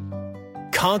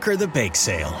 Conquer the bake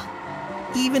sale,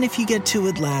 even if you get to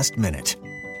it last minute.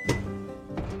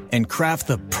 And craft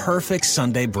the perfect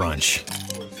Sunday brunch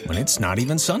when it's not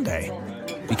even Sunday.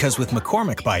 Because with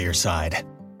McCormick by your side,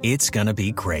 it's gonna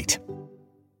be great.